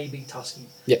least a big tusky.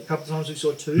 Yeah. A couple of times we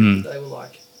saw two. They were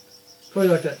probably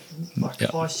like that Yeah.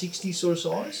 high 60s sort of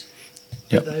size.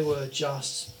 Yep. But they were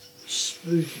just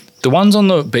spooky. The ones on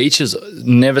the beaches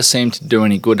never seemed to do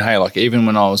any good. Hey, like even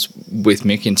when I was with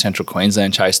Mick in Central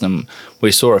Queensland chasing them,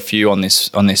 we saw a few on this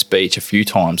beach a few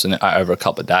times and over a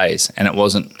couple of days, and it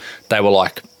wasn't. They were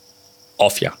like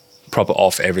off you, proper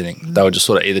off everything. They were just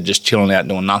sort of either just chilling out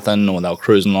doing nothing, or they were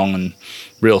cruising along and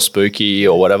real spooky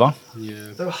or whatever. Yeah.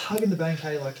 They were hugging the bank,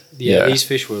 hey, Yeah, Yeah. these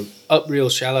fish were up real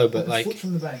shallow, but a foot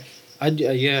from the bank.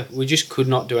 we just could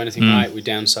not do anything right. We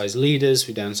downsized leaders,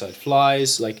 we downsized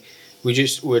flies. Like we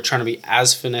were trying to be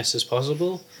as finesse as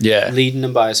possible. Yeah. Leading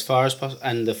them by as far as possible,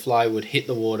 and the fly would hit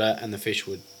the water, and the fish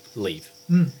would leave.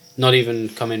 Not even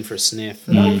come in for a sniff.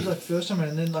 But that was like first time,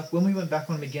 and then like when we went back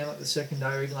on them again, like the second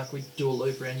day, or even like we'd do a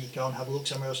loop around, you'd go and have a look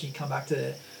somewhere else, and you'd come back to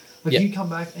there. Like Yeah. you come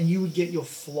back and you would get your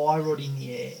fly rod in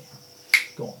the air,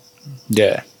 gone.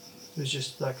 Yeah, It was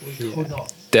just like we could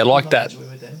not. They're like could not that.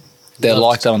 enjoy with them. they're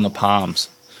like that on the palms.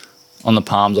 On the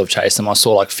palms, I've chased them. I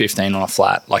saw like 15 on a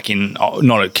flat, like in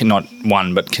not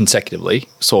one, but consecutively.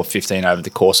 Saw 15 over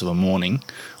the course of a morning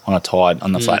on a tide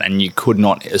on the flat, and you could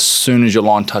not. As soon as your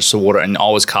line touched the water, and I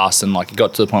was casting, like it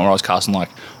got to the point where I was casting like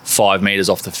 5 meters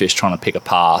off the fish, trying to pick a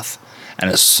path,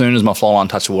 and as soon as my fly line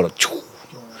touched the water,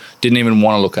 didn't even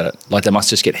want to look at it. Like they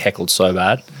must just get heckled so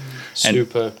bad.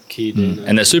 Super keyed in.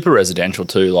 And they're super residential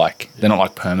too. Like they're not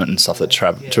like permit and stuff that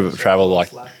travel like.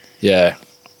 Flat.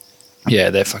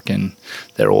 Yeah,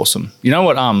 they're awesome. You know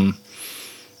what?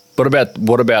 What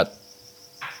about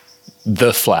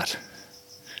the flat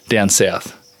down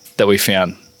south that we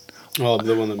found? Oh,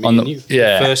 the one that me On and the- you.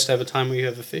 yeah. The first ever time we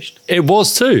ever fished. It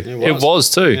was too. It was. It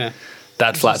was too. Yeah.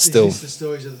 That flat Is still. this the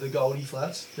stories of the Goldie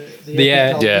flats? The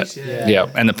Yeah. epic Yeah, Goldies? yeah,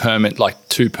 and the permit, like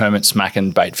 2 permits smacking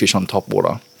bait fish on top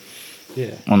water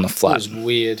Yeah. on the That flat. was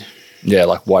weird. Yeah,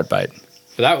 like white bait.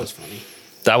 But that was funny.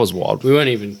 That was wild. We weren't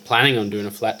even planning on doing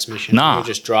a flats mission. Nah. We were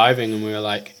just driving and we were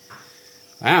like,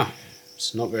 wow,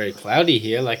 it's not very cloudy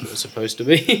here like it was supposed to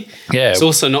be. Yeah. It's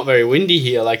also not very windy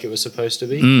here like it was supposed to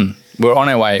be. We're on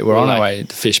our way. We're on our like- way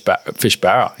to Fish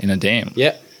Barra in a dam.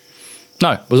 Yeah.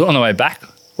 No, was it on the way back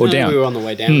or No, down? We were on the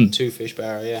way down to Fish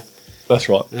Barrow, yeah. That's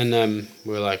right. And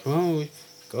we were like, well, we've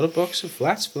got a box of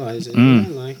flats flies in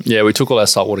here. Like, Yeah, we took all our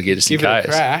saltwater gear just in give it a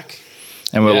case. crack.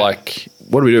 And we're Yeah. like,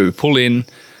 what do? We pull in,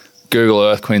 Google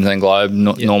Earth, Queensland Globe,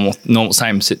 normal,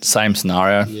 same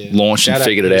scenario, Yeah. launched Shout and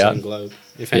figured it Queensland out. Globe.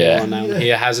 If Yeah. anyone down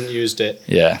here hasn't used it,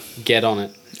 Yeah. get on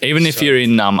it. Even if So- you're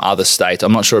in other states,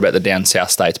 I'm not sure about the down south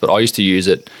states, but I used to use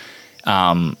it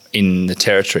in the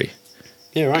Territory.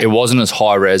 Yeah, right. It wasn't as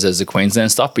high res as the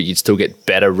Queensland stuff, but you'd still get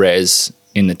better res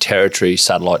in the Territory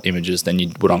satellite images than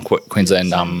you would on Queensland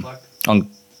Same, like, on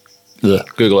the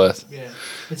Google Earth. yeah.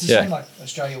 It's the Yeah. same like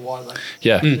Australia wide. Like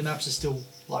Yeah. the maps are still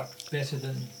like better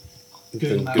than Google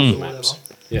Than Maps Google or whatever. Maps.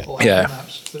 Yeah. Or Yeah. Apple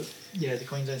Maps. But yeah, the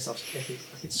Queensland stuff's epic.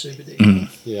 Like it's super deep.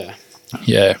 Yeah.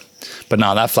 Yeah, but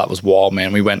no, that flat was wild,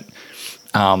 man. We went,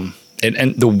 and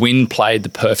the wind played the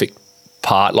perfect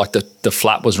part. Like the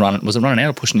flat was running. Was it running out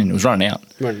or pushing in? It was running out.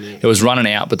 Running out. It was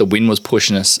running out, but the wind was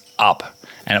pushing us up,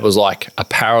 and it was like a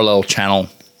parallel channel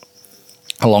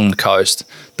along the coast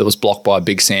that was blocked by a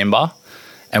big sandbar,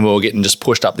 and we were getting just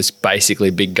pushed up this basically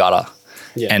big gutter,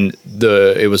 Yeah. and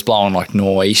it was blowing like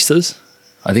nor'easters.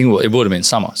 I think it would have been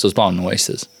summer, so it was blowing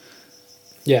nor'easters.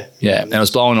 Yeah. Yeah, and it was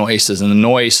blowing nor'easters, and the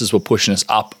nor'easters were pushing us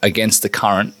up against the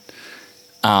current,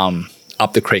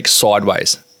 up the creek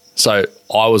sideways. So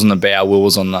I was on the bow, Will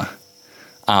was on the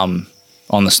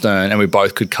stern, and we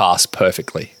both could cast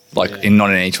perfectly, like Yeah.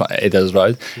 not in either of those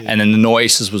roads. And then the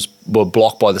nor'easters were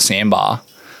blocked by the sandbar,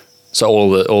 so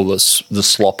all the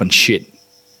slop and shit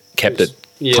kept it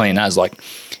Yeah. clean as like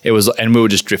it was, and we were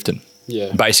just drifting.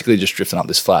 Yeah. Basically just drifting up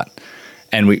this flat.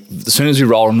 And as soon as we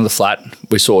rolled onto the flat,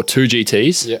 we saw 2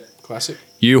 GTs. Yeah. Classic.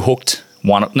 You hooked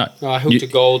I hooked a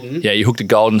golden. Yeah, you hooked a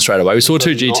golden straight away. We saw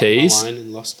two Got a knot in my GTs. line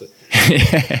and lost it.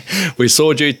 We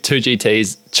saw two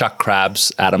GTs chuck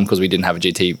crabs at them because we didn't have a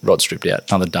GT rod stripped out.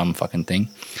 Another dumb fucking thing.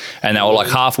 And they were like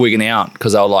half wigging out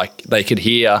because they were like, they could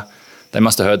hear, they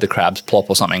must have heard the crabs plop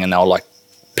or something, and they were like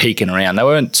peeking around. They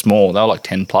weren't small. They were like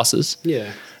 10 pluses. Yeah.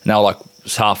 And they were like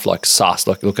half like sus,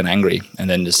 like looking angry, and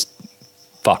then just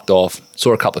fucked off.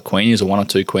 Saw a couple of queenies or one or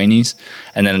two queenies,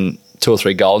 and then 2 or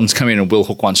 3 goldens come in, and we'll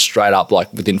hook one straight up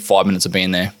like within 5 minutes of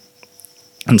being there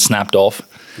and snapped off.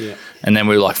 Yeah. And then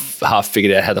we were like half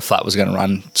figured out how the flat was going to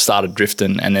run, started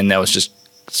drifting, and then there was just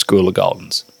school of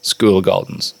goldens, school of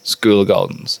goldens, school of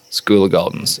goldens, school of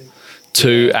goldens.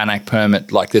 2 Anak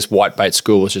permit, like this white bait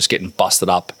school was just getting busted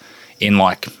up in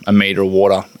like a metre of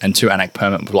water, and 2 Anak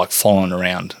permit were like following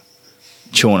around,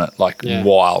 chewing it like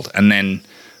wild. And then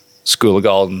school of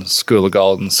goldens, school of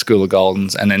goldens, school of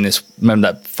goldens, and then this,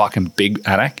 remember that fucking big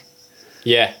Anak?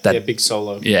 Yeah. That- Big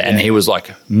solo. Yeah, and he was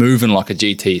like moving like a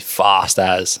GT fast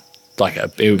as, like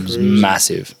it was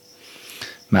massive.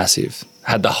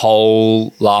 Had the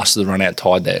whole last of the run out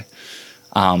tide there,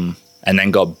 and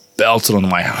then got belted on the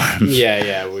way home.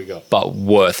 Yeah, we got. But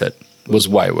worth it. Was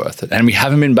way worth it. And we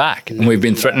haven't been back, and we've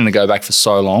been threatening to go back for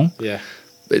so long. Yeah.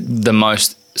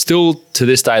 Still to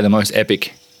this day, the most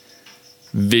epic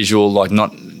visual, like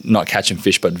not catching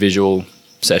fish, but visual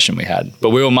session we had. But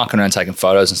we were mucking around taking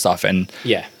photos and stuff, and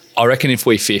Yeah. I reckon if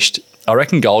we fished, I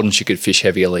reckon golden you could fish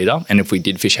heavier leader, and if we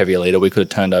did fish heavier leader, we could have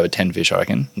turned over 10 fish, I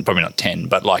reckon. Probably not 10,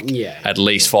 but like at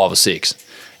least 5 or 6.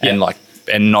 And Yeah. like,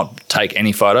 and not take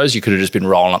any photos. You could have just been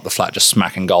rolling up the flat, just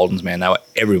smacking goldens, man. They were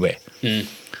everywhere.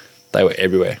 They were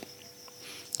everywhere.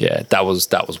 Yeah, that was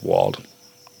wild.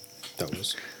 That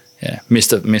was. Yeah,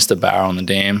 missed a barra on the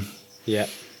dam. Yeah.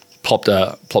 Plopped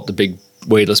a big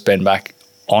weedless bend back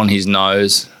on his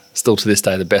nose. Still to this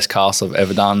day, the best cast I've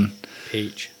ever done.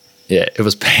 Peach. Yeah, it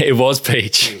was peach. It was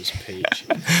peach.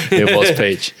 It was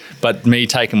peach. But me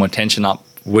taking my tension up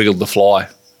wiggled the fly,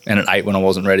 and it ate when I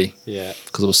wasn't ready Yeah.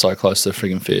 because it was so close to the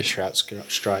friggin' fish. Trout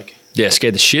strike. Yeah,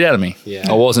 scared the shit out of me. Yeah.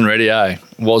 I wasn't ready,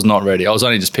 Was not ready. I was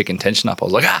only just picking tension up. I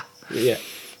was like, Yeah.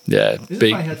 Yeah, Isn't it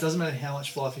big. funny how it doesn't matter how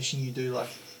much fly fishing you do, like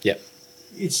Yep.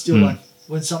 it's still like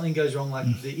when something goes wrong, like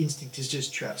the instinct is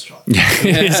just trout strike.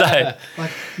 So,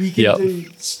 Like you can Yep. do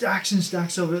stacks and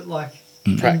stacks of it, like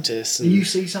Practice. and you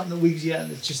see something that wigs you out,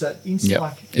 and it's just that instant. yeah.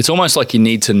 Like It's almost like you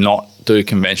need to not do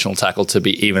conventional tackle to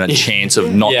be even a chance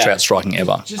of not Yeah. trout striking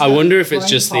ever. just I that wonder if it's brain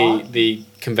just part. the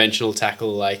conventional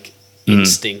tackle, like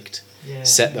instinct, Yeah.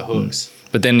 set the hooks.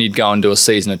 But then you'd go and do a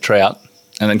season of trout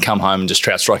and then come home and just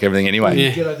trout strike everything anyway. Yeah.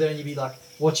 You get over there and you'd be like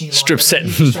watching your line, Strip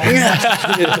and you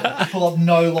setting. just pull up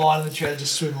no line and the trout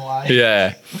just swim away.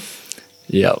 Yeah.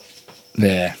 Yep.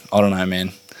 Yeah. I don't know,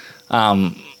 man.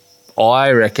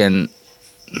 I reckon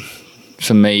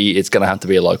for me, it's going to have to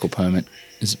be a local permit.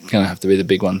 It's going to have to be the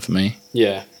big one for me.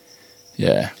 Yeah.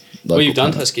 Yeah. Well, Local you've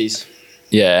done permit. Huskies.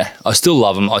 Yeah. I still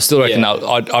love them. I still reckon, Yeah.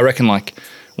 I reckon like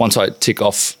once I tick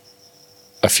off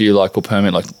a few local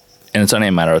permit, like, and it's only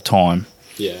a matter of time.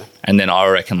 Yeah. And then I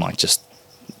reckon like just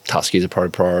Tuskies are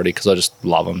probably priority because I just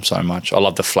love them so much. I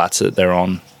love the flats that they're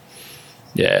on.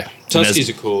 Yeah. And there's- Tuskies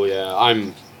are cool. Yeah.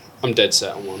 I'm dead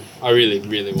set on one. I really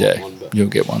want Yeah, one, but you'll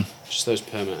get one. just those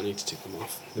permit, I need to tick them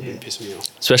off. They've been Yeah. pissing me off.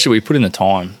 Especially we put in the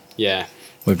time. Yeah.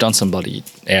 We've done some bloody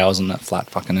hours on that flat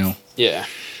fucking hell. Yeah.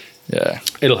 Yeah.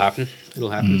 It'll happen. It'll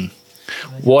happen.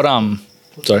 What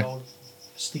Put sorry. the old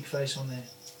stick face on there.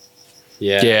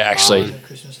 Yeah. Yeah, actually. At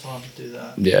Christmas time, do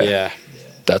that. Yeah. Yeah.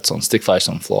 That's on stick face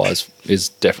on flies is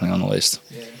definitely on the list.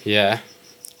 Yeah. Yeah.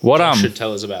 What Should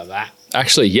tell us about that.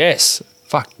 actually yes.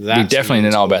 Fuck. We That's definitely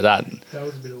need to know about that. That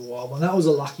was a bit of a wild one. That was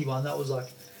a lucky one. That was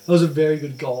a very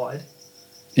good guide.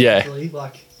 Yeah. Actually,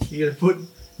 like you got to put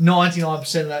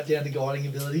 99% of that down to guiding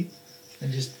ability,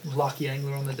 and just lucky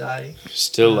angler on the day.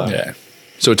 Still though. Yeah.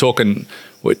 So we're talking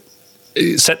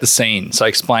set the scene. So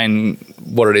explain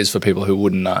what it is for people who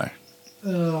wouldn't know.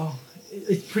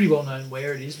 It's pretty well known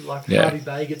where it is, but like Yeah. Harvey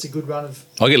Bay gets a good run of.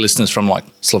 I get listeners from like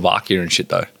Slovakia and shit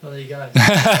though. Oh, there you go.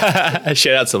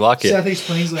 Shout out Slovakia. Southeast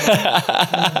Queensland.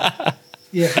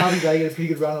 Yeah, Harvey Bay get a pretty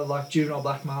good run of like juvenile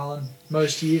black marlin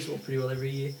most years, or pretty well every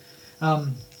year.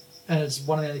 And it's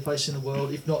one of the only places in the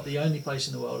world, if not the only place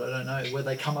in the world, I don't know, where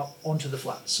they come up onto the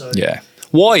flats. So Yeah.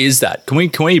 Why is that? Can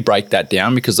we break that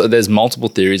down? Because there's multiple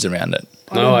theories around it.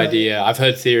 I don't No know. idea. I've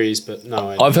heard theories, but no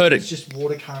idea. I've heard It's it. just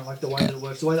water current, like the way that it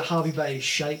works, the way that Harvey Bay is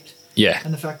shaped, Yeah.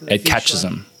 and the fact that the It fish catches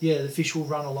don't- them. Yeah, the fish will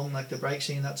run along like the break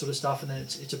sea and that sort of stuff, and then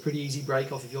it's a pretty easy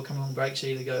break off if you're coming along break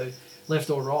sea to go left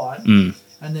or right, and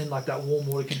then like that warm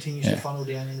water continues to funnel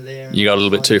down into there. And You got a little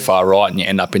bit too far right and you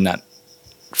end up in that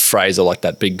Fraser, like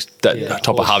that big Yeah.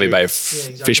 top of Harvey Bay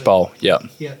exactly. fish bowl. Yeah.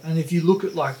 Yeah, and if you look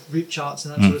at like rip charts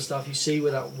and that sort of stuff, you see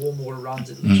where that warm water runs.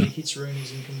 It literally hits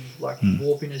Rooney's and can like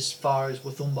warp in as far as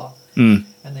Wathumba and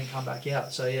then come back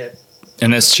out. So yeah,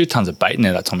 And there's shit tons of bait in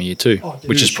there that time of year too, Oh, dude,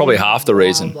 which is it's probably really half the wild,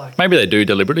 reason. like- Maybe they do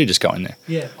deliberately just go in there.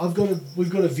 yeah. We've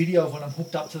got a video of when I'm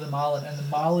hooked up to the marlin and the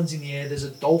marlin's in the air. There's a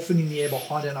dolphin in the air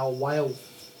behind it and a whale,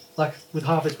 like with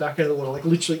half its back out of the water, like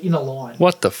literally in a line.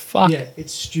 What the fuck? Yeah,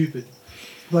 it's stupid.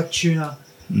 Like tuna,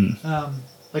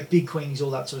 like big queens,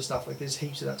 all that sort of stuff. Like there's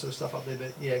heaps of that sort of stuff up there.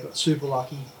 But yeah, got super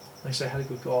lucky. Like I say, had a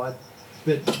good guide.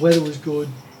 But weather was good.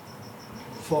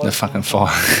 The fucking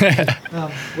fire.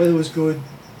 Weather was good.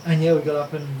 And yeah, we got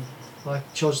up and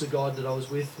like Chos, the guide that I was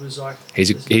with, was like... He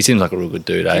seems like a real good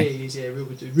dude, Yeah, eh? he is, yeah, real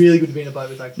good dude. Really good to be in a boat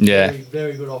with, like, Yeah. very,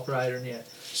 very good operator, and yeah,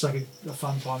 just like a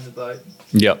fun time in the boat.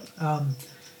 Yep.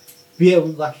 But yeah,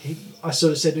 like I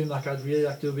sort of said to him, like I'd really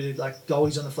like to do a bit of like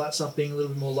goalies on the flat stuff, being a little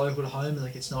bit more local to home, and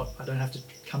like it's not, I don't have to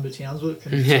come to Townsville, it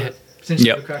can sort of potentially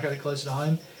Yep. have a crack at it closer to home.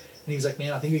 And he was like,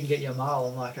 man, I think we can get you a marl.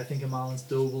 I'm like, I think a marlin's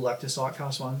doable, like to sight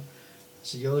cast one.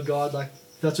 So you're the guide, like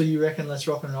if that's what you reckon, let's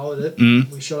rock and roll with it.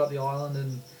 We shot up the island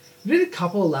and we did a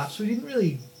couple of laps. We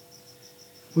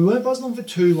weren't buzzing on for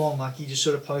too long. Like you just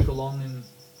sort of poke along, and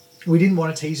we didn't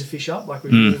want to tease a fish up. Like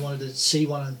we really wanted to see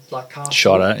one and like cast.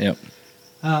 Shot at, yep.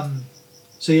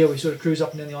 So yeah, we sort of cruised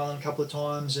up and down the island a couple of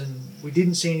times, and we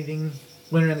didn't see anything.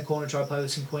 Went around the corner, tried to play with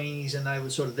some queenies, and they were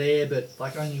sort of there, but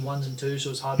like only ones and twos, so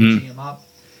it was hard pitching them up.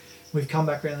 We've come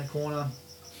back around the corner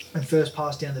and first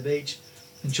pass down the beach,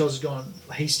 and Chos has gone.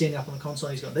 He's standing up on the console.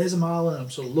 And he's gone, "There's a marlin." And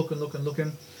I'm sort of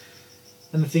looking.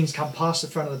 And the thing's come past the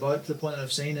front of the boat to the point that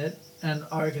I've seen it. And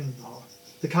I reckon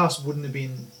the cast wouldn't have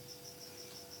been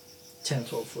 10 or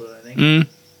 12 foot, I think.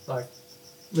 Like,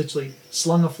 literally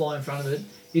slung a fly in front of it.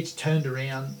 It's turned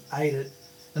around, ate it.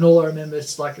 And all I remember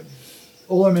saying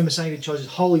to Chos is,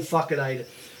 holy fuck, it ate it.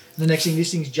 And the next thing,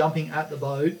 this thing's jumping at the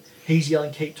boat. He's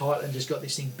yelling, keep tight, and just got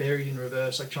this thing buried in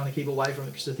reverse, like trying to keep away from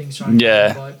it because the thing's trying to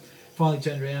get on the boat. Finally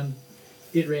turned around.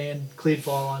 It ran, cleared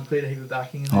fire line, cleared a heap of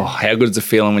backing. And Oh, how good is it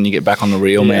feeling when you get back on the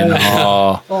reel, man?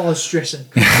 Oh, I was stressing.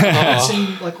 I'd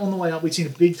seen, like on the way up, we'd seen a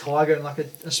big tiger and like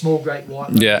a small great white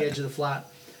on the edge of the flat.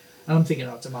 And I'm thinking,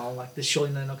 it's a marlin, like this,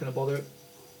 surely they're not going to bother it.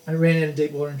 And it ran out of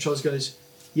deep water, and Chos goes,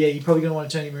 yeah, you're probably going to want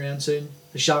to turn him around soon.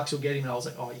 The sharks will get him. And I was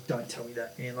like, oh, you don't tell me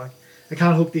that, man. Like, I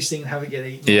can't hook this thing and have it get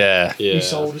eaten. yeah. Yeah. Be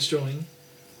soul destroying.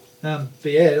 But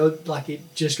yeah,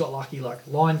 it just got lucky. Like,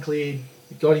 line cleared,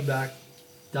 it got him back,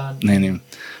 done.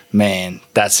 Man,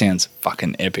 that sounds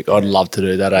fucking epic. I'd love to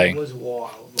do that, It eh? was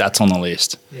wild. Like, That's on the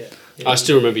list. Yeah. I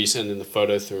still remember you sending the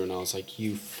photo through, and I was like,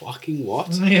 "You fucking what?"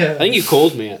 Yeah. I think you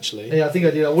called me actually. Yeah, I think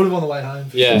I did. I would have on the way home.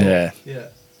 Yeah. Yeah.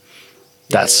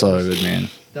 That's so it was- good, man.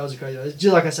 That was a crazy.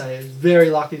 Just like I say, I was very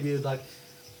lucky to be with like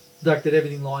that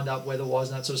everything lined up weather-wise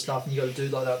and that sort of stuff, and you got a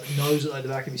dude like that that knows it like the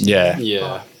back of his Yeah. hand. Yeah.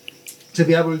 But to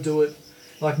be able to do it,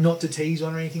 like not to tease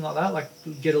one or anything like that, like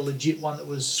get a legit one that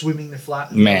was swimming the flat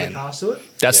and be able to Man. cast to it.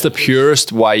 That's the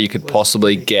purest way you could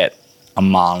possibly get a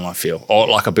marlin, I feel. Or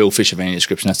like a billfish of any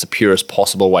description. That's the purest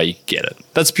possible way you get it.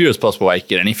 That's the purest possible way you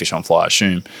get any fish on fly, I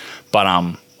assume. But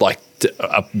like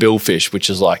a billfish, which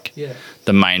is like Yeah.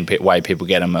 the main way people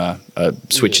get them, are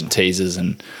switching teasers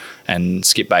and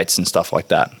skip baits and stuff like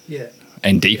that. Yeah.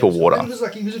 In deeper Yeah, so water. It was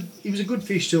like he was a good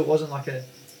fish too. It wasn't like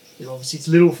obviously it's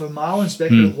little for marlin spec,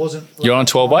 but it wasn't. Like You're on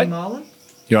 12 weight? marlin.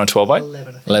 You're on 12 weight? 11.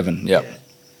 I think. 11, yep.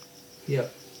 Yeah.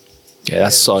 Yeah,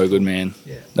 that's so good, man.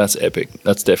 Yeah. That's epic.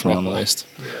 That's definitely on the list.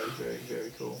 Yeah. It was very,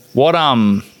 very cool. What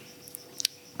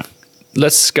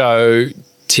let's go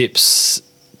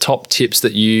top tips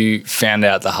that you found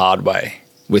out the hard way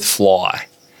with fly.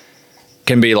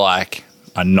 Can be like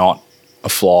a knot, a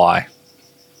fly,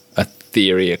 a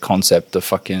theory, a concept, a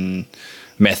fucking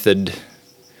method.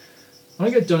 I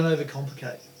think I don't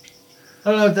overcomplicate.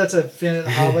 I don't know if that's a found it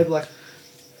the hard way, but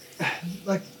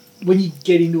like when you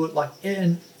get into it, like,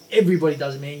 and everybody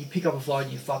does it, man. You pick up a fly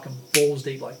and you fucking balls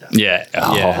deep like that. Yeah.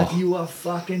 Yeah. Like you are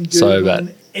fucking Googling So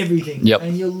bad. everything. Yep.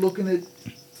 And you're looking at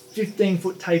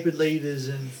 15-foot tapered leaders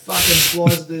and fucking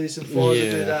flies that do this and flies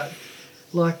that do Yeah. that.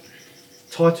 Like,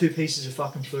 tie two pieces of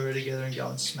fucking fluoride together and go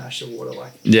and smash the water.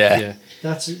 Like, Yeah.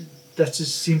 that's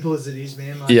as simple as it is,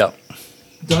 man. Like, Yep.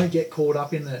 don't get caught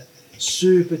up in the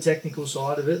super technical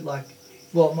side of it. Like,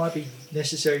 well, it might be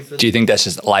necessary for. Do you think that's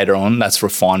just later on? That's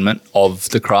refinement of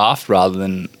the craft rather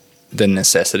than the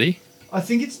necessity? I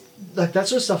think it's like that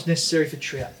sort of stuff's necessary for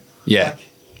trout. Yeah. Like,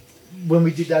 when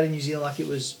we did that in New Zealand, like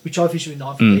we tried fishing with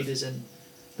 9-foot leaders, and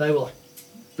they were like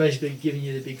basically giving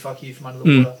you the big fuck you from under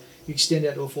the water. You extend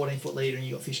out to a 14-foot leader, and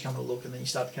you got fish coming to look, and then you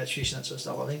start to catch fish and that sort of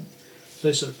stuff. I think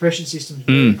those sort of pressure systems,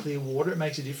 very clear water, it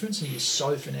makes a difference, and you're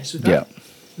so finesse with that. Yeah.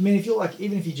 I mean, if you're like,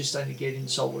 even if you're just starting to get into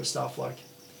saltwater stuff, like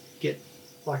get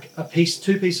like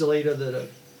two pieces of leader that are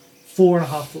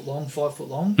 4.5 foot long, 5 foot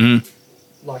long,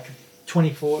 like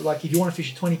 24. Like if you want to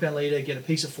fish a 20-pound leader, get a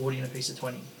piece of 40 and a piece of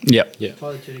 20. Yep. Yeah.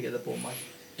 Tie the two together, boom. Like,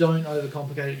 don't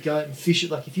overcomplicate it. Go out and fish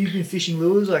it. Like if you've been fishing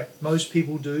lures, like most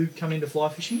people do, come into fly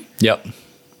fishing. Yep.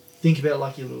 Think about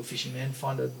like your lure fishing, man.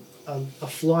 Find a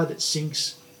fly that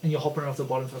sinks and you're hopping it off the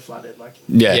bottom for a flathead. Like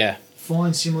Yeah.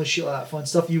 find similar shit like that. Find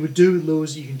stuff you would do with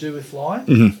lures that you can do with fly,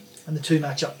 Mhm. and the two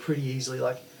match up pretty easily.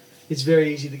 Like it's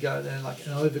very easy to go there and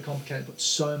overcomplicate, put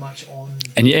so much on.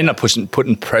 And you end up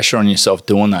putting pressure on yourself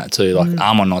doing that too. Like,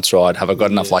 are my knots right? Have I got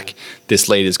enough? Like, this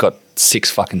leader's got 6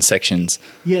 fucking sections.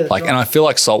 Yeah, that's Like, right. and I feel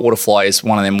like saltwater fly is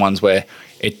one of them ones where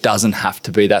it doesn't have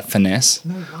to be that finesse.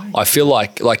 No way. I feel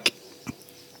like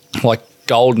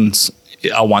Goldens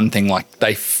are one thing. Like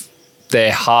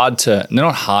they're hard to. They're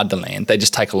not hard to land. They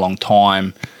just take a long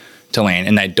time to land,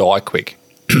 and they die quick.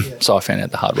 So I found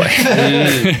out the hard way.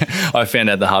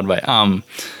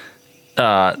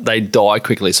 They die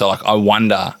quickly. So like I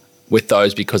wonder with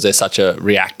those, because they're such a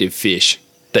reactive fish,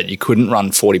 that you couldn't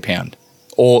run 40 pound,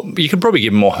 or you could probably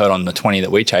give them more hurt on the 20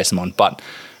 that we chase them on. But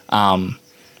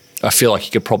I feel like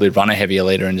you could probably run a heavier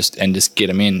leader and just get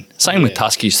them in. Same with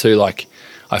Tuskies too. Like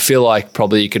I feel like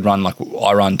probably you could run, like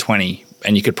I run 20,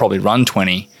 and you could probably run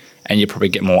 20 and you probably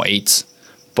get more eats.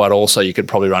 But also you could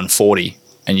probably run 40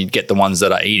 and you'd get the ones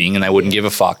that are eating and they wouldn't give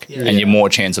a fuck, and you're more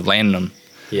chance of landing them.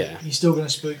 Yeah. You're still going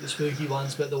to spook the spooky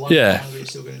ones, but the ones Yeah. you're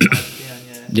still going to drive it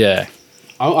down. Yeah.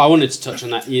 I wanted to touch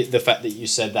on that, the fact that you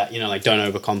said that, like don't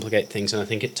overcomplicate things, and I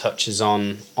think it touches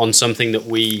on something that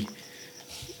we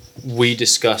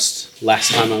discussed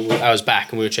last time I was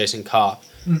back and we were chasing carp,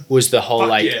 was the whole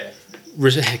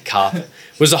carp,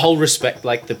 was the whole respect,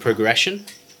 like the progression,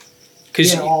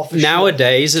 because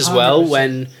nowadays as well, 100%.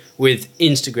 when with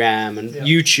Instagram and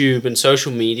YouTube and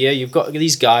social media, you've got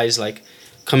these guys like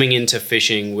coming into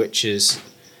fishing, which is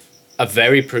a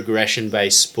very progression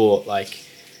based sport, like.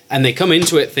 And they come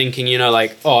into it thinking,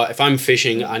 like, oh, if I'm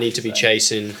fishing, I need to be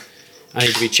chasing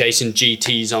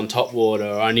GTs on top water,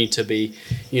 or I need to be,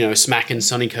 smacking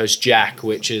Sunny Coast Jack,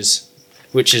 which is,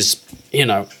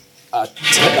 a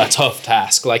tough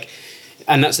task. Like,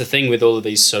 and that's the thing with all of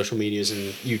these social medias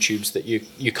and YouTubes, that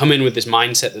you come in with this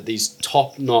mindset that these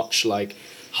top notch, like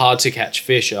hard to catch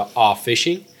fish are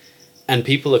fishing, and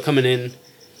people are coming in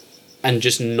and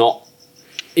just not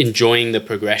enjoying the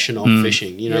progression of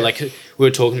fishing, like we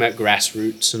were talking about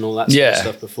grassroots and all that sort of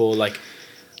stuff before. Like,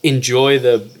 enjoy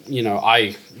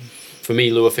for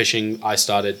me, lure fishing, I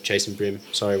started chasing brim.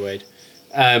 Sorry, Wade.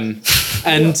 And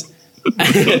it's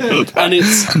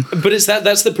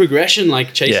that's the progression,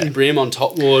 like chasing brim on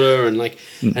top water, and like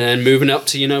and then moving up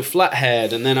to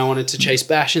flathead, and then I wanted to chase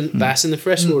bass in the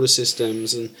freshwater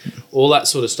systems and all that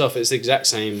sort of stuff. It's the exact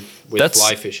same with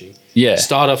fly fishing.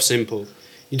 Start off simple.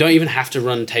 You don't even have to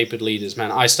run tapered leaders, man.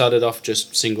 I started off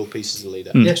just single pieces of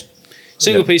leader.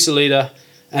 Single piece of leader,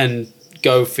 and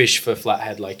go fish for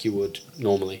flathead like you would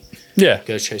normally.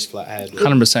 Go chase flathead.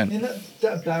 100%. And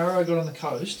that barra I got on the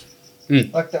coast,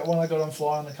 like that one I got on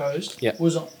fly on the coast,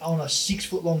 was on a 6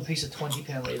 foot long piece of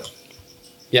 20-pound leader.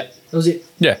 Yeah. That was it.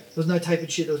 Yeah. There was no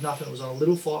tapered shit. There was nothing. It was on a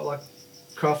little fly, like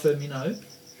Craft minnow.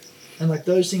 And like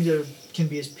those things can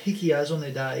be as picky as on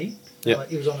their day.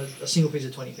 Like, it was on a single piece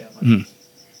of 20-pound. Like,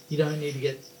 you don't need to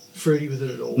get fruity with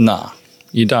it at all. Nah,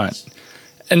 you don't.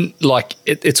 And like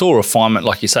it's all refinement,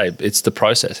 like you say. It's the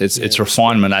process. It's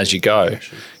refinement as you go.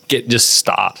 Just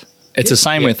start. It's the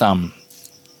same with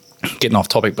getting off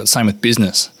topic, but same with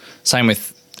business. Same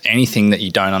with anything that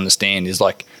you don't understand. Is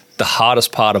like the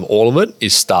hardest part of all of it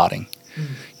is starting.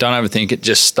 Don't overthink it.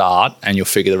 Just start, and you'll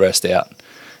figure the rest out.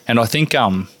 And I think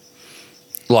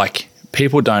like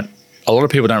a lot of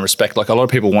people don't respect. Like a lot of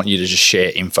people want you to just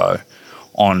share info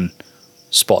on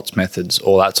spots, methods,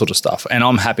 all that sort of stuff. And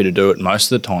I'm happy to do it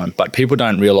most of the time, but people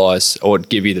don't realise or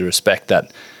give you the respect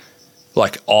that,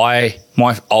 like, my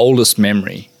oldest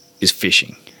memory is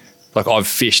fishing. Like, I've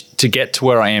fished to get to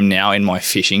where I am now in my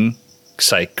fishing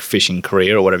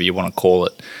career or whatever you want to call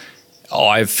it.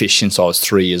 I've fished since I was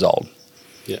 3 years old.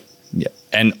 Yeah.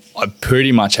 And I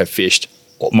pretty much have fished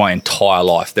my entire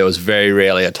life. There was very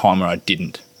rarely a time where I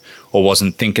didn't, or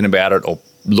wasn't thinking about it, or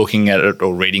looking at it,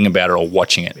 or reading about it, or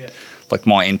watching it. Like,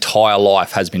 my entire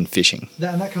life has been fishing.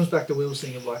 And that comes back to Will's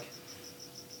thing of, like,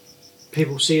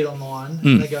 people see it online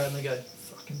and they go,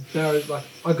 fucking barrow, like,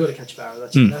 I got to catch barrow.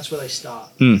 That's where they start.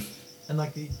 And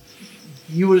like,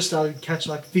 you would have started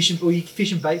catching, like, fishing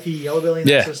bait for your yellow belly and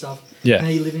that sort of stuff. Now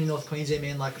you're living in North Queensland,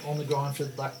 man, like, on the grind for,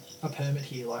 like, a permit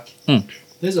here. Like,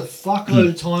 there's a fuckload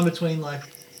of time between, like,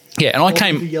 and I for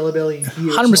came yellow belly and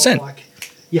here. 100%. Like,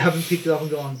 you haven't picked it up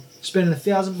and gone, spending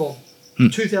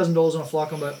 $2,000 on a fly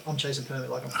combo, I'm chasing permit.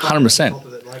 Like, I'm 100%. on top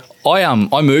of it. Like,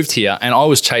 I moved here and I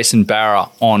was chasing barra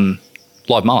on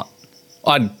live mullet.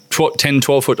 I had 10,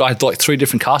 12 foot. I had like 3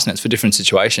 different cast nets for different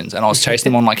situations, and I was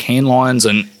chasing them on like hand lines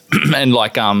and and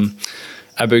like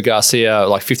Abu Garcia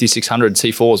like 5600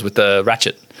 C4s with the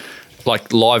ratchet,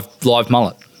 like live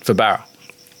mullet for barra.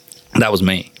 That was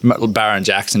me, Barra and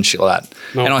Jackson, shit like that.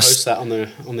 No, and I post that on the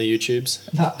YouTubes.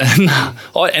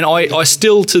 I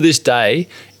still to this day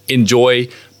enjoy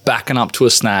backing up to a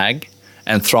snag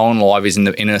and throwing liveys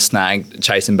in a snag,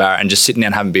 chasing barra, and just sitting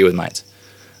down having beer with mates.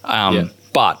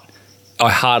 But I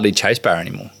hardly chase barra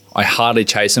anymore. I hardly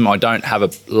chase them. I don't have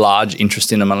a large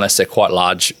interest in them unless they're quite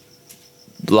large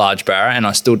barra, and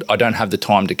I don't have the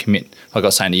time to commit. Like I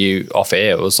was saying to you off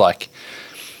air, it was like,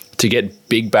 to get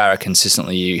big barra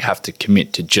consistently, you have to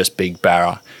commit to just big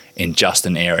barra in just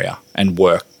an area and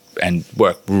work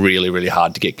really, really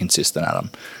hard to get consistent at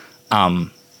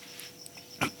them.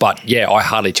 But yeah, I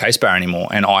hardly chase barra anymore,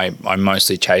 and I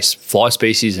mostly chase fly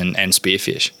species and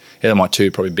spearfish. They're my 2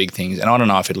 probably big things, and I don't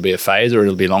know if it'll be a phase or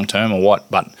it'll be long term or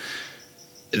what. But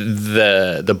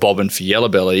the bobbin for yellow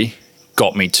belly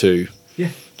got me to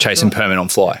chasing permit on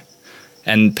fly,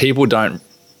 and people don't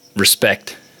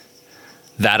respect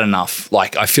that enough.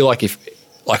 Like, I feel like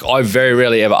I very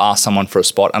rarely ever ask someone for a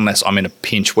spot unless I'm in a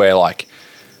pinch where, like,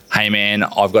 hey man,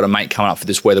 I've got a mate coming up for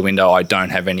this weather window. I don't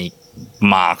have any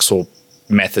marks or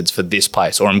methods for this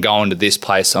place, or I'm going to this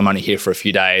place. I'm only here for a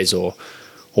few days, or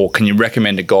can you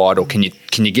recommend a guide, or can you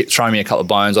throw me a couple of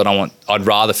bones? I'd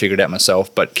rather figure it out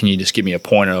myself, but can you just give me a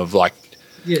pointer of like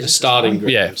Starting group.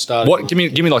 Yeah. Starting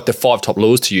Give me like the 5 top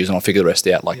lures to use, and I'll figure the rest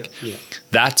out. Like,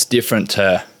 that's different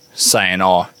to saying,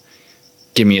 oh,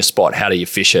 give me a spot. How do you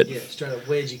fish it? Yeah, straight up.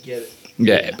 Where'd you get it?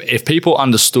 Yeah. If people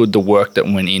understood the work that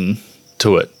went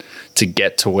into it to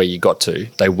get to where you got to,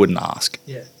 they wouldn't ask.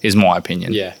 Yeah. Is my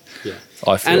opinion. Yeah.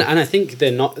 I feel. And I think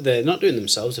they're not doing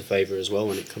themselves a favor as well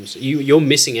when it comes to you're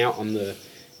missing out on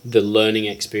the learning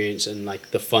experience and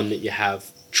like the fun that you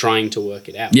have trying to work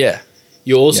it out. Yeah.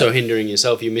 You're also hindering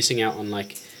yourself. You're missing out on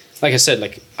like I said,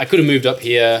 like I could have moved up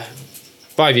here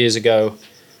 5 years ago.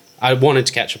 I wanted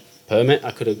to catch a permit. I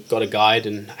could have got a guide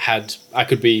and I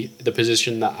could be the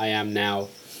position that I am now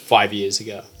 5 years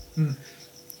ago.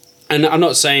 And I'm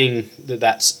not saying that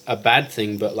that's a bad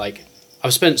thing, but like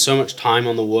I've spent so much time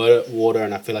on the water,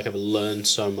 and I feel like I've learned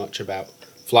so much about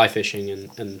fly fishing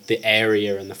and the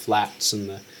area and the flats and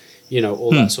the, all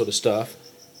that sort of stuff,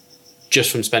 just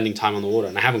from spending time on the water.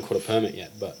 And I haven't caught a permit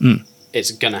yet, but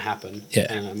it's gonna happen.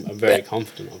 Yeah. And I'm very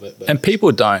confident of it. But. And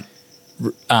people don't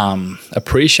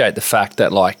appreciate the fact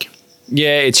that, like,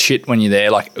 yeah, it's shit when you're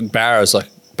there. Like barra's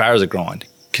a grind.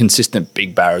 Consistent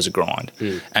big barra's a grind.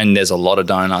 And there's a lot of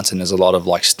donuts, and there's a lot of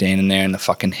like standing there in the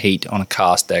fucking heat on a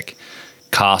cast deck,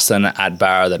 casting at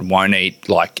barra that won't eat,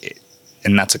 like,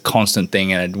 and that's a constant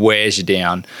thing, and it wears you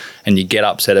down, and you get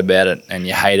upset about it and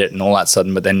you hate it and all that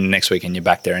sudden, but then next weekend you're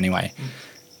back there anyway.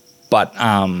 But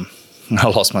I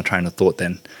lost my train of thought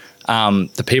then.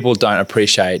 The people don't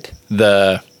appreciate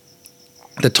the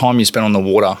time you spend on the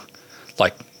water,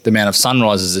 like the amount of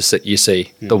sunrises that you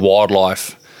see, the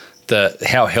wildlife,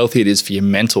 how healthy it is for your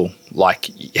mental, like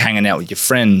hanging out with your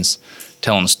friends,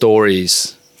 telling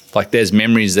stories. Like there's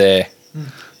memories there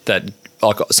that,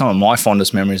 like some of my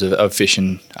fondest memories of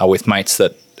fishing are with mates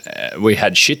that we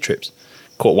had shit trips,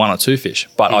 caught 1 or 2 fish,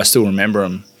 but I still remember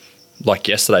them like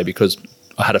yesterday because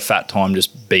I had a fat time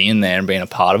just being there and being a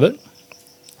part of it.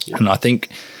 And I think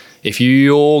if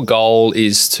your goal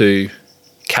is to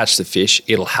catch the fish,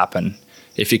 it'll happen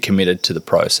if you're committed to the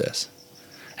process.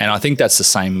 And I think that's the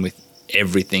same with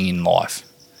everything in life.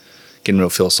 Getting real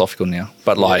philosophical now,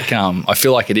 but like I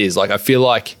feel like it is. Like I feel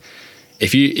like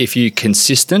if you're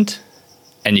consistent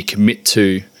and you commit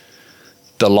to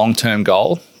the long-term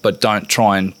goal, but don't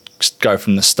try and go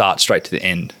from the start straight to the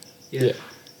end. Yeah.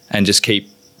 And just keep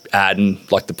adding,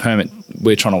 like the permit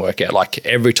we're trying to work out. Like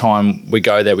every time we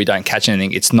go there, we don't catch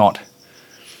anything. It's not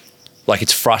like,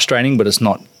 it's frustrating, but it's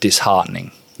not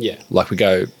disheartening. Yeah. Like we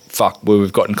go, fuck,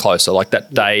 we've gotten closer. Like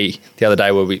that day, the other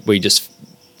day where we just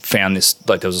found this,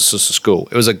 like there was a sister school.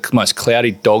 It was the most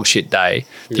cloudy dog shit day.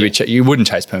 You wouldn't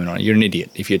chase permit on it. You're an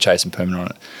idiot if you're chasing permit on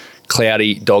it.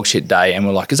 Cloudy dog shit day. And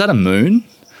we're like, is that a moon?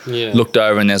 Yeah. Looked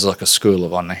over and there's like a school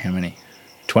of, I don't know how many,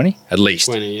 20 at least.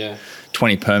 20, yeah.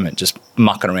 20 permit just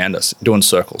mucking around us, doing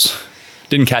circles.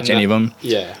 Didn't catch any of them.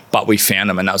 Yeah. But we found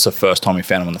them, and that was the first time we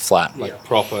found them on the flat. Like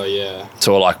proper, yeah.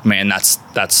 So we're like, man, that's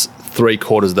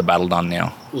 3/4 of the battle done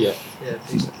now. Yeah. Yeah,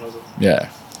 piece of puzzle.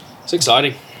 Yeah. It's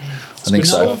exciting. I think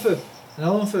so.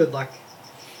 Another one for like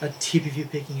a tip if you're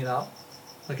picking it up,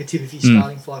 like a tip if you're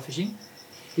starting fly fishing,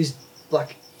 is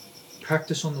like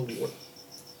practice on the water.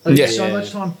 Like Yeah. so Yeah.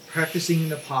 much time practicing in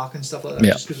the park and stuff like that,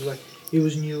 Yeah. just because like it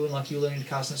was new and like you're learning to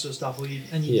cast and that sort of stuff,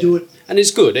 and you Yeah. do it. And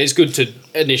it's good. It's good to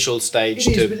initial stage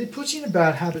It is, to. but it puts you in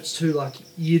bad habits too. Like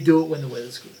you do it when the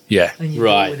weather's good, Yeah. and you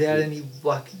Right. do it without any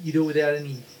you do it without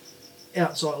any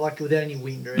outside, like without any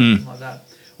wind or anything like that,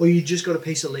 or you just got a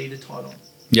piece of leader tied on.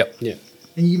 Yep. Yeah.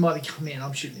 And you might be, man,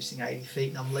 I'm shooting this thing 80 feet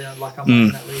and I'm letting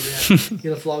that leader out. You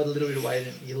gotta fly with a little bit of weight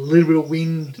and you get a little bit of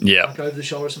wind Yeah. like over the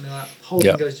shoulder or something like that. Whole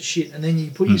Yeah. thing goes to shit. And then you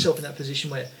put yourself in that position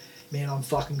where, man, I'm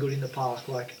fucking good in the park.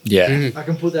 Like, Yeah. I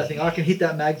can put that thing, I can hit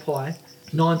that magpie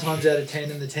 9 times out of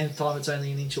 10, and the 10th time it's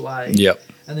only an inch away. Yep.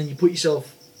 And then you put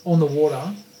yourself on the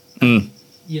water, Mm.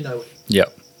 you know it.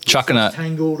 Yep. Chucking It's a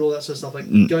tangled, all that sort of stuff.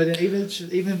 Like, go down, even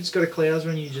if it's got a clouds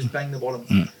around you, just bang the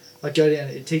bottom. Like, go down,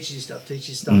 it teaches you stuff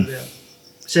about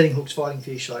setting hooks, fighting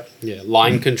fish, like, Yeah.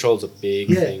 Line control's a big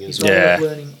yeah, thing it's as well. not Yeah. like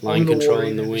learning Line on the control water,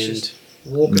 in the even if it's wind. just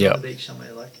walking Yep. on the beach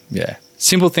somewhere, like, Yeah.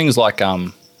 Simple things like,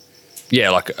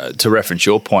 to reference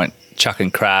your point,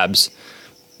 chucking crabs,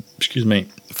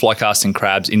 fly casting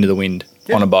crabs into the wind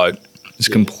on a boat is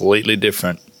completely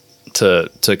different to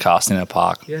casting in a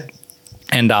park. yeah,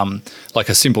 And like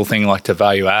a simple thing like to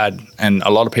value add, and a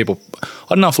lot of people, I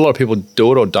don't know if a lot of people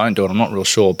do it or don't do it, I'm not real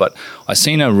sure, but I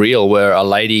seen a reel where a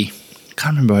lady, I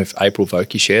can't remember if April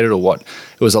Vokey shared it or what,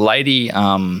 it was a lady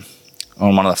on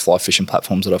one of the fly fishing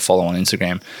platforms that I follow on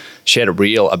Instagram, shared a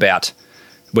reel about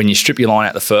when you strip your line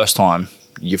out the first time,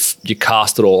 you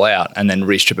cast it all out and then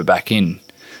re-strip it back in.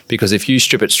 Because if you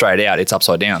strip it straight out, it's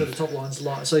upside down. so the top line's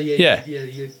line, so yeah, Yeah.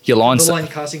 Your the line's line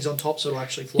casting's on top, so it'll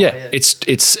actually fly yeah, out.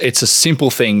 it's a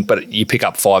simple thing, but you pick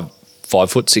up 5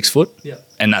 foot, 6 foot, Yeah.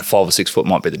 and that 5 or 6 foot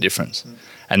might be the difference.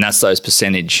 And that's those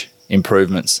percentage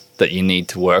improvements that you need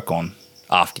to work on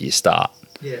after you start.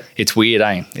 Yeah. It's weird,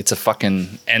 eh? It's a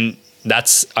fucking, and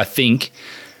that's, I think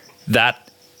that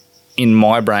in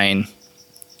my brain,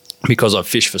 because I've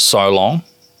fished for so long,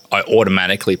 I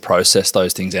automatically process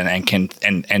those things and can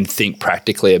think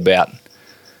practically about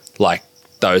like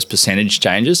those percentage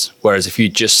changes. Whereas if you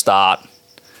just start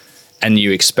and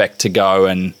you expect to go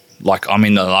and like I'm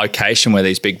in the location where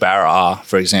these big barra are,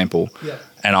 for example, Yeah.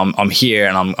 and I'm here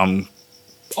and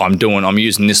I'm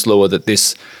using this lure that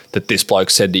this bloke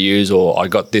said to use, or I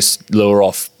got this lure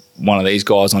off one of these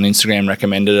guys on Instagram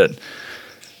recommended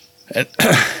it,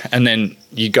 and then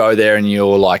you go there and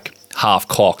you're like half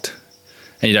cocked.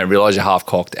 And you don't realise you're half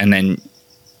cocked, and then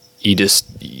you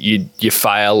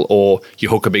fail, or you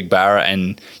hook a big barra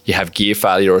and you have gear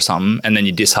failure or something, and then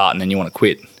you dishearten and you want to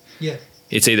quit. Yeah.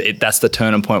 It's either that's the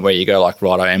turning point where you go like,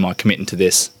 right, am I committing to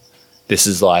this? This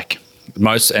is like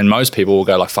most people will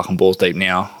go like fucking balls deep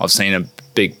now. I've seen a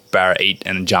big barra eat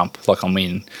and jump like I'm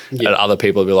in. Yeah. And other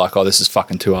people will be like, oh, this is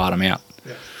fucking too hard, I'm out.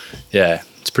 Yeah,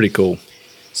 it's pretty cool.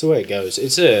 It's the way it goes.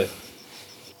 It's a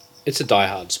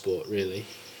diehard sport, really.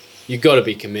 You got to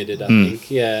be committed, I think.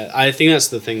 Yeah, I think that's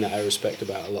the thing that I respect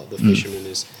about a lot of the fishermen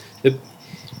is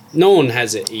no one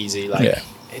has it easy. Like Yeah.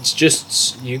 it's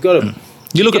just you got to.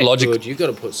 You look at logic. You got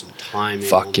to put some time in.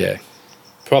 Fuck on yeah. it.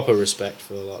 Proper respect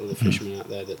for a lot of the fishermen out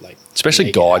there that like. Especially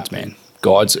make it guides, happen. man.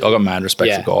 Guides, I've got mad respect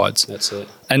Yeah, for guides. That's it.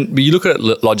 And you look at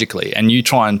it logically, and you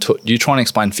try and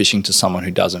explain fishing to someone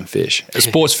who doesn't fish.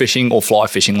 Sports fishing or fly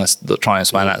fishing. Let's try and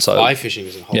explain that. So, Fly fishing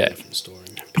is a whole yeah. different story.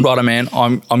 righto, man.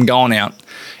 I'm going out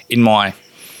in my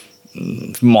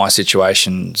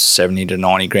situation, 70 to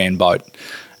 90 grand boat,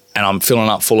 and I'm filling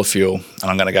up full of fuel, and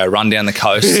I'm going to go run down the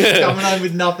coast. Coming home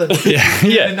with nothing.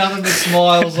 Yeah. Nothing but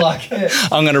smiles, like, yeah.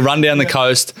 I'm going to run down the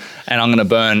coast, and I'm going to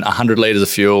burn 100 litres of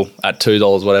fuel at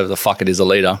 $2, whatever the fuck it is a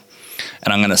litre,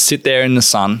 and I'm going to sit there in the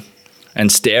sun and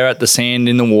stare at the sand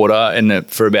in the water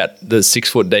for about the 6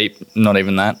 foot deep, not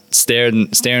even that, stare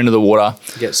into the water.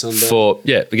 Get sunburnt.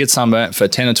 Get sunburnt for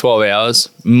 10 or 12 hours.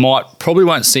 Probably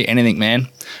won't see anything, man.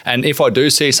 And if I do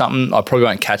see something, I probably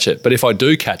won't catch it. But if I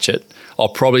do catch it, I'll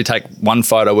probably take one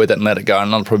photo with it and let it go,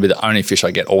 and that'll probably be the only fish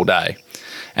I get all day.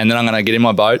 And then I'm going to get in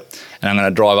my boat, and I'm going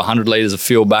to drive 100 litres of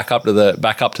fuel back up to the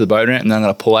boat ramp, and then I'm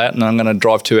going to pull out, and then I'm going to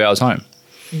drive 2 hours home.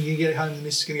 And you get home and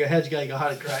this is going to go, how'd you go? You go, I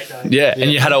had a great day. Yeah,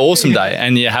 and you had an awesome day,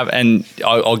 and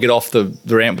I'll get off the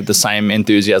ramp with the same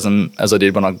enthusiasm as I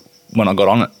did when I got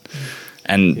on it,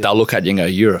 and they'll look at you and go,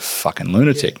 "You're a fucking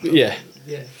lunatic." Yeah.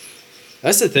 Yeah.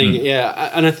 That's the thing,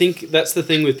 yeah, and I think that's the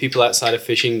thing with people outside of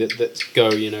fishing that go,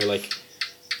 like,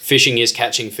 fishing is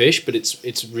catching fish, but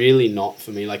it's really not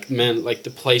for me. Like, man, like the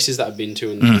places that I've been to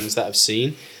and the things that I've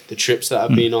seen, the trips that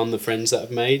I've been on, the friends that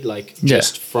I've made, like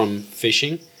just from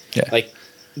fishing, like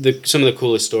some of the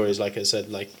coolest stories, like I said,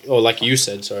 like you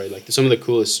said, sorry, like some of the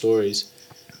coolest stories.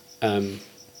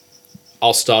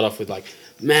 I'll start off with like,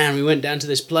 man, we went down to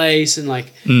this place and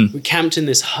like we camped in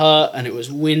this hut and it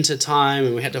was winter time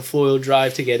and we had to 4-wheel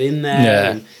drive to get in there. Yeah.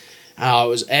 And it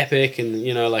was epic and,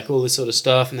 you know, like all this sort of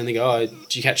stuff. And then they go, oh,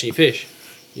 did you catch any fish?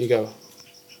 You go,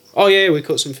 oh, yeah, we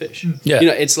caught some fish. Yeah. You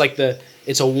know, it's like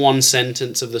it's a one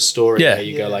sentence of the story Yeah. where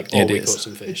you go like, oh, It we is. caught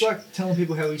some fish. It's like telling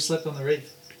people how we slept on the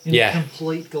reef. In Yeah.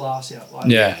 complete glass out. Like,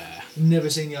 Yeah. never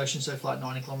seen the ocean so flat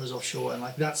 90 kilometres offshore. And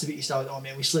like, that's the bit you start with, oh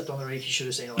man, we slept on the reef. You should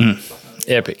have seen it. Like, fucking on the reef.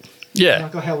 Epic. Yeah.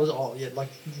 Like, oh, how was it? Oh, yeah, like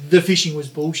the fishing was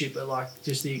bullshit, but like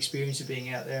just the experience of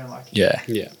being out there and like, Yeah.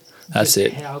 Yeah. That's just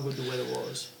it. how good the weather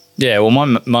was. Yeah, well,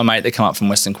 my mate that come up from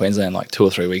Western Queensland like 2 or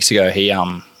 3 weeks ago,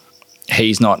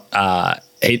 he's not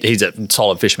he's a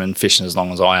solid fisherman, fishing as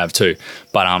long as I have too.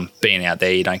 But being out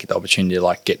there, you don't get the opportunity to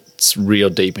like get real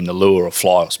deep into lure or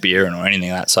fly or spearing or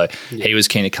anything like that. So he was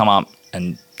keen to come up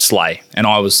and slay, and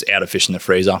I was out of fishing the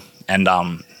freezer, and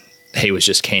he was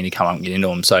just keen to come up and get into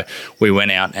them. So we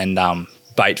went out and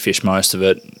bait fished most of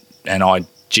it, and I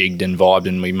jigged and vibed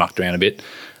and we mucked around a bit,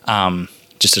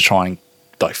 just to try and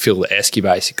like fill the esky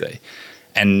basically.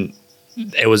 And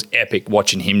it was epic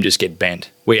watching him just get bent.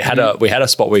 We had a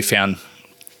spot where we found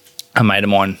a mate of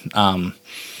mine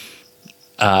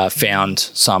found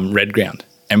some red ground,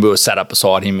 and we were sat up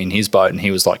beside him in his boat, and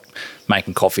he was like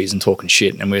making coffees and talking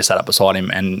shit, and we were sat up beside him,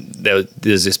 and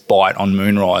there's this bite on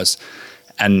Moonrise,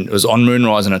 and it was on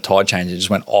Moonrise and a tide change. It just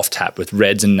went off tap with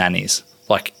reds and nannies,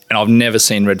 like, and I've never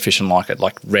seen red fishing like it,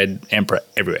 like red emperor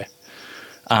everywhere,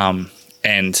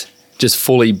 and just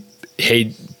fully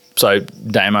so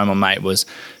Damo, my mate, was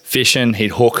fishing,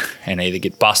 he'd hook and either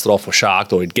get busted off or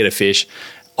sharked, or he'd get a fish.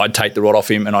 I'd take the rod off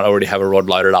him and I'd already have a rod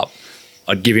loaded up.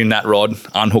 I'd give him that rod,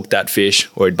 unhook that fish,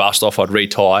 or he'd bust off, I'd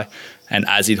retie, and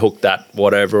as he'd hook that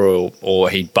whatever or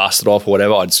he'd busted off or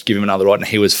whatever, I'd just give him another rod and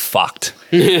he was fucked.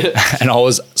 And I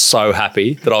was so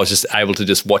happy that I was just able to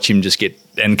just watch him just get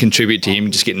and contribute to him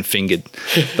just getting fingered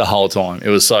the whole time. It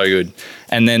was so good.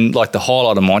 And then like the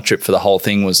highlight of my trip for the whole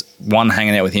thing was one,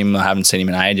 hanging out with him. I haven't seen him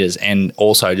in ages, and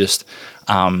also just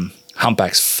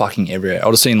humpbacks fucking everywhere. I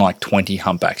would have seen like 20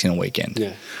 humpbacks in a weekend.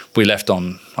 Yeah. We left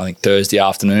on I think Thursday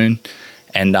afternoon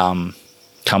and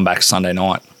come back Sunday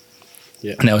night.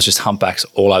 Yeah. And there was just humpbacks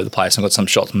all over the place. I got some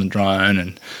shots on the drone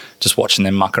and just watching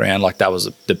them muck around, like that was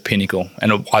the pinnacle.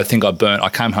 And I think I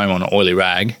came home on an oily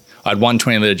rag. I had one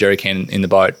 20-litre jerry can in the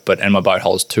boat, and my boat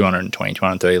holds 220,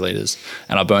 230 litres,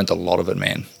 and I burnt a lot of it,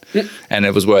 man. Yeah. And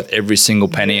it was worth every single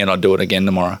penny, and I'd do it again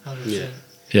tomorrow. 100%.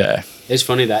 Yeah. It's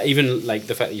funny that even like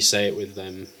the fact that you say it with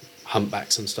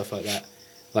humpbacks and stuff like that.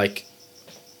 Like,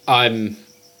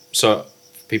 so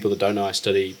for people that don't know, I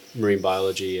study marine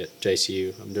biology at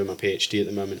JCU. I'm doing my PhD at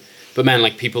the moment. But man,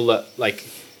 like people that like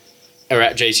are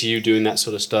at JCU doing that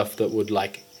sort of stuff that would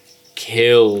like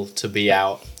kill to be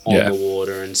out on the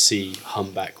water and see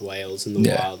humpback whales in the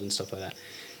wild and stuff like that.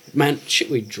 Man, shit,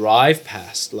 we drive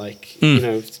past like you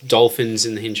know, dolphins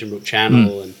in the Hinchinbrook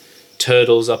Channel and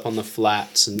turtles up on the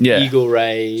flats and eagle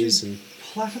rays and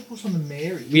Platypus on the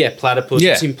Mary. yeah, platypus.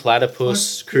 Yeah. I've seen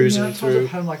platypus cruising through.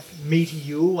 Had them like meter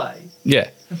you away. Yeah.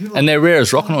 people And they're rare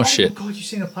as rock and all oh shit. my God, you've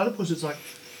seen a platypus. It's like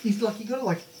you got to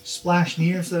like splash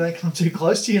near them so they don't come too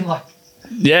close to you and like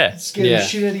Yeah. scare the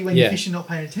shit out of you when you're fishing, not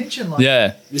paying attention. Like,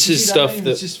 Yeah. This you is see stuff and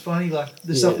that it's just funny, like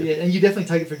the stuff that, and you definitely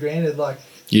take it for granted, like.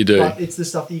 You do. But it's the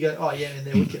stuff that you go, oh yeah, and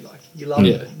they're wicked. Like you love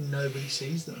Yeah. it, but nobody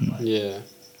sees them. Like, yeah,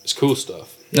 it's cool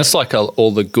stuff. That's like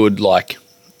all the good, like,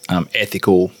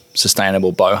 ethical,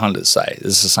 sustainable bow hunters say.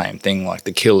 It's the same thing. Like,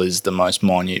 the kill is the most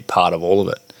minute part of all of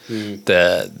it.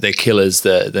 The kill is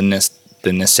the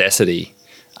necessity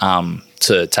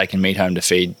to taking meat home to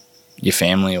feed your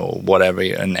family or whatever,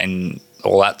 and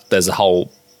all that. There's a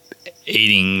whole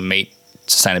eating meat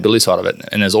sustainability side of it,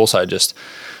 and there's also just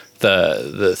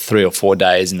the 3 or 4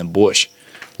 days in the bush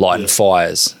lighting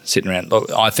fires, sitting around. Look,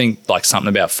 I think like something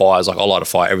about fires. Like I light a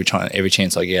fire every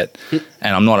chance I get,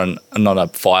 and I'm not a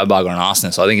firebug or an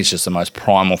arsonist. I think it's just the most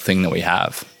primal thing that we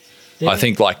have. Yeah. I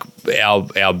think like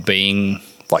our being,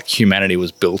 like humanity,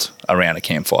 was built around a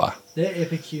campfire. they're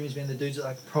epic humans, man. The dudes that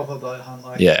like proper bow hunt,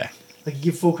 like Yeah, like you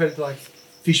give full credit to like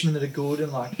fishermen that are good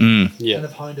and like Yeah, and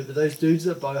have honed it, but those dudes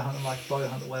that bow hunt and like bow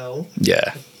hunt well,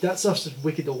 yeah, that stuff's just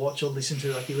wicked to watch or listen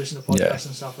to. Like you listen to podcasts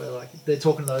and stuff where like they're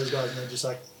talking to those guys and they're just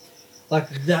like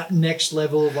that next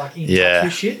level of like in touch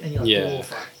with shit, and you're like, Yeah. oh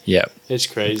fuck. yeah. it's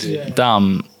crazy.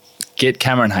 Yeah. Get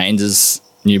Cameron Haynes'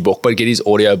 new book, but get his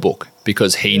audio book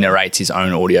because he narrates his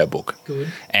own audio book.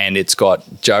 Good. And it's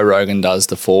got Joe Rogan does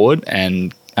the forward,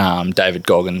 and David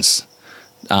Goggins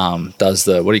does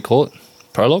the, what do you call it?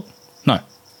 Prologue? No.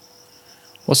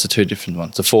 What's the two different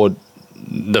ones? The forward,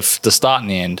 the start and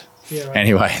the end. Yeah, right.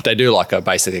 Anyway, they do like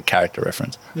basically a character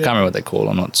reference. I can't remember what they call it.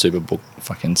 I'm not super book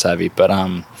fucking savvy, but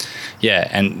yeah.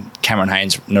 And Cameron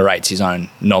Haynes narrates his own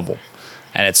novel,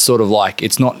 and it's sort of like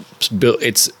it's not built.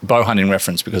 It's bow hunting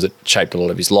reference because it shaped a lot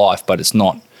of his life, but it's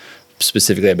not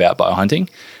specifically about bow hunting,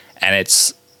 and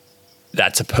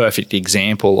that's a perfect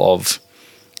example of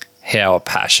how a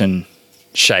passion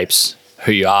shapes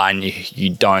who you are, and you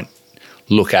don't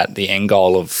look at the end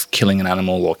goal of killing an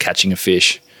animal or catching a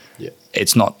fish. Yeah.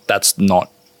 It's not. That's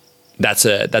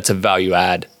a value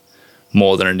add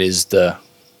more than it is the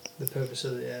purpose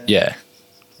of it. yeah.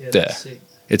 That's sick.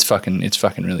 It's fucking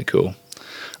really cool.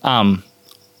 I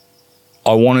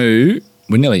want to.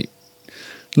 We're nearly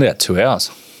at 2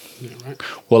 hours. Yeah, right.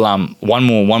 Well, one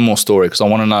more story because I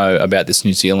want to know about this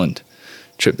New Zealand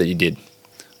trip that you did.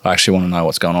 I actually want to know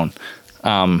what's going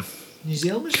on. New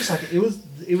Zealand was just like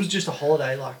it was just a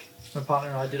holiday. Like my partner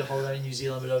and I did a holiday in New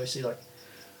Zealand, but obviously like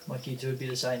you two would be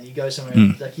the same. You go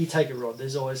somewhere, like you take a rod.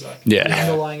 There's always like Yeah. an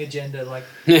underlying agenda. Like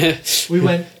we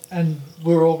went and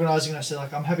we were organising. And I said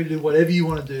like I'm happy to do whatever you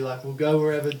want to do. Like we'll go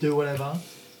wherever, do whatever,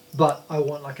 but I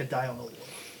want like a day on the water.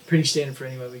 Pretty standard for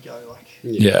anywhere we go. Like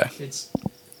Yeah.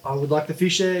 I would like to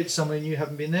fish there. It's somewhere new,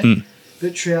 haven't been there.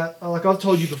 But trout, like I've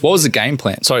told you before. What was the game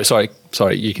plan? Sorry.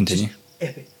 You continue.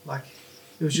 Epic. Like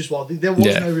it was just wild. There was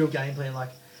no real game plan. Like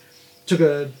I took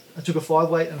a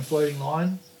 5-weight and a floating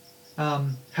line.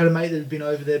 Had a mate that had been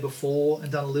over there before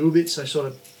and done a little bit, so sort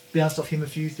of bounced off him a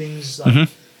few things. Like,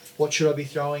 what should I be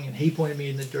throwing? And he pointed me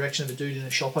in the direction of a dude in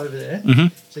a shop over there.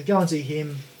 So go and see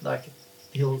him. Like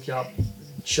he'll hook you up,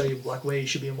 show you like where you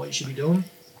should be and what you should be doing.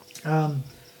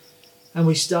 And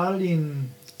we started in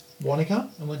Wanaka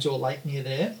and went to a lake near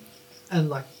there, and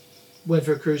like went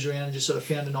for a cruise around and just sort of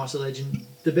found a nice ledge. And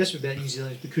the best about New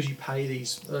Zealand is because you pay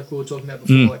these, like we were talking about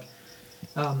before, like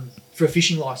for a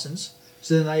fishing license.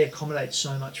 So then they accommodate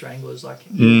so much for anglers. Like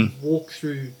you walk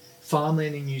through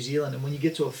farmland in New Zealand, and when you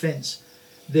get to a fence,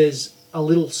 there's a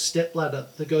little step ladder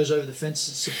that goes over the fence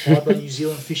that's supplied by New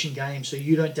Zealand Fish and Game, so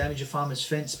you don't damage a farmer's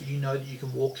fence, but you know that you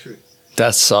can walk through.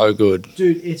 That's so good.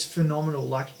 Dude, it's phenomenal.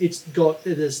 Like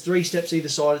there's 3 steps either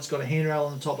side. It's got a handrail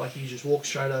on the top. Like you just walk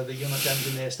straight over. You're not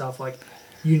damaging their stuff. Like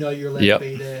you know you're allowed to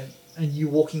be there, and you're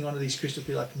walking onto these crystal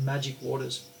clear like magic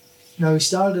waters. Now we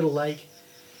started at a lake,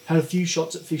 had a few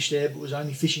shots at fish there, but was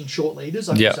only fishing short leaders.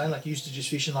 Like I was saying, like used to just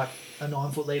fishing like a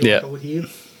 9-foot leader like I would here,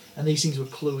 and these things were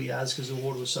cluey as because the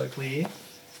water was so clear.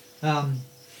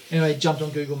 Anyway, jumped on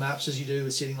Google Maps as you do,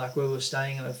 was sitting like where we were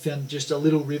staying, and I found just a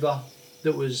little river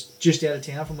that was just out of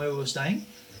town from where we were staying.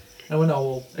 And I went, oh,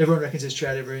 well, everyone reckons there's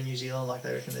trout everywhere in New Zealand, like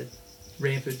they reckon they're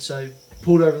rampant. So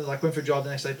pulled over, like went for a drive the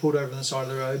next day, pulled over on the side of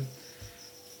the road.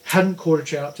 Hadn't caught a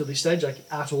trout up till this stage, like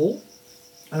at all.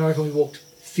 And I reckon we walked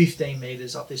 15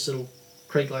 metres up this little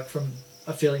creek, like from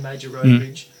a fairly major road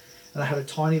bridge. And I had a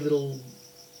tiny little,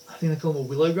 I think they call them a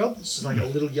willow grub. It's like a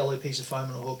little yellow piece of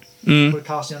foam on a hook. Put a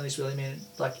cast down on this willy, man,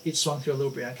 like it swung through a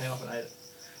little brown, came up and ate it.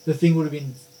 The thing would have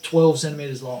been 12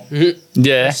 centimetres long.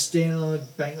 Yeah. Standing on the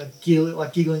bank,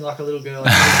 like giggling like a little girl.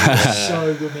 Like, it was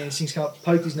so good, man. This thing's come up,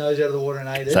 poked his nose out of the water and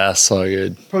ate it. That's so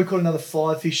good. Probably caught another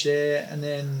 5 fish there, and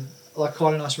then like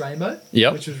quite a nice rainbow,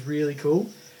 which was really cool.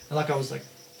 And like I was like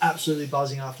absolutely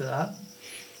buzzing after that.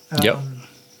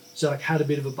 So like had a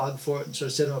bit of a bug for it, and sort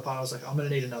of said to my partner, I was like, I'm going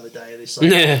to need another day of this.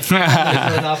 Like,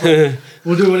 enough.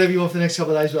 We'll do whatever you want for the next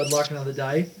couple of days, but I'd like another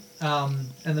day. And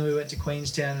then we went to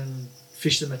Queenstown and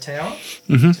fished the Matawa,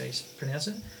 that's how you pronounce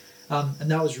it.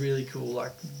 And that was really cool.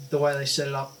 Like the way they set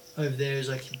it up over there is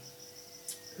like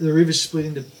the river's split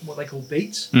into what they call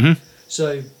beats.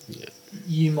 So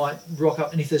you might rock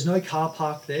up, and if there's no car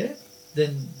parked there,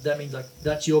 then that means like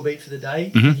that's your beat for the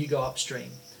day, and you go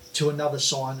upstream to another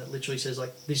sign that literally says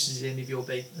like this is the end of your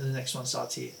beat, and the next one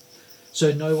starts here.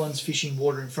 So no one's fishing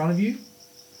water in front of you.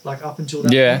 Like up until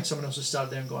that point, someone else has started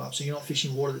there and gone up. So you're not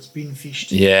fishing water that's been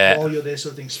fished while you're there,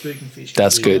 sort of thing, spooking fish.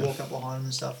 That's good. Walk up behind them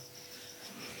and stuff.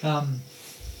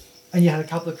 And you had a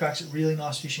couple of cracks at really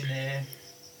nice fishing there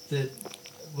that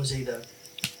was either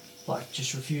like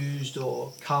just refused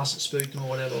or cast that spooked them or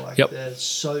whatever. Like they're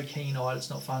so keen-eyed,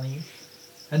 it's not funny.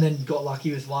 And then got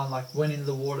lucky with one, like went into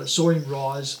the water, saw him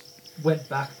rise, went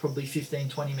back probably 15,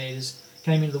 20 metres,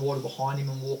 came into the water behind him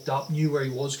and walked up, knew where he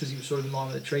was because he was sort of in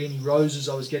line with the tree, and he rose as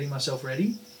I was getting myself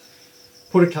ready.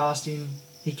 Put a cast in,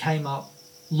 he came up,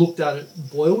 looked at it,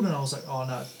 boiled, and I was like, oh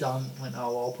no, done. Went,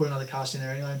 oh well, I'll put another cast in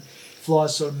there anyway.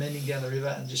 Flies sort of mending down the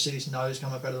river and just see his nose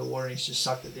come up out of the water, and he's just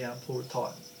sucked it down, pulled it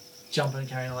tight, jumping and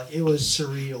carrying on. Like it was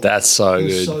surreal. That's so good.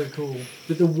 It was so cool.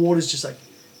 But the water's just like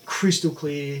crystal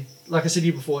clear. Like I said to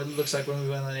you before, it looks like when we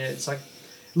went on there, it's like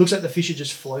looks like the fish are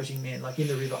just floating, man, like in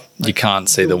the river. Like, You can't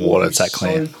see the water, it's is that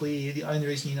clear. So clear. The only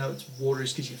reason you know it's water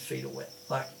is because your feet are wet.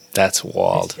 Like, That's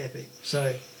wild. it's epic.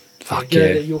 So, Fuck get out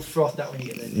yeah. there, you'll froth that when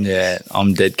you get there. Yeah,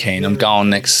 I'm dead keen. I'm Very, going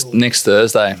very next cool. next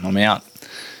Thursday. I'm out.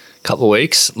 Couple of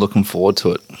weeks. Looking forward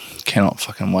to it. Cannot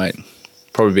fucking wait.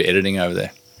 Probably be editing over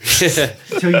there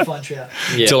Until you find trout.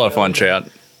 Yeah. till I find trout.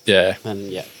 Yeah. And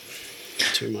yeah,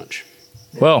 too much.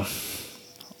 Well,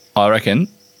 I reckon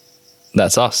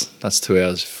that's us. That's 2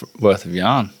 hours worth of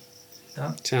yarn.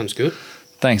 Sounds good.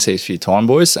 Thanks heaps for your time,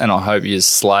 boys, and I hope you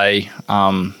slay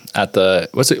at the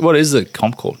what is the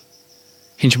comp called?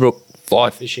 Hinchinbrook Fly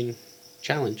Fishing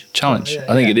challenge. Challenge. Oh,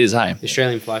 yeah, I think yeah. it is. Hey, The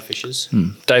Australian Fly Fishers.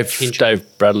 Dave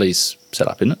Bradley's set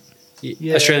up, isn't it?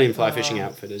 Yeah, Australian Fly Fishing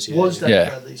Outfitters. Yeah. Was Dave Yeah.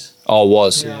 Bradley's. Oh, it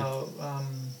was. Now,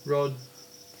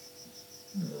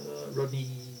 Rodney,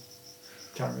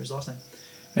 can't remember his last name.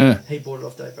 Yeah. He bought it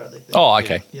off Dave Bradley. Oh,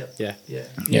 okay. Yeah. Yeah. Yeah.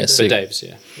 Yeah, So sick. Dave's,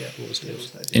 yeah. Yeah. What was Yeah, it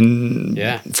Dave's? was Dave. In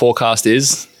Yeah. forecast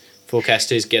is.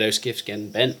 Forecast is ghetto skiffs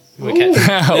getting bent. We're Ooh.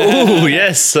 catching. Oh,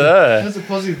 yes, sir. That's a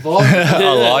positive vibe.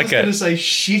 I like was going to it. say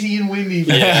shitty and windy.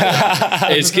 But It's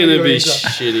That's gonna your be answer.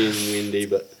 shitty and windy,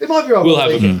 but It might be right. we'll by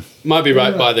have the a weekend. might be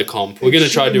right Yeah. by the comp. We're gonna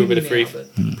try to do a bit of Shitty free now,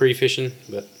 but pre-fishing,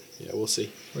 but yeah, we'll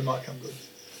see. We might come good.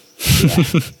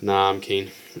 Nah, I'm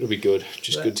keen. It'll be good.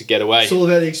 Just Yeah. good to get away. It's all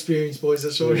about the experience, boys.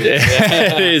 That's all. Yeah,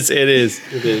 it is. It is.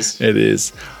 It is. It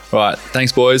is. Right.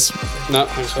 Thanks, boys. No,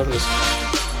 thanks for having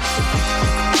us.